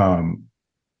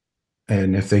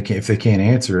 And if they can't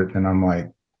answer it, then I'm like,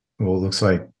 well, it looks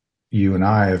like you and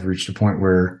I have reached a point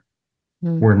where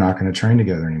we're not going to train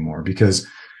together anymore. Because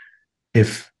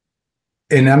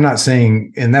and I'm not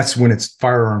saying, and that's when it's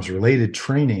firearms related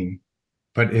training,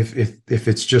 but if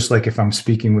it's just like, if I'm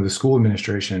speaking with a school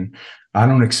administration, I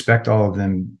don't expect all of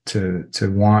them to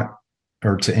want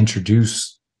or to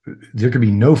introduce. There could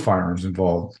be no firearms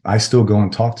involved. I still go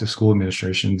and talk to school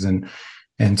administrations and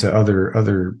to other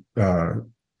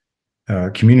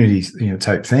communities,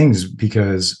 type things,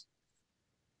 because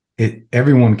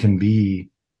everyone can be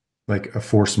like a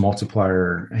force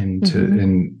multiplier and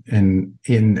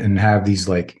have these,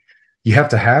 like, you have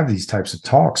to have these types of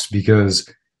talks, because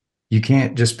you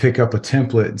can't just pick up a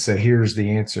template and say, here's the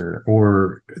answer,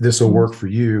 or this will work for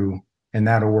you and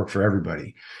that'll work for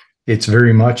everybody. It's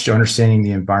very much understanding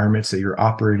the environments that you're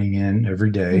operating in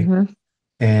every day,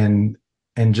 and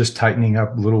just tightening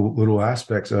up little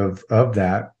aspects of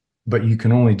that. But you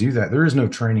can only do that. There is no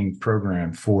training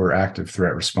program for active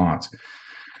threat response.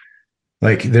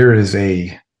 Like, there is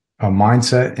a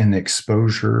mindset and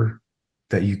exposure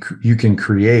that you can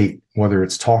create, whether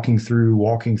it's talking through,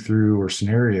 walking through, or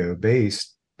scenario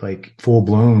based, like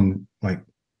full-blown, like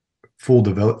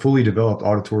fully developed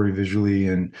auditory, visually,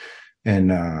 and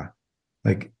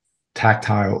like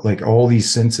tactile, like all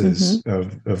these senses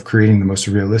of creating the most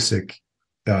realistic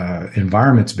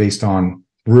environments based on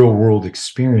real world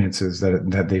experiences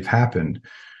that they've happened,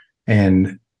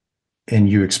 and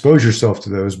you expose yourself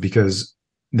to those, because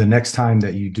the next time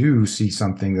that you do see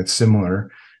something that's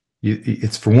similar,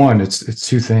 it's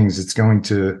two things.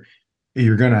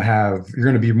 You're going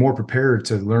to be more prepared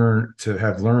to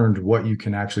have learned what you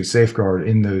can actually safeguard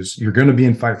in those. You're going to be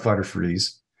in fight, flight, or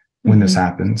freeze when this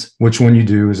happens. Which one you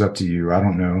do is up to you. I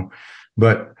don't know,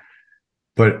 but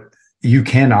you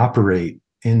can operate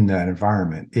in that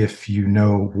environment if you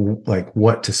know, like,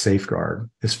 what to safeguard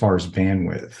as far as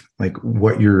bandwidth, like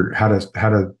how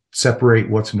to separate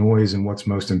what's noise and what's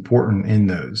most important in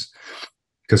those,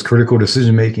 because critical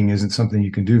decision making isn't something you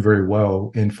can do very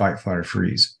well in fight, flight, or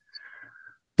freeze.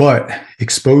 But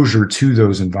exposure to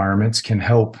those environments can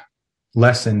help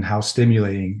lessen how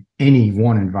stimulating any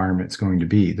one environment's going to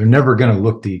be. They're never going to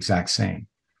look the exact same,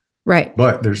 right?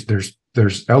 But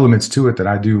there's elements to it that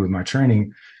I do with my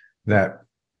training that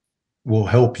will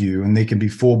help you, and they can be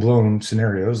full-blown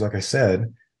scenarios, like I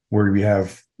said, where we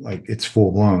have, like, it's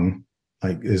full-blown,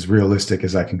 like as realistic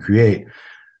as I can create.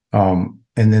 And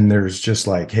then there's just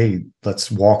like, hey,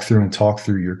 let's walk through and talk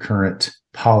through your current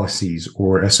policies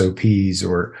or SOPs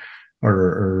or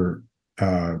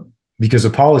because a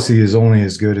policy is only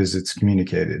as good as it's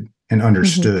communicated and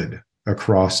understood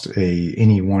across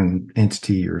any one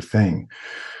entity or thing.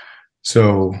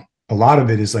 So a lot of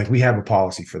it is like, we have a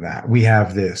policy for that. We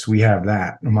have this, we have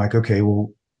that. I'm like, okay,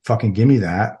 well, fucking give me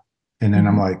that. And then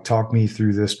I'm like, talk me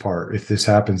through this part. If this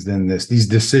happens, then these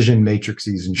decision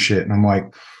matrices and shit. And I'm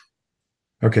like,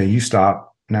 okay, you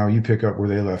stop. Now you pick up where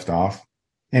they left off.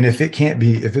 And if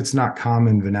it's not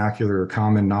common vernacular or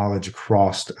common knowledge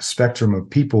across a spectrum of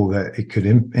people that it could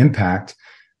impact,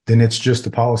 then it's just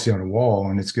a policy on a wall,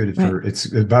 and it's good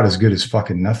it's about as good as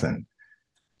fucking nothing.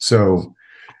 So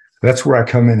that's where I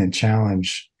come in and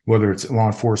challenge, whether it's law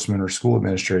enforcement or school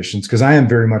administrations, because I am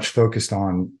very much focused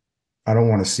on, I don't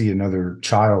want to see another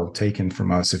child taken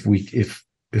from us if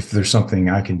there's something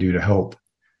I can do to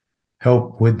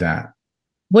help with that.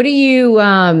 What are you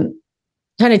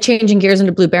kind of changing gears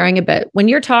into Blue Bearing a bit? When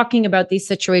you're talking about these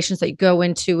situations that you go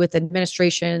into with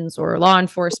administrations or law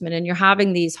enforcement, and you're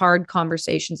having these hard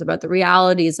conversations about the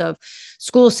realities of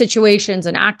school situations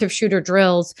and active shooter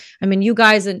drills. I mean, you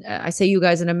guys, and I say you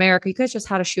guys in America, you guys just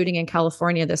had a shooting in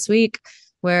California this week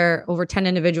where over 10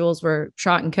 individuals were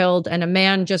shot and killed, and a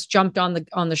man just jumped on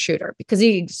the shooter because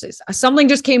something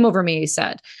just came over me, he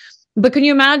said. But can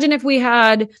you imagine if we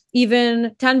had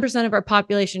even 10% of our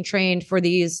population trained for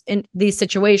these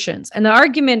situations? And the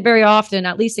argument very often,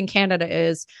 at least in Canada,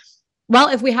 is, well,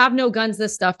 if we have no guns,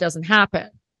 this stuff doesn't happen.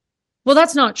 Well,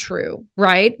 that's not true,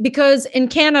 right? Because in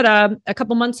Canada, a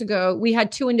couple months ago, we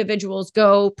had 2 individuals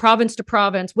go province to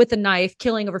province with a knife,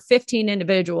 killing over 15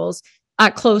 individuals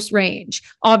at close range,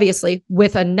 obviously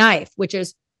with a knife, which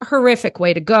is a horrific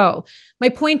way to go. My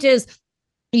point is,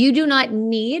 you do not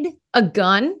need a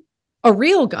gun. A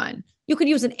real gun. You could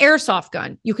use an airsoft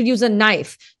gun. You could use a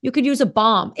knife. You could use a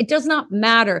bomb. It does not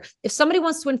matter. If somebody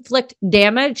wants to inflict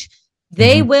damage,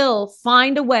 they will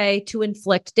find a way to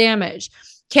inflict damage.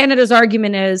 Canada's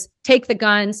argument is, take the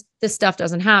guns. This stuff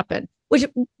doesn't happen, which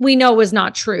we know is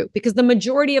not true, because the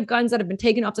majority of guns that have been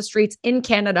taken off the streets in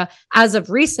Canada as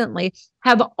of recently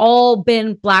have all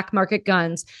been black market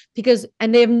guns,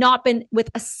 and they have not been with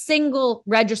a single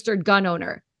registered gun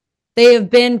owner. They have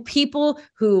been people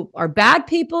who are bad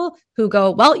people who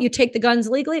go, well, you take the guns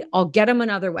legally, I'll get them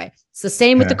another way. It's the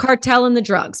same with the cartel and the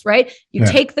drugs, right? You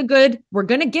take the good, we're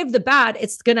going to give the bad,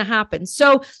 it's going to happen.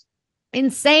 So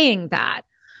in saying that,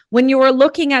 when you are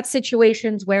looking at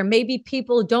situations where maybe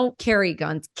people don't carry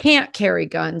guns, can't carry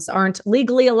guns, aren't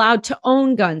legally allowed to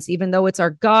own guns, even though it's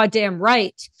our goddamn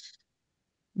right,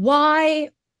 why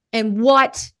and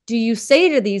what do you say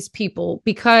to these people?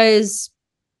 Because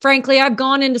frankly, I've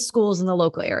gone into schools in the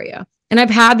local area, and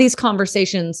I've had these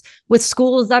conversations with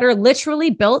schools that are literally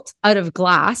built out of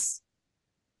glass.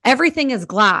 Everything is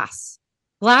glass,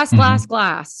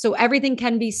 glass. So everything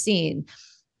can be seen.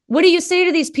 What do you say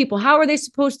to these people? How are they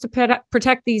supposed to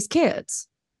protect these kids?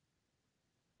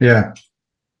 Yeah.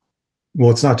 Well,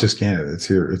 it's not just Canada. It's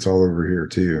here. It's all over here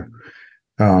too.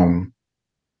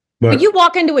 But you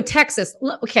walk into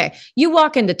you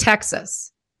walk into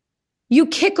Texas. You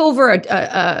kick over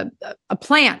a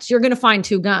plant, you're going to find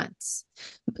 2 guns.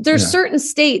 There's certain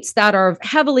states that are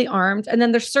heavily armed, and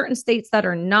then there's certain states that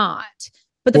are not.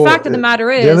 But the fact of the matter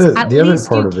is, at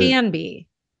least you can be.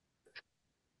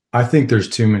 I think there's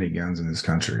too many guns in this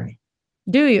country.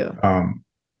 Do you?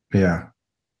 Yeah.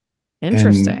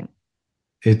 Interesting. And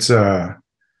it's I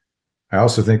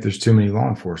also think there's too many law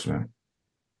enforcement.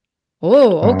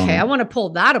 Oh, okay. I want to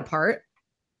pull that apart.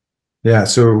 Yeah.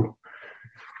 So,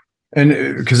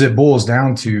 and because it boils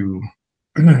down to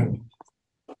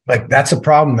like, that's a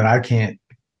problem that I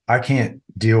can't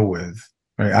deal with.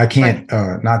 Right? I can't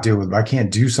not deal with, I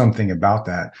can't do something about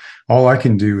that. All I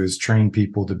can do is train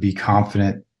people to be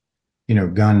confident,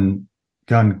 gun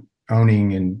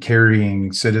owning and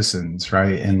carrying citizens,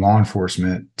 right? And law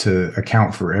enforcement to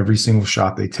account for every single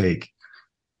shot they take,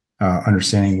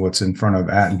 understanding what's in front of,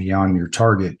 at, and beyond your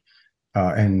target.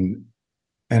 And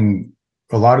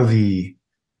a lot of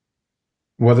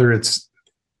whether it's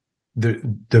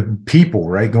the people,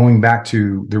 right? Going back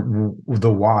to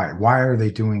the why are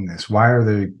they doing this? Why are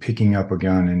they picking up a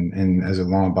gun and as a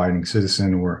law abiding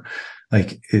citizen, or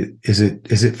like, is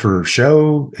it for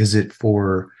show? Is it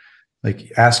for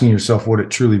like asking yourself what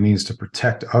it truly means to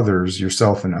protect others,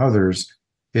 yourself and others?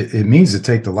 It means to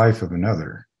take the life of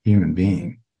another human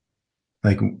being.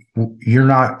 Like, you're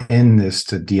not in this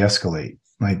to de-escalate.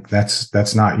 Like,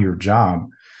 that's not your job.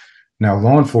 Now,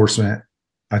 law enforcement,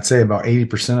 I'd say about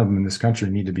 80% of them in this country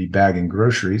need to be bagging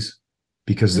groceries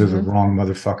because they're the wrong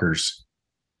motherfuckers.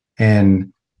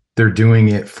 And they're doing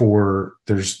it for,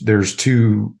 there's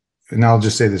two, and I'll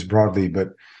just say this broadly, but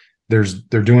they're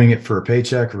doing it for a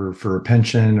paycheck or for a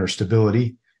pension or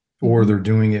stability, or they're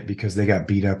doing it because they got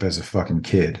beat up as a fucking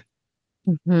kid.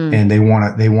 And they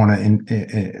want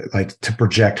to like to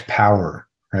project power,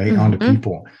 right, onto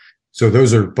people. So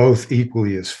those are both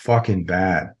equally as fucking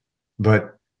bad.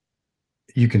 But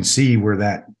you can see where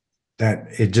that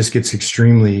it just gets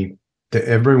extremely, that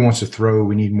everybody wants to throw,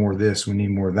 we need more of this, we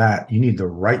need more of that. You need the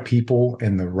right people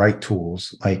and the right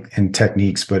tools, like, and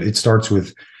techniques, but it starts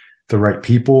with the right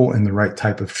people and the right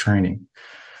type of training.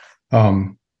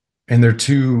 And they're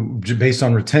too, based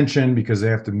on retention, because they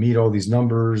have to meet all these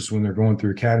numbers when they're going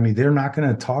through academy. They're not going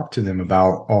to talk to them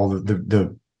about all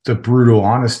the brutal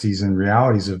honesties and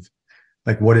realities of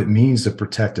like what it means to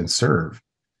protect and serve.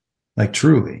 Like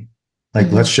truly,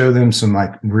 like let's show them some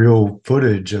like real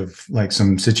footage of like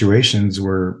some situations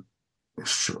where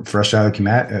fresh out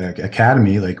of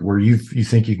academy, like where you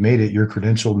think you've made it, you're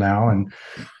credentialed now, and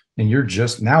you're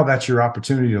just, now that's your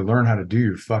opportunity to learn how to do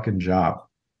your fucking job.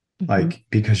 Like,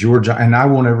 because your job, and I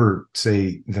won't ever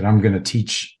say that I'm going to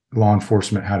teach law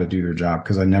enforcement how to do their job,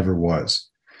 because I never was.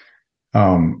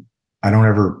 I don't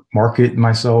ever market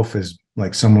myself as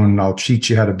like someone, I'll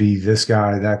teach you how to be this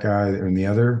guy, that guy, and the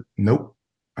other. Nope.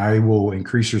 I will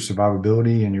increase your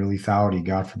survivability and your lethality.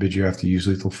 God forbid you have to use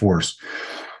lethal force,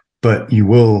 but you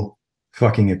will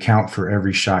fucking account for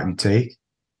every shot you take,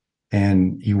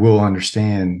 and you will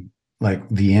understand like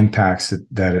the impacts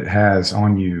that it has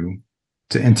on you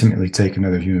to intimately take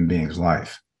another human being's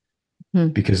life,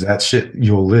 because that shit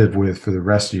you'll live with for the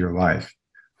rest of your life.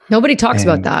 Nobody talks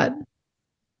about that.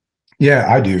 Yeah,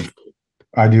 I do.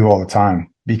 I do all the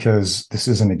time, because this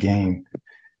isn't a game,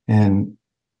 and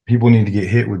people need to get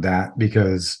hit with that,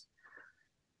 because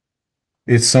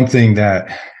it's something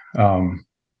that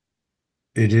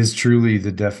it is truly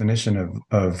the definition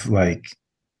of like,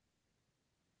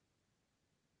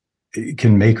 it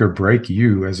can make or break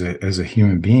you as a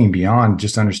human being, beyond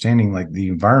just understanding like the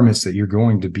environments that you're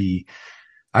going to be.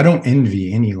 I don't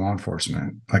envy any law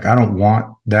enforcement. Like, I don't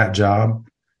want that job.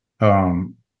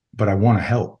 But I want to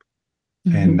help.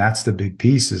 And that's the big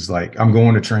piece, is like, I'm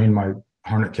going to train my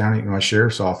Harnett County, my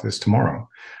sheriff's office tomorrow,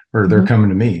 or they're coming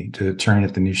to me to train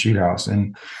at the new shoot house.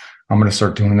 And I'm going to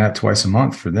start doing that twice a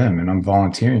month for them. And I'm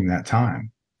volunteering that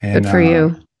time. And good for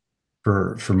you.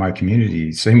 For my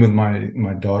community. Same with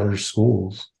my daughter's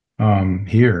schools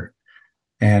here.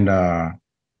 And I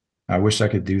wish I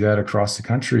could do that across the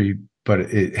country, but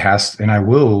it has, and I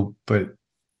will, but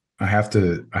I have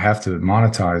to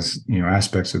monetize,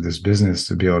 aspects of this business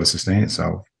to be able to sustain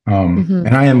itself.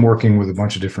 And I am working with a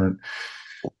bunch of different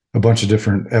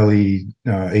LE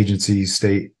agencies,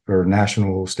 state or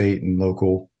national, state and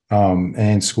local,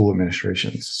 and school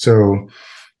administrations. So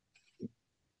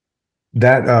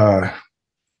that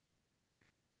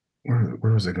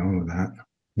where was I going with that?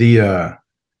 The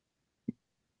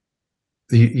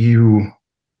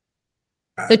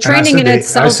training in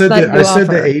itself. I said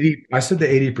the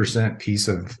 80% piece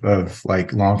of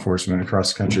like law enforcement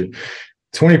across the country.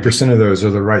 20% of those are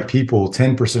the right people.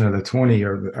 10% of the 20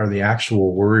 are the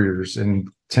actual warriors, and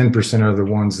 10% are the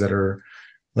ones that are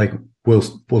like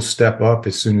will step up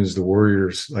as soon as the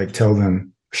warriors like show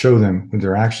them with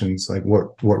their actions like what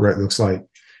right looks like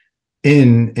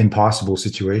in impossible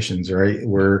situations, right,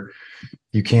 where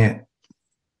you can't.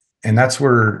 And that's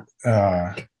where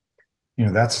there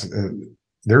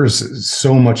is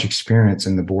so much experience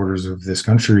in the borders of this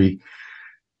country,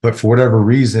 but for whatever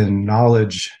reason,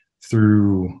 knowledge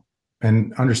through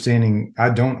and understanding, I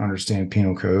don't understand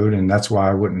penal code, and that's why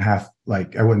I wouldn't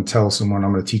tell someone,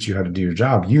 I'm going to teach you how to do your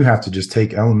job. You have to just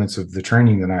take elements of the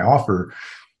training that I offer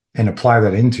and apply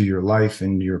that into your life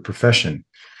and your profession.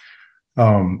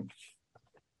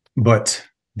 But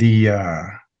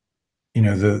the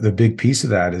big piece of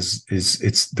that is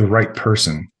it's the right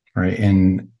person, right?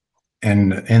 And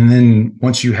then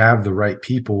once you have the right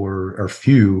people or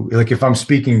few, like if I'm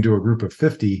speaking to a group of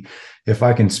 50, if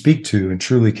I can speak to and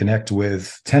truly connect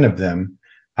with 10 of them,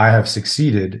 I have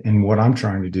succeeded in what I'm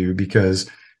trying to do, because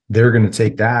they're going to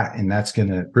take that and that's going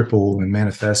to ripple and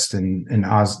manifest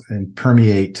and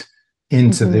permeate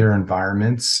into their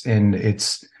environments. And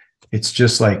it's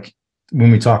just like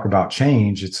when we talk about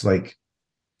change, it's like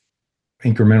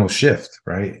incremental shift,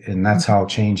 right? And that's how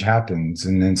change happens.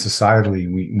 And then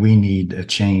societally, we need a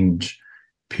change,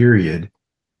 period.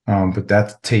 But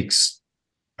that takes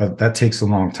a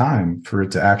long time for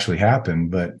it to actually happen.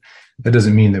 But that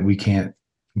doesn't mean that we can't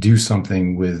do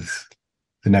something with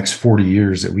the next 40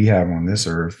 years that we have on this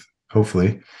earth,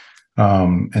 hopefully.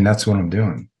 And that's what I'm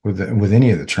doing with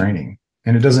any of the training.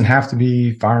 And it doesn't have to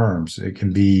be firearms. It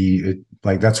can be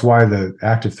like, that's why the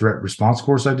active threat response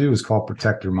course I do is called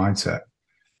Protector Mindset.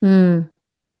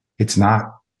 It's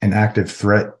not an active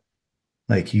threat.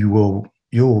 Like you'll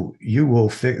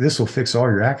fix, this will fix all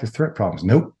your active threat problems.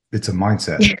 Nope. It's a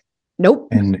mindset. Nope.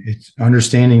 And it's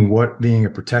understanding what being a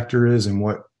protector is and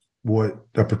what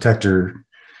a protector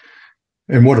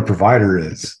and what a provider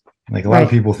is. Like a lot of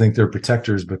people think they're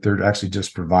protectors, but they're actually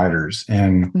just providers.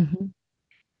 And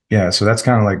yeah, so that's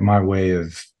kind of like my way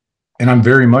of, and I'm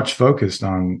very much focused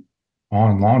on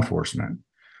law enforcement.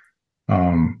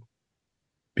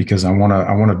 Because I want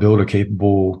to build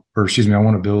I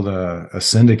want to build a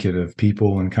syndicate of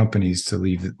people and companies to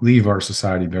leave our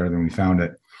society better than we found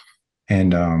it.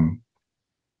 And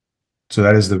so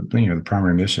that is the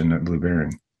primary mission at Blue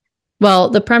Bearing. Well,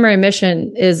 the primary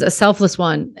mission is a selfless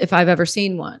one, if I've ever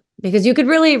seen one, because you could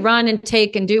really run and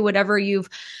take and do whatever you've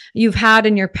had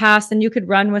in your past, and you could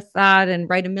run with that and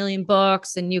write 1 million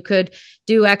books, and you could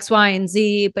do X, Y, and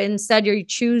Z. But instead, you're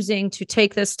choosing to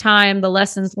take this time, the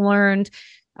lessons learned,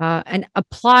 and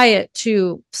apply it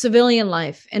to civilian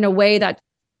life in a way that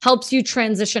helps you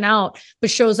transition out, but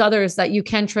shows others that you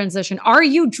can transition. Are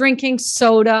you drinking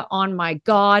soda on my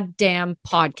goddamn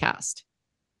podcast?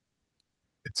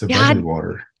 It's a bubbly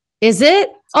water. Is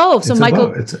it? Oh, so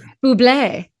Michael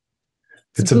Bublé.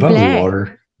 It's a bubbly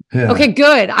water. Yeah. Okay,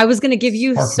 good. I was going to give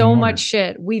you so much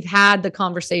shit. We've had the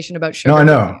conversation about sugar. No, I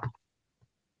know.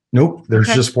 Nope. There's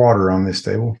just water on this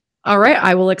table. All right.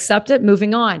 I will accept it.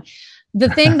 Moving on. The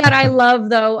thing that I love,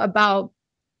 though, about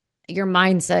your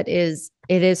mindset is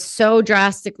it is so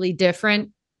drastically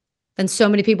different than so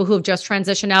many people who have just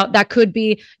transitioned out. That could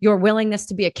be your willingness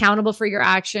to be accountable for your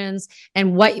actions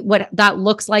and what that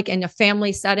looks like in a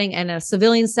family setting and a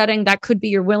civilian setting. That could be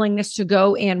your willingness to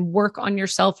go and work on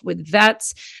yourself with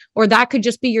vets, or that could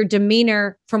just be your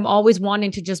demeanor from always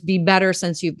wanting to just be better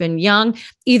since you've been young.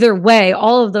 Either way,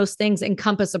 all of those things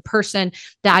encompass a person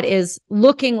that is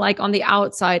looking like on the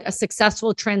outside a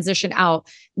successful transition out.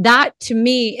 That to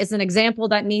me is an example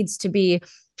that needs to be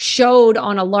showed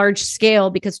on a large scale,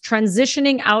 because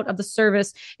transitioning out of the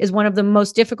service is one of the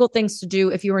most difficult things to do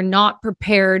if you are not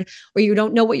prepared or you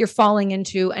don't know what you're falling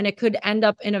into. And it could end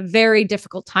up in a very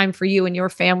difficult time for you and your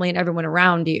family and everyone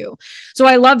around you. So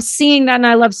I love seeing that. And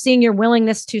I love seeing your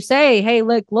willingness to say, hey,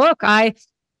 look, I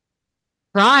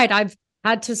tried. I've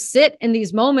had to sit in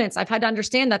these moments. I've had to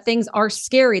understand that things are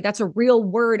scary. That's a real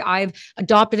word I've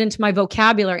adopted into my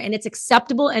vocabulary. And it's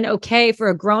acceptable and okay for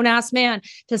a grown-ass man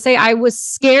to say, I was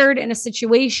scared in a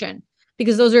situation,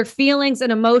 because those are feelings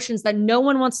and emotions that no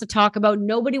one wants to talk about.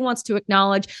 Nobody wants to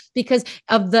acknowledge because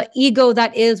of the ego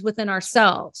that is within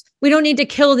ourselves. We don't need to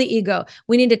kill the ego.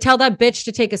 We need to tell that bitch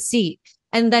to take a seat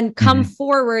and then come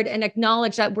forward and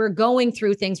acknowledge that we're going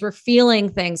through things, we're feeling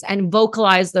things, and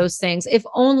vocalize those things, if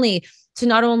only to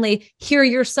not only hear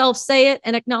yourself say it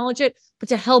and acknowledge it, but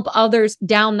to help others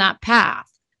down that path.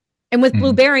 And with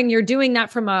Blue Bearing, you're doing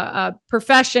that from a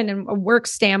profession and a work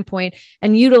standpoint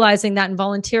and utilizing that and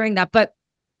volunteering that. But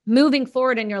moving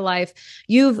forward in your life,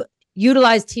 you've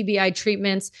utilized TBI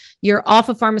treatments, you're off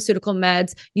of pharmaceutical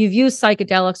meds, you've used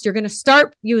psychedelics, you're going to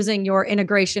start using your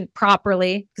integration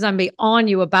properly, because I'm going to be on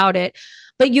you about it.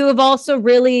 But you have also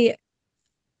really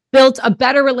built a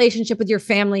better relationship with your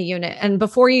family unit. And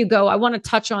before you go, I want to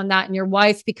touch on that and your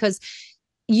wife, because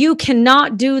you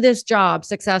cannot do this job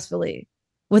successfully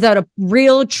without a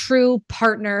real, true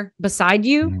partner beside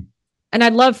you. And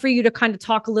I'd love for you to kind of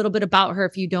talk a little bit about her,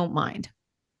 if you don't mind.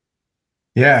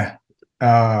 Yeah.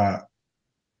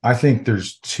 I think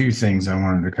there's two things I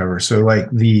wanted to cover. So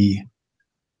like the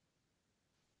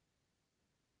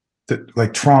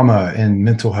like trauma and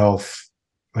mental health,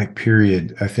 like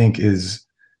period, I think is,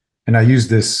 and I use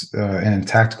this in a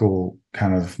tactical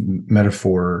kind of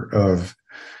metaphor of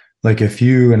like, if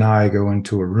you and I go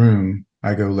into a room,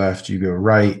 I go left, you go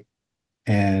right,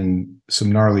 and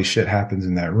some gnarly shit happens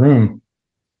in that room,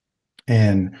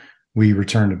 and we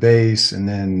return to base, and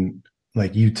then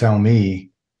like you tell me,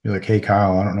 you're like, hey,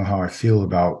 Kyle, I don't know how I feel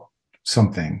about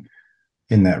something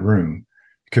in that room.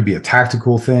 It could be a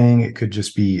tactical thing. It could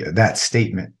just be that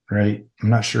statement, right? I'm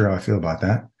not sure how I feel about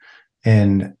that.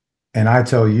 And I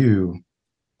tell you,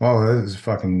 well,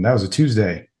 that was a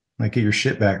Tuesday. Like, get your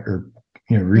shit back, or,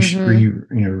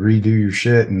 redo your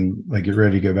shit and like get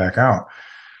ready to go back out.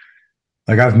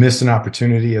 Like, I've missed an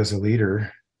opportunity as a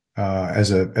leader,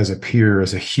 as a peer,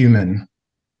 as a human,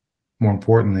 more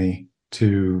importantly,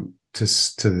 to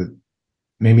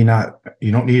maybe not,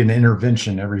 you don't need an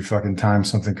intervention every fucking time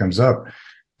something comes up,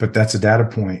 but that's a data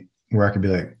point where I could be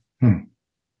like,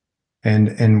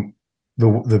 And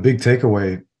the big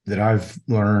takeaway I've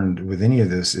learned with any of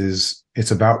this is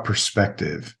it's about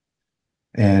perspective.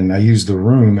 And I use the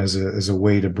room as a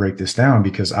way to break this down,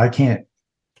 because I can't,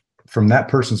 from that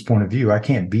person's point of view, I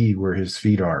can't be where his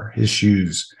feet are, his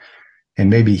shoes. And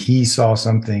maybe he saw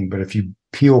something, but if you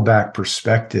peel back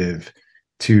perspective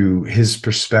to his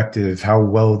perspective, how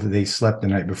well they slept the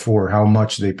night before, how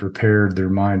much they prepared their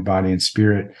mind, body, and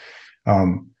spirit,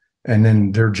 and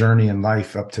then their journey in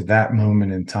life up to that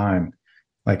moment in time,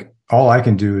 like all I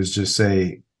can do is just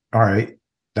say, all right,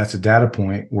 that's a data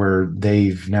point where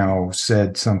they've now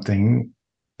said something.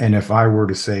 And if I were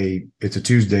to say, it's a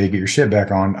Tuesday, get your shit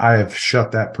back on, I have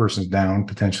shut that person down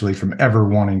potentially from ever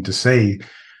wanting to say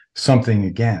something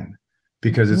again,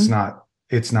 because it's not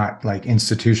like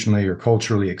institutionally or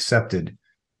culturally accepted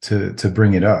to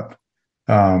bring it up.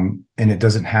 And it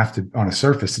doesn't have to, on a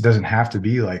surface, it doesn't have to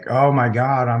be like, oh my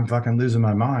God, I'm fucking losing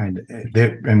my mind.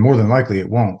 And more than likely it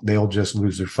won't. They'll just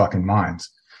lose their fucking minds.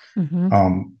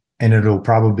 And it'll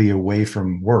probably be away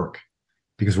from work,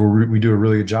 because we do a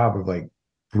really good job of like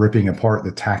ripping apart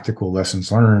the tactical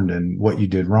lessons learned and what you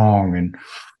did wrong.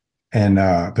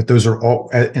 But those are all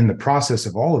in the process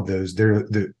of all of those.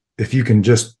 If you can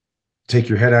just take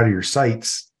your head out of your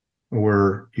sights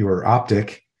or your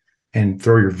optic and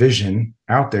throw your vision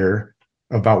out there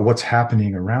about what's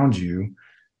happening around you,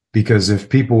 because if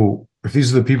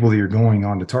these are the people that you're going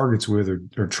on to targets with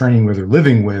or training with or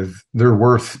living with, they're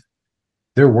worth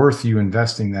you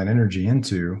investing that energy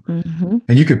into.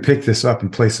 And you could pick this up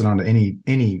and place it onto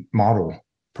any model,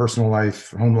 personal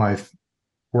life, home life,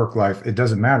 work life. It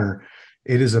doesn't matter.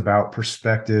 It is about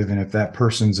perspective. And if that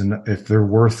if they're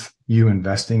worth you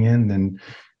investing in,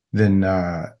 then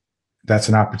that's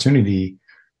an opportunity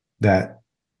that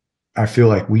I feel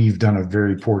like we've done a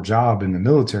very poor job in the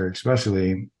military,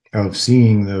 especially, of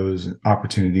seeing those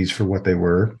opportunities for what they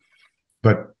were.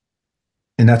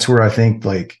 And that's where I think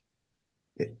like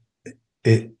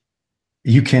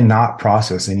you cannot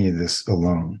process any of this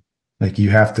alone. Like you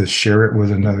have to share it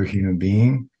with another human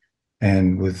being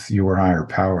and with your higher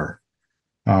power.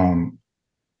 And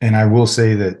I will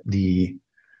say that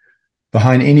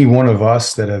behind any one of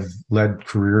us that have led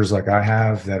careers like I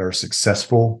have that are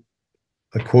successful,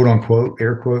 like quote unquote,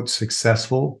 air quotes,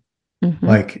 successful,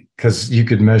 like, because you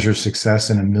could measure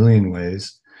success in a million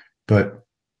ways, but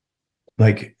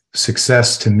like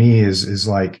success to me is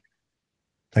like,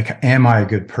 am I a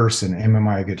good person? Am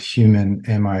I a good human?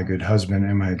 Am I a good husband?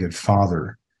 Am I a good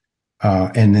father?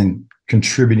 And then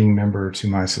contributing member to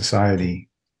my society.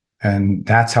 And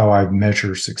that's how I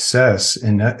measure success.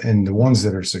 And the ones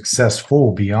that are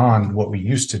successful beyond what we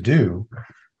used to do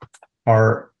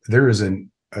there is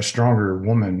a stronger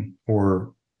woman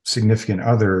or significant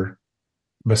other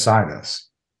beside us,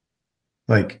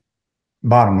 like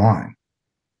bottom line.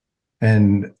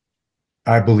 And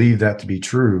I believe that to be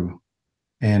true.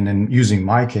 And in using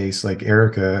my case, like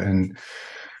Erica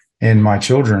and my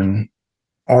children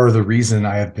are the reason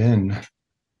I have been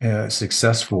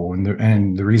successful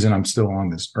and the reason I'm still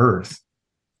on this earth.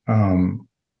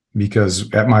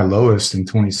 Because at my lowest in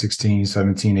 2016,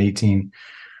 17, 18,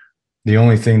 the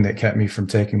only thing that kept me from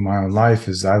taking my own life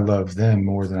is I loved them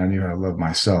more than I knew how to love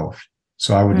myself.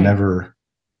 So I would never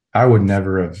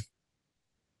have.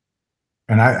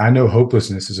 And I know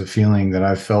hopelessness is a feeling that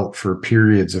I've felt for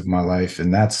periods of my life.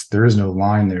 And there is no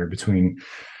line there between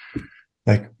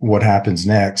like what happens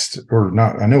next or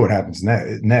not. I know what happens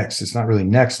next. It's not really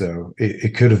next though.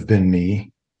 It could have been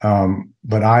me.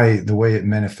 But the way it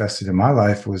manifested in my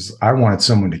life was I wanted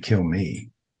someone to kill me.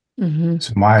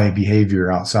 So my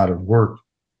behavior outside of work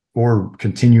or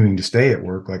continuing to stay at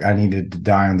work, like I needed to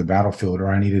die on the battlefield, or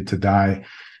I needed to die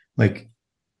like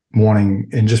wanting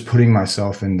and just putting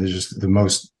myself into just the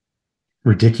most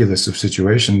ridiculous of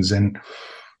situations. And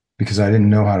because I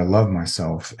didn't know how to love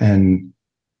myself, and,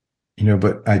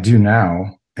 but I do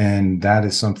now. And that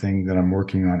is something that I'm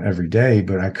working on every day,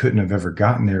 but I couldn't have ever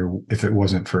gotten there if it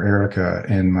wasn't for Erica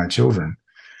and my children.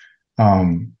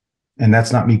 And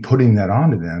that's not me putting that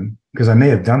onto them, because I may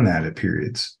have done that at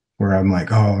periods where I'm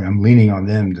like, oh, I'm leaning on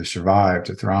them to survive,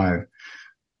 to thrive.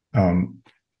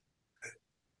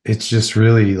 It's just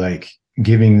really like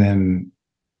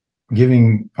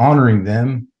honoring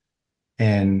them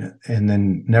and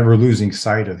then never losing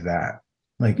sight of that,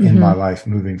 like in my life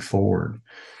moving forward,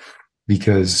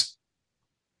 because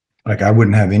like I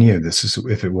wouldn't have any of this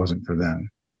if it wasn't for them.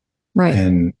 Right.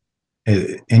 And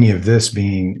any of this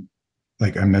being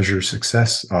like I measure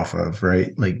success off of,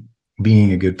 right? Like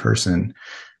being a good person,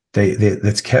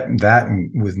 that's kept that,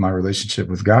 and with my relationship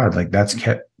with God, like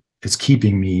it's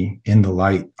keeping me in the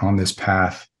light on this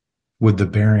path with the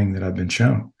bearing that I've been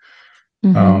shown.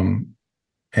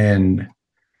 And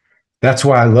that's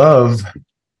why I love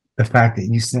the fact that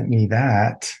you sent me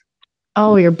that.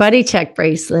 Oh, your buddy check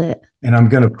bracelet. And I'm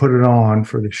going to put it on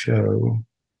for the show.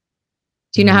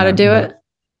 Do you know how to do it?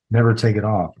 Never take it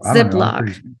off.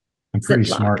 Ziploc. I'm pretty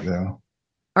smart though.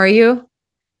 Are you?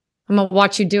 I'm going to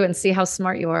watch you do it and see how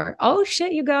smart you are. Oh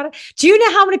shit, you got it. Do you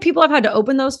know how many people I've had to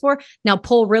open those for? Now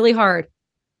pull really hard.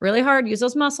 Really hard. Use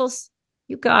those muscles.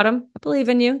 You got them. I believe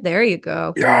in you. There you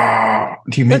go. Yeah.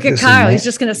 Do you make Look at Kyle. He's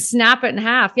just going to snap it in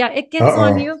half. Yeah, it gets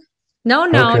on you. No,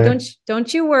 okay.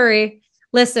 Don't you worry.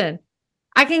 Listen,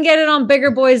 I can get it on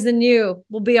bigger boys than you.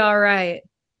 We'll be all right.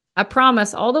 I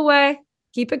promise. All the way.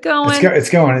 Keep it going. It's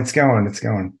going.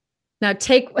 Now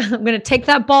I'm going to take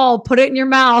that ball, put it in your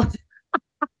mouth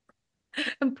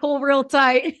and pull real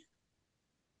tight.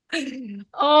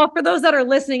 Oh, for those that are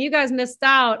listening, you guys missed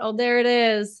out. Oh, there it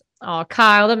is. Oh,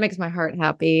 Kyle, that makes my heart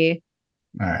happy.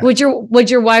 All right. Would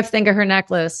your wife think of her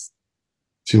necklace?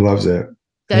 She loves it.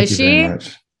 Does she? Yeah.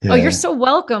 Oh, you're so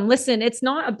welcome. Listen, it's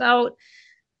not about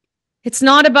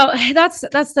that's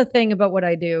the thing about what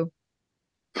I do.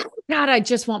 God, I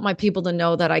just want my people to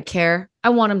know that I care. I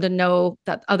want them to know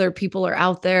that other people are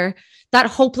out there. That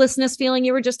hopelessness feeling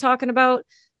you were just talking about,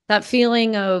 that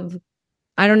feeling of,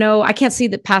 I don't know, I can't see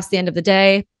past the end of the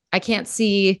day. I can't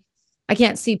see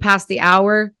past the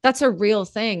hour. That's a real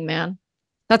thing, man.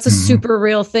 That's a super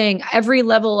real thing. Every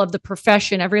level of the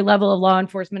profession, every level of law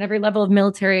enforcement, every level of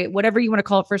military, whatever you want to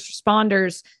call it, first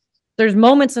responders, there's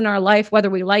moments in our life, whether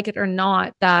we like it or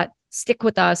not, that stick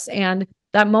with us. And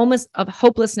that moment of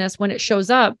hopelessness, when it shows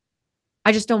up,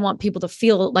 I just don't want people to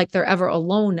feel like they're ever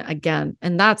alone again.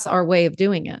 And that's our way of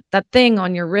doing it. That thing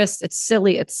on your wrist, it's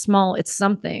silly, it's small, it's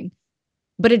something.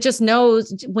 But it just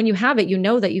knows when you have it, you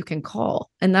know that you can call.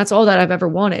 And that's all that I've ever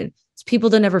wanted. It's people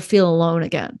to never feel alone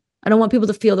again. I don't want people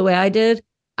to feel the way I did.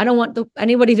 I don't want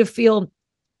anybody to feel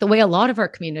the way a lot of our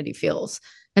community feels.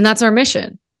 And that's our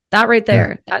mission. That right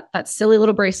there, that silly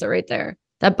little bracelet right there,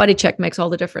 that buddy check makes all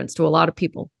the difference to a lot of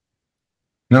people.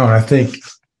 No, I think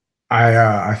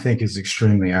it's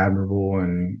extremely admirable,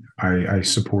 and I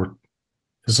support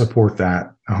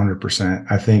that 100%.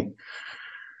 I think,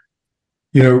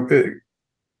 the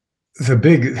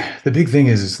big thing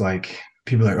is like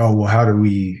people are like, oh, well, how do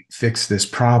we fix this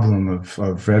problem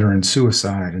of veteran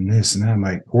suicide and this and that? I'm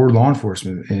like, or law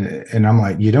enforcement. And I'm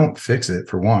like, you don't fix it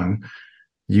for one.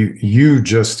 You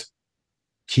just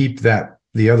keep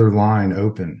the other line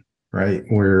open, right?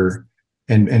 Where,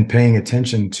 and paying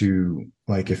attention to,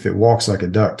 like, if it walks like a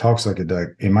duck, talks like a duck,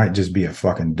 it might just be a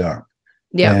fucking duck.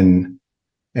 Yeah.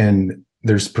 And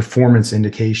there's performance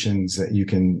indications that you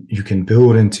can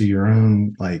build into your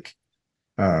own, like,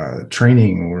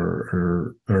 training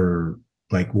or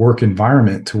like work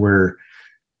environment, to where,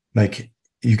 like,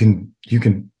 you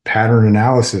can pattern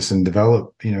analysis and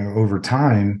develop, over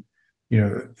time,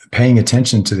 paying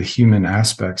attention to the human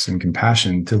aspects and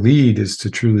compassion. To lead is to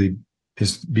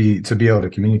be able to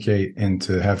communicate and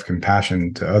to have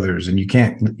compassion to others. And you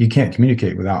can't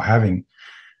communicate without having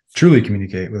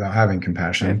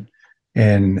compassion,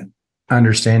 and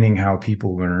understanding how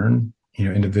people learn,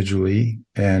 individually,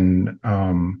 and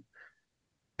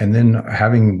then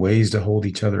having ways to hold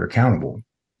each other accountable.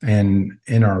 And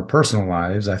in our personal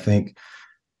lives, I think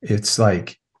it's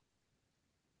like,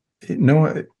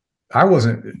 I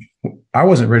wasn't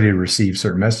ready to receive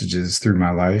certain messages through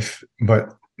my life,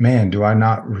 but man, do I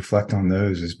not reflect on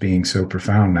those as being so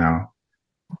profound now,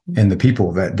 and the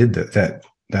people that did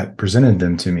that presented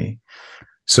them to me.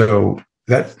 So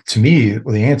that, to me,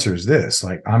 the answer is this: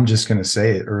 like, I'm just going to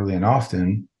say it early and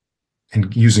often,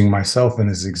 and using myself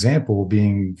as an example,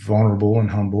 being vulnerable and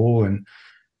humble,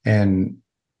 and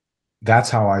that's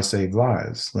how I save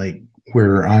lives. Like,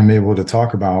 where I'm able to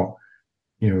talk about,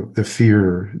 the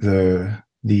fear, the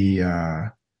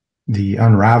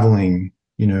unraveling,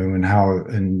 and how,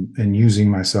 and using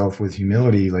myself with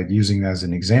humility, like using that as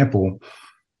an example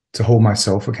to hold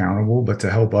myself accountable, but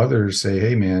to help others say,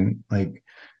 hey man, like,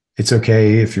 it's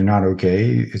okay if you're not okay.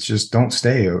 It's just, don't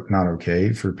stay not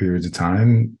okay for periods of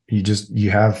time.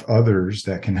 You have others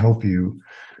that can help you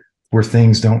where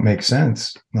things don't make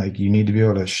sense. Like, you need to be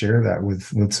able to share that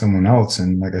with someone else.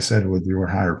 And like I said, with your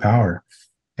higher power.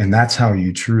 And that's how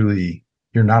you're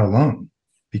not alone,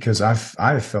 because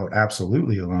I've felt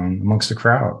absolutely alone amongst the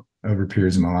crowd over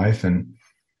periods of my life. And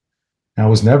I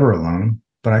was never alone,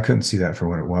 but I couldn't see that for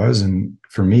what it was. And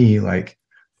for me, like,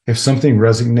 if something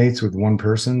resonates with one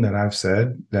person that I've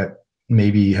said that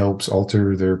maybe helps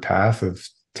alter their path of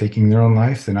taking their own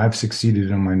life, then I've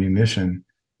succeeded on my new mission,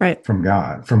 right, from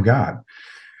God.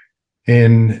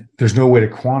 And there's no way to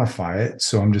quantify it.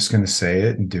 So I'm just going to say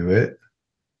it and do it.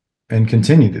 and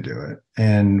continue to do it.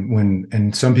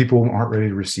 And some people aren't ready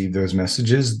to receive those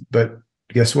messages, but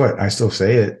guess what? I still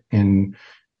say it. And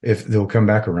if they'll come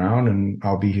back around, and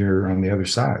I'll be here on the other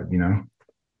side, you know?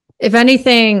 If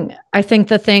anything, I think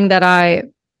the thing that I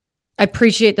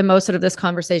appreciate the most out of this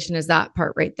conversation is that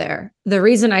part right there. The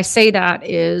reason I say that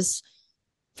is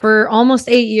for almost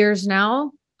 8 years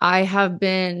now, I have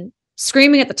been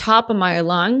screaming at the top of my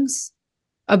lungs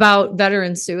about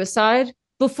veteran suicide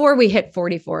before we hit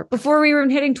 44, before we were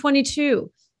hitting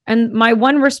 22. And my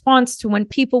one response to when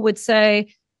people would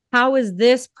say, how is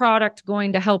this product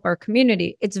going to help our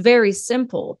community? It's very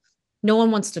simple. No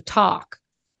one wants to talk.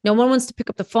 No one wants to pick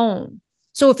up the phone.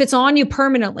 So if it's on you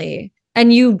permanently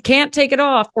and you can't take it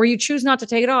off, or you choose not to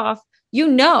take it off, you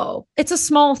know, it's a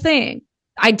small thing.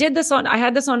 I had this on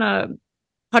a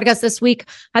podcast this week.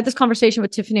 I had this conversation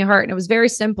with Tiffany Hart, and it was very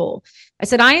simple. I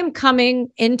said, I am coming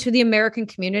into the American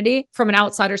community from an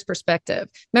outsider's perspective.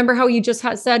 Remember how you just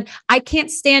said, I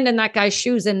can't stand in that guy's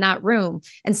shoes in that room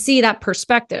and see that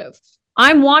perspective.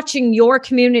 I'm watching your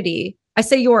community. I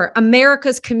say your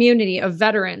America's community of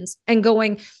veterans and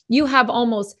going, you have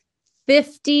almost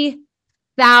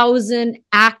 50,000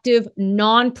 active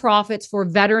nonprofits for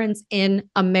veterans in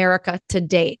America to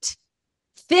date.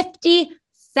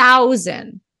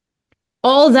 50,000.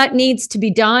 All that needs to be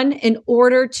done in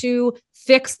order to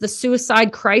fix the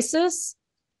suicide crisis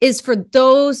is for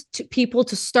those people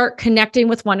to start connecting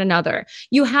with one another.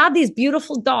 You have these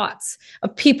beautiful dots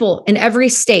of people in every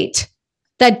state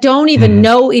that don't even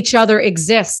know each other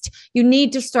exist. You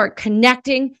need to start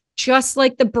connecting just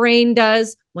like the brain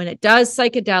does when it does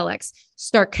psychedelics.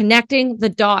 Start connecting the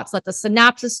dots. Let the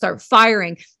synapses start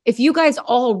firing. If you guys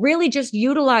all really just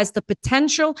utilize the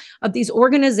potential of these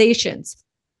organizations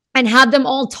and had them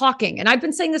all talking. And I've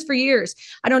been saying this for years.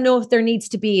 I don't know if there needs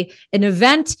to be an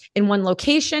event in one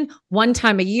location, one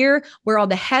time a year, where all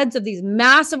the heads of these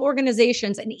massive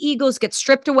organizations and egos get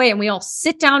stripped away and we all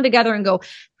sit down together and go,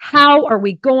 how are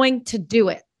we going to do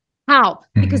it? How?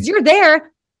 Because you're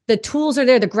there. The tools are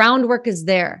there. The groundwork is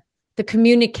there. The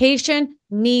communication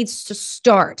needs to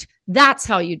start. That's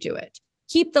how you do it.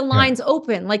 Keep the lines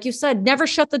open. Like you said, never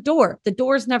shut the door. The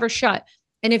door's never shut.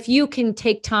 And if you can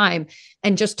take time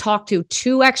and just talk to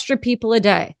 2 extra people a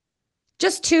day,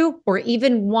 just 2 or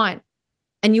even 1,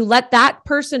 and you let that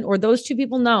person or those 2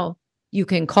 people know you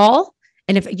can call.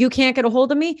 And if you can't get a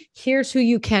hold of me, here's who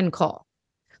you can call.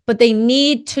 But they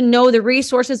need to know the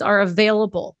resources are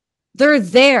available. They're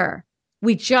there.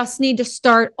 We just need to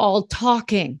start all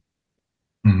talking.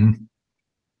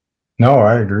 No,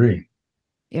 I agree.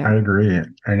 Yeah. I agree.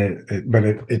 And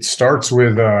it starts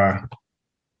with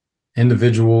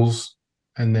individuals,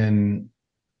 and then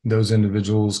those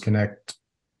individuals connect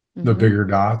the bigger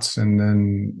dots. And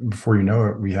then before you know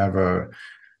it, we have a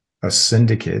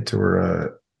syndicate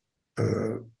or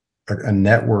a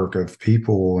network of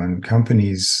people and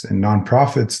companies and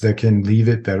nonprofits that can leave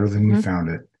it better than we found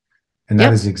it. And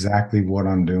that is exactly what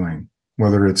I'm doing,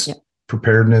 whether it's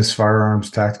preparedness,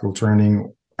 firearms, tactical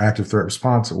training, active threat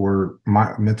response, or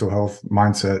my mental health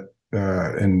mindset,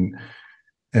 and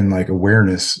like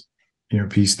awareness,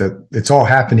 piece, that it's all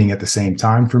happening at the same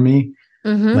time for me.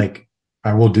 Like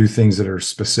I will do things that are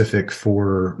specific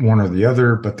for one or the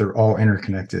other, but they're all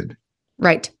interconnected.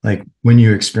 Right. Like when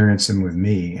you experience them with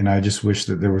me, and I just wish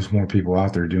that there was more people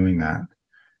out there doing that,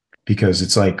 because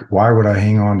it's like, why would I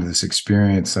hang on to this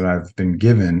experience that I've been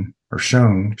given or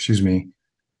shown,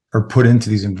 or put into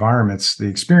these environments? The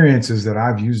experiences that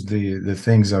I've used, the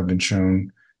things I've been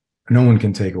shown, no one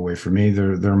can take away from me.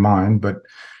 They're mine, but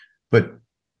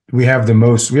we have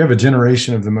a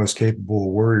generation of the most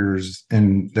capable warriors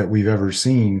that we've ever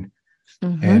seen.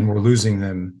 And we're losing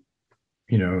them,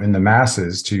 in the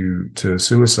masses to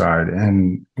suicide,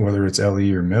 and whether it's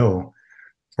LE or MIL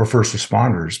or first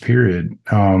responders, period.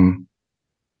 And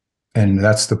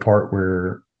that's the part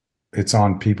where it's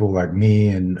on people like me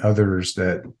and others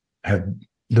that have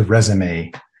the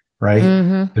resume,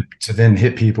 right? To then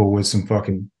hit people with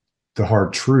the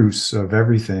hard truths of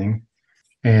everything.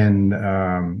 And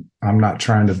I'm not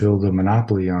trying to build a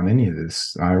monopoly on any of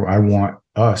this. I want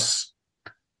us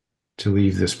to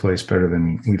leave this place better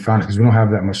than we found it, because we don't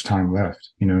have that much time left,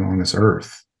 on this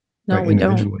earth. No, we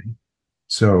don't.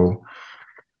 So,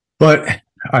 but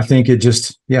I think I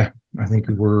think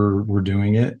we're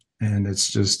doing it, and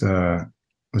it's just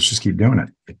let's just keep doing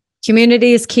it.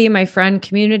 Community is key, my friend.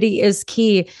 Community is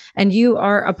key. And you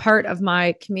are a part of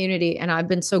my community. And I've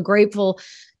been so grateful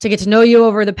to get to know you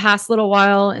over the past little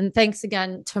while. And thanks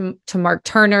again to Mark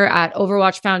Turner at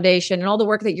Overwatch Foundation and all the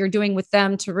work that you're doing with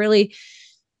them to really,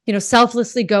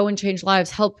 selflessly go and change lives,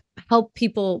 help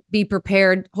people be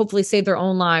prepared, hopefully save their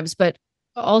own lives. But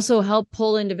also help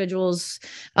pull individuals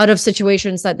out of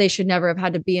situations that they should never have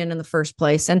had to be in the first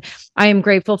place. And I am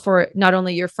grateful for not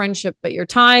only your friendship, but your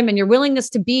time and your willingness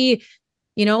to be,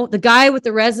 the guy with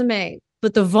the resume,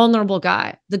 but the vulnerable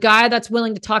guy, the guy that's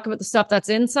willing to talk about the stuff that's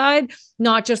inside,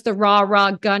 not just the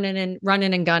raw gunning and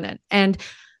running and gunning. And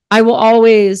I will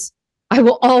always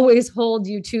hold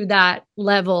you to that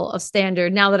level of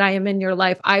standard. Now that I am in your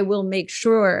life, I will make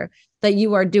sure that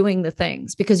you are doing the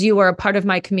things, because you are a part of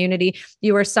my community.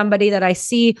 You are somebody that I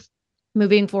see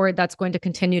moving forward that's going to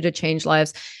continue to change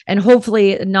lives. And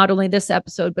hopefully not only this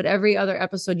episode, but every other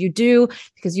episode you do,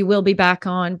 because you will be back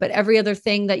on, but every other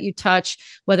thing that you touch,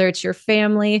 whether it's your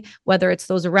family, whether it's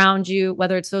those around you,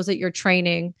 whether it's those that you're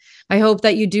training, I hope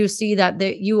that you do see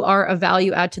that you are a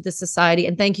value add to the society.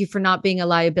 And thank you for not being a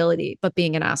liability, but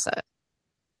being an asset.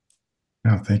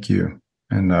 No, thank you.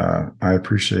 And I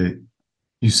appreciate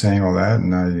you saying all that.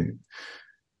 And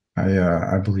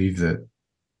I believe that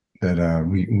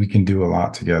we can do a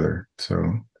lot together.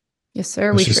 So yes,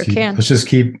 sir. We sure can. Let's just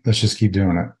keep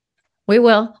doing it. We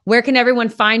will. Where can everyone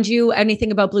find you?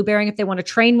 Anything about Blue Bearing, if they want to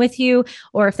train with you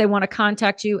or if they want to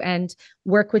contact you and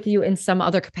work with you in some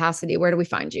other capacity, where do we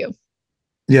find you?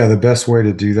 Yeah, the best way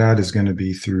to do that is going to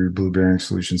be through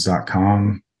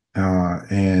bluebearingsolutions.com.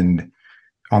 And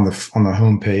on the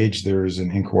homepage, there's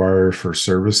an inquire for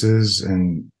services,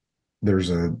 and there's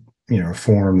a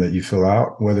form that you fill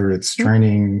out, whether it's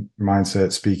training,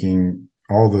 mindset, speaking,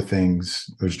 all the things,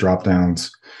 those drop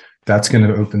downs. That's going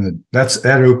to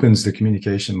that opens the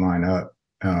communication line up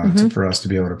for us to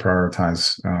be able to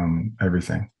prioritize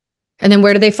everything. And then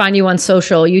where do they find you on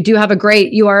social? You are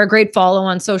a great follow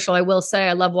on social. I will say,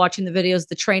 I love watching the videos,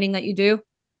 the training that you do.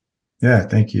 Yeah,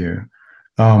 thank you.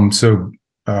 So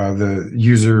the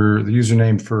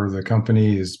username for the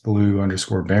company is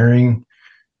blue_bearing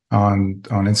on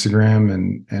Instagram,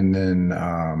 and then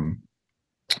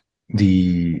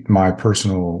my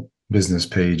personal business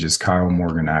page is Kyle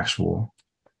Morgan Actual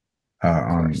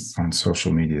on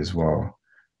social media as well.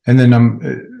 And then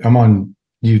I'm on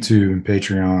YouTube and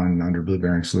Patreon under Blue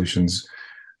Bearing Solutions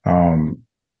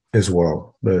as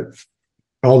well. But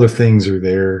all the things are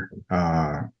there.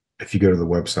 If you go to the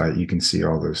website, you can see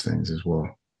all those things as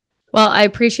well. Well, I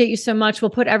appreciate you so much. We'll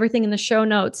put everything in the show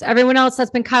notes. Everyone else, that's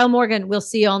been Kyle Morgan. We'll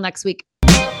see you all next week.